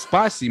 yeah,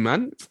 spicy,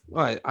 man.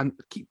 Right, and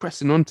keep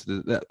pressing on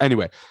to that.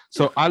 Anyway,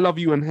 so I love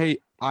you and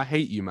I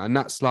hate you, man.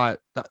 That's like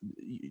that.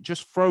 You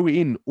just throw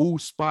in all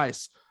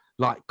spice,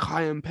 like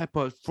cayenne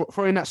pepper.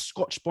 Throw in that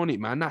Scotch bonnet,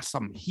 man. That's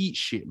some heat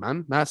shit,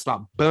 man. That's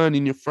like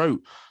burning your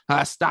throat.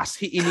 That's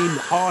hitting in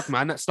hard,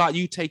 man. That's like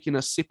you taking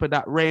a sip of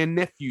that Ray and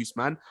Nephews,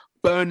 man.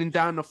 Burning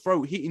down the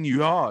throat, hitting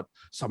you hard.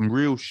 Some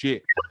real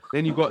shit.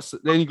 Then you got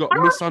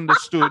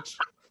misunderstood.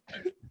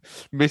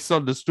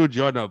 Misunderstood,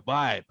 you're on a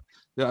vibe.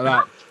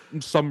 Like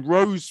some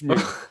rosemary,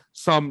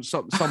 some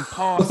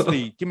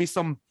parsley. Give me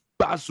some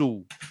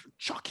basil.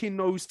 Chuck in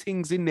those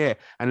things in there,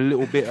 and a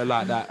little bit of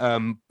like that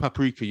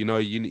paprika. You know,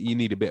 you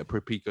need a bit of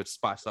paprika to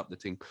spice up the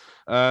thing.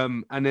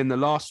 And then the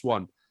last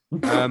one.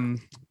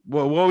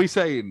 What are we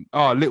saying?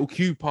 Oh, Little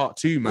Q Part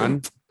 2,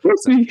 man.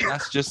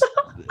 That's just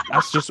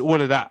all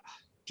of that.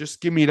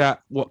 Just give me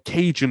that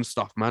Cajun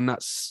stuff, man.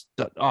 That's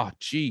that. Oh,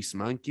 jeez,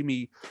 man. Give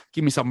me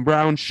some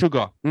brown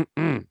sugar.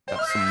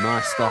 That's some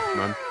nice stuff,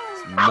 man.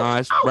 Some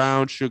nice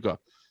brown sugar.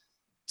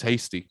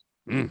 Tasty.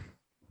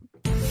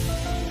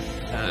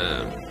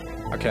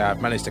 Okay,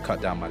 I've managed to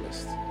cut down my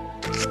list,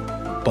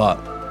 but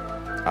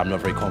I'm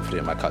not very confident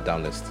in my cut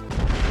down list.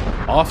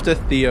 After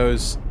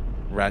Theo's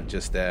rant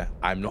just there,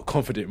 I'm not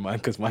confident in mine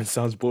because mine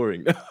sounds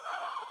boring.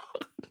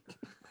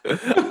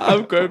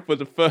 I'm going for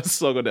the first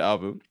song on the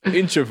album,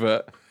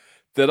 Introvert.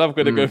 Then I'm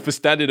going to go for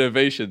Standing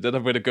Ovation. Then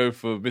I'm going to go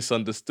for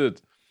Misunderstood.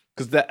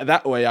 Because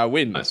that way I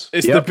win. Nice.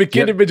 It's the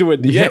beginning, middle,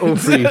 and the end. All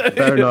three.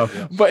 Fair enough.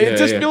 But it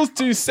just feels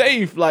too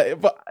safe.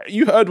 Like, but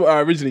you heard what I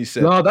originally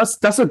said. No,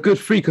 that's a good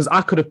free because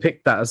I could have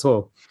picked that as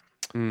well.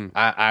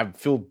 I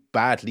feel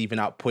bad leaving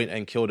out Point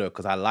and Kill though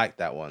because I like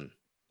that one.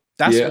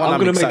 That's one I'm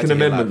going to make an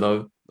amendment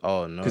though.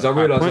 Oh no! Because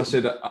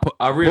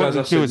I realised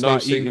I said no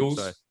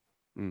singles.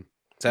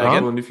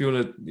 Again? If you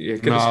want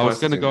to, no, I was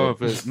going to go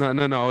over.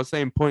 No. I was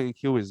saying Point and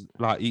Kill is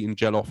like eating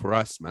gel off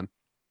rice, man.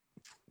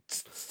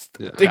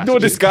 Ignore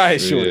this guy,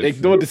 Sean.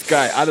 Ignore this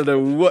guy. I don't know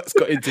what's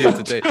got into him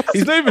today.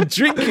 He's not even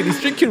drinking.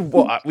 He's drinking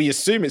what? We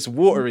assume it's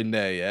water in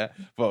there, yeah.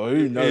 But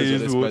who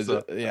knows what it's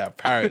yeah,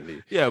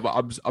 apparently. Yeah,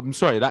 but I'm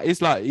sorry. That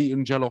is like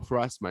eating gel off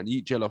rice, man. You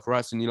eat gel off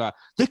rice, and you're like,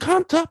 they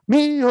can't top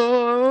me.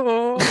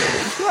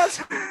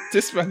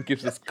 This man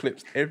gives us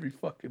clips every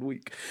fucking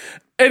week.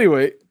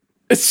 Anyway.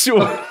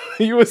 Sure,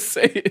 you were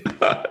saying.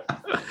 I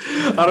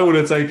don't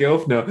want to take it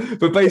off now,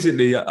 but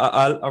basically,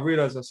 I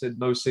realised I said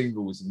no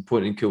singles, and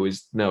Point and Kill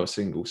is now a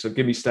single. So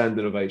give me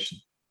Standing Ovation.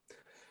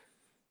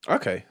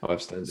 Okay,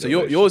 so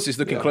yours is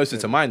looking closer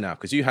to mine now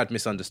because you had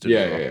Misunderstood.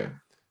 Yeah.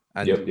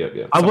 And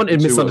yep. I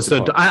wanted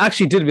Misunderstood. I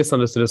actually did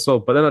Misunderstood as well,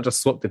 but then I just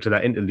swapped it to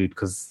that interlude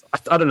because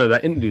I don't know,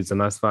 that interlude's a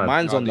nice vibe.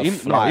 Mine's on the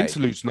fly.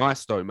 Interlude's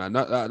nice though, man.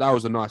 That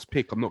was a nice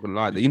pick. I'm not gonna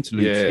lie, the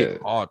interlude's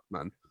hit hard,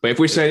 man. But if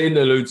we say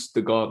interludes,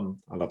 The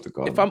Garden. I love The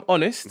Garden. If I'm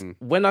honest,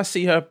 when I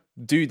see her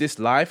do this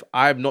live,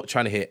 I'm not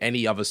trying to hear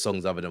any other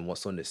songs other than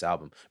what's on this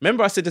album.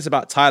 Remember I said this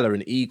about Tyler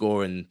and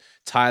Igor and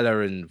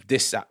Tyler and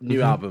this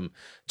new album.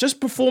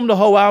 Just perform the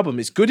whole album.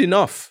 It's good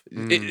enough.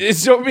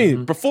 It's, you know what I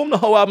mean? Perform the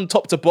whole album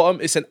top to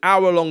bottom. It's an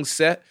hour-long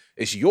set.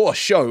 It's your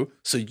show.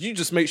 So you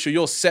just make sure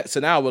your set's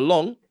an hour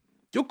long.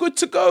 You're good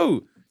to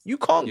go. You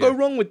can't go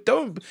wrong with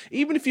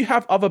even if you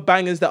have other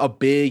bangers that are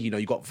big, you know,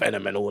 you got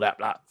Venom and all that,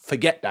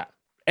 forget that.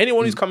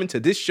 Anyone who's coming to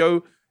this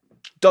show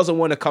doesn't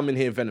want to come in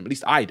here Venom. At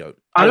least I don't.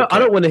 I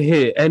don't want to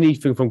hear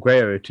anything from Grey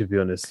Area, to be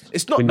honest.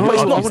 It's not.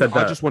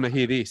 I just want to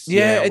hear this.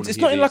 Yeah, it's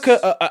not in like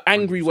a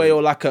angry way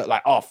or like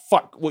oh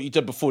fuck what you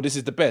did before. This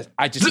is the best.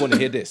 I just want to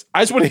hear this.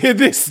 I just want to hear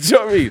this. Do you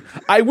know what I mean?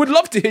 I would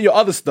love to hear your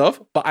other stuff,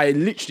 but I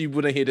literally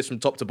want to hear this from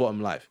top to bottom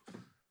live.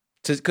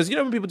 Because you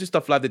know when people do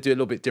stuff live, they do it a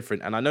little bit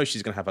different. And I know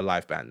she's gonna have a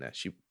live band there.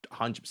 She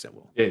 100%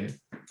 will. Yeah.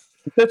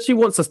 But she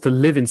wants us to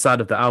live inside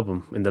of the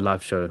album in the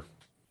live show.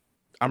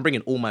 I'm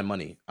bringing all my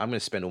money. I'm going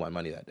to spend all my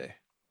money that day.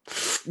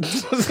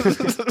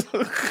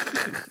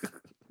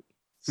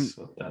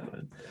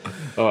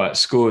 All right,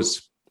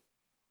 scores.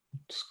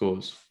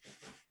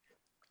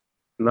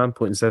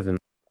 9.7.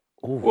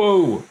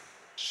 Whoa.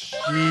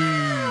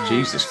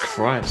 Jesus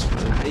Christ,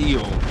 man.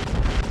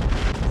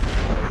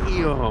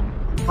 Damn.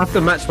 I have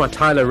to match my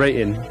Tyler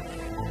rating.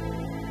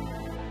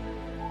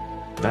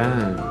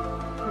 Damn.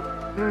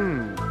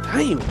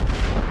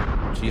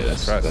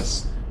 Jesus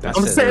Christ.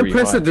 I'm setting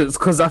precedents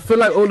because I feel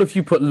like all of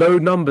you put low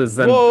numbers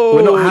and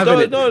we're not having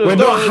it. We're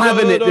not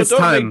having it this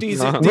time.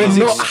 We're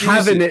not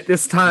having it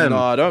this time.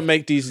 No, don't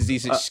make these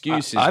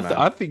excuses, man.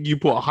 I think you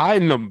put high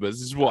numbers.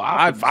 Is what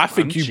I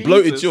think you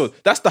bloated yours.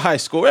 That's the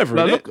highest score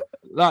ever.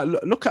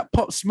 Look at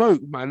Pop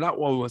Smoke, man. That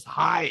one was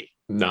high.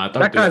 Nah,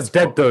 that guy's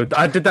dead though.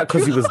 I did that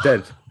because he was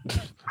dead.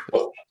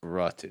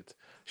 Rotted.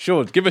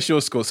 Sure, give us your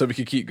score so we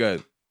can keep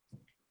going.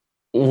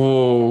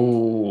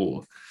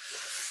 Oh,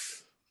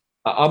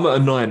 I'm at a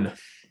 9.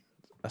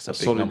 That's a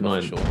big solid number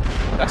 9. for sure.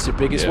 That's your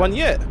biggest one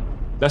yet.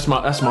 That's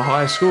my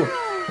highest score.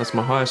 That's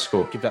my highest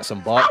score. Give that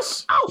some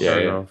barks.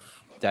 Yeah.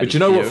 But you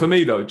know what? For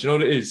me though, do you know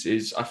what it is?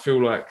 Is I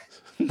feel like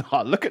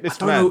nah, look at this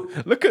man.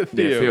 Look at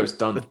Theo. Yeah, Theo's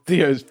done.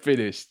 Theo's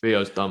finished.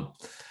 Theo's done.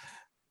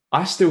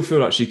 I still feel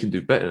like she can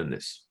do better than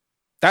this.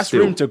 That's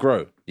Still. room to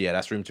grow. Yeah,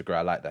 that's room to grow.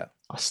 I like that.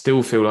 I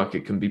still feel like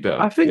it can be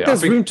better. I think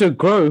there's room to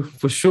grow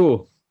for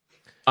sure.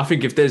 I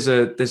think if there's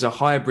a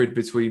hybrid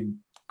between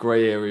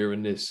grey area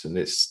and this, and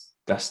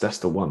that's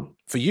the one.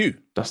 For you.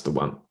 That's the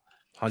one.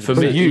 100%. For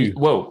me,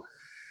 well,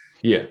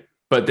 yeah.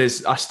 But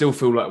I still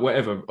feel like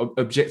whatever.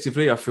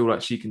 Objectively, I feel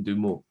like she can do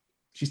more.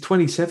 She's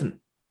 27.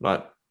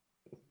 Like,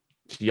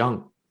 she's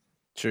young.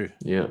 True.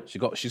 Yeah.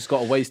 She's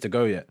got a ways to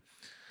go yet.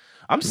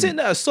 I'm sitting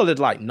at a solid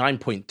like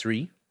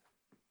 9.3.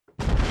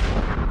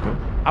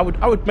 I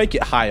would make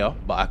it higher,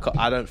 but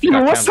I don't think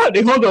I what's can.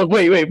 happening? Hold on,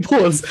 wait,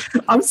 pause.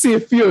 I'm seeing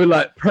Theo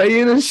like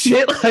praying and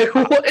shit. Like,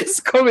 what is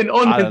going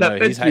on I in don't that know.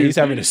 bedroom? He's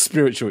having a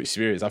spiritual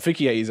experience. I think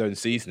he ate his own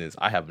seasonings.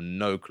 I have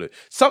no clue.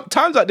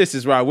 Sometimes like this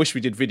is where I wish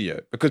we did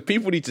video because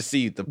people need to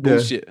see the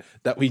bullshit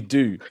that we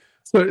do.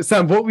 So,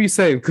 Sam, what were you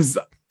saying? Because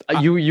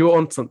you were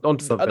onto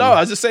something. No, I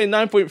was just saying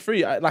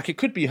 9.3. Like it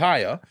could be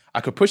higher. I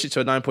could push it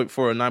to a 9.4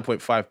 or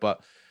 9.5,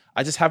 but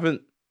I just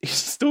haven't. He's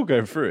still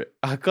going through it.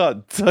 I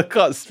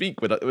can't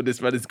speak when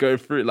this man is going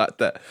through it like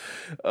that.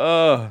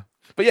 But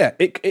yeah,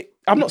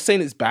 I'm not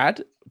saying it's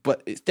bad,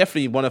 but it's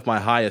definitely one of my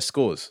higher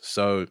scores.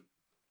 So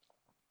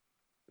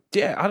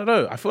yeah, I don't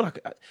know. I feel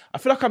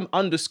like I'm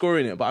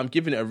underscoring it, but I'm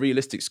giving it a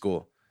realistic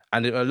score.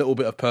 And a little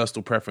bit of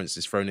personal preference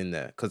is thrown in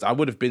there. Because I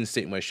would have been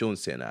sitting where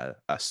Sean's sitting at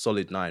a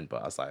solid 9,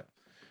 but I was like,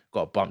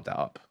 got to bump that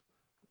up.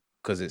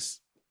 Because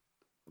it's,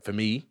 for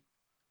me,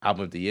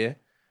 album of the year.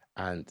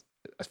 And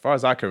as far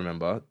as I can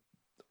remember,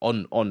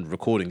 on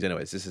recordings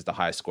anyways, this is the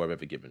highest score I've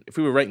ever given. If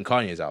we were rating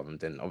Kanye's album,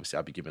 then obviously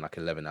I'd be giving like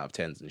 11 out of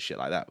 10s and shit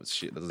like that.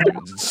 Shit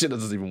that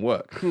doesn't even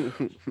work.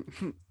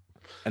 And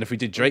if we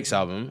did Drake's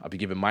album, I'd be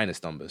giving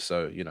minus numbers.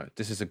 So,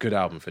 this is a good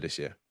album for this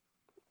year.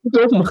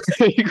 Oh my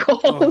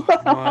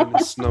god!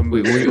 Minus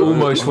numbers. We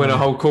almost went a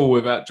whole call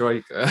without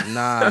Drake.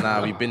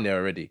 Nah, we've been there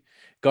already.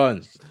 Go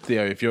on,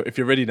 Theo. If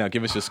you're ready now,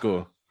 give us your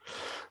score.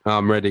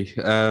 I'm ready.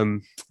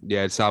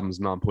 This album's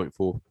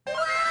 9.4.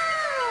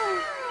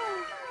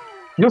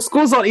 Your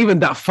scores aren't even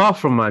that far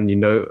from mine,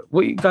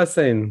 What are you guys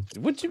saying?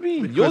 What do you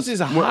mean? Yours is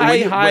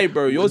high,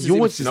 bro. Yours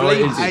is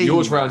inflated.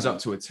 Yours rounds up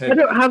to a 10. I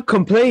don't have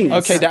complaints.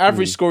 Okay, the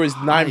average score is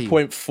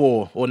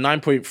 9.4 or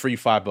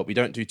 9.35, but we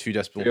don't do 2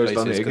 decimal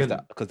places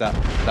because that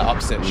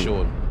upsets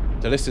Sean.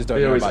 The listeners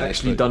don't know He's about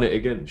actually this. done it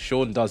again.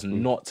 Sean does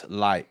not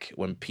like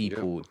when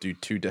people do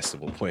 2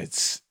 decimal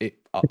points. It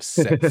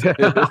upsets him.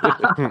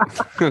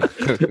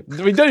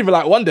 We don't even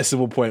like 1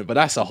 decimal point, but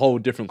that's a whole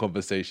different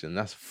conversation.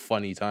 That's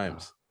funny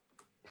times.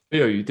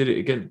 Theo, you did it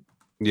again.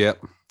 Yeah,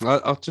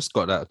 I've just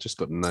got that. I've just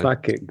got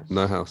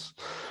no house.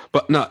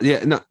 But no.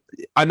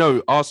 I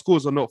know our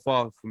scores are not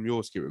far from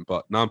yours, Kieran.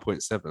 But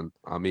 9.7.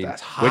 I mean,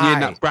 that's high.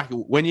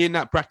 when you're in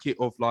that bracket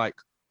of like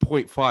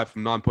 0.5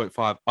 from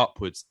 9.5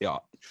 upwards,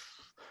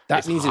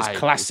 that means it's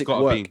classic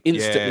work.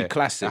 Instantly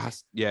classic.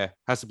 Has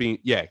to be.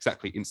 Yeah,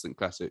 exactly. Instant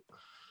classic.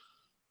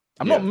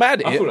 I'm not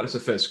mad at it. I feel that's a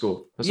fair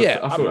score. I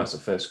feel that's a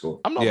fair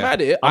score. I'm not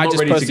mad at it. I'm not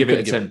ready to give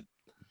it a 10.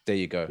 There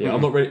you go. Yeah,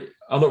 I'm not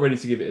ready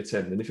to give it a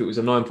 10. And if it was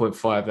a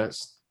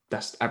 9.5,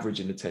 that's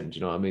averaging a 10. Do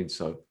you know what I mean?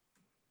 So,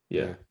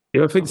 yeah. You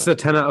don't think it's a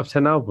 10 out of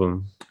 10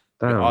 album?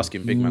 Damn. You're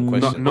asking big man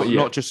questions.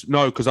 Not just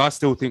because I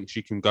still think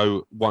she can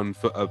go one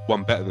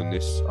better than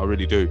this. I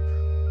really do.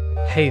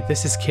 Hey,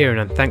 this is Kieran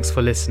and thanks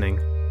for listening.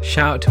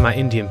 Shout out to my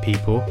Indian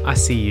people, I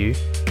see you.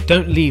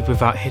 Don't leave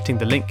without hitting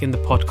the link in the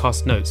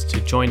podcast notes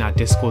to join our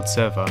Discord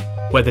server,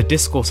 where the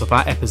discourse of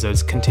our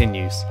episodes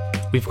continues.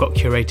 We've got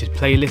curated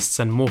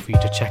playlists and more for you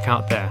to check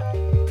out there.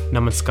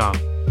 Namaskar.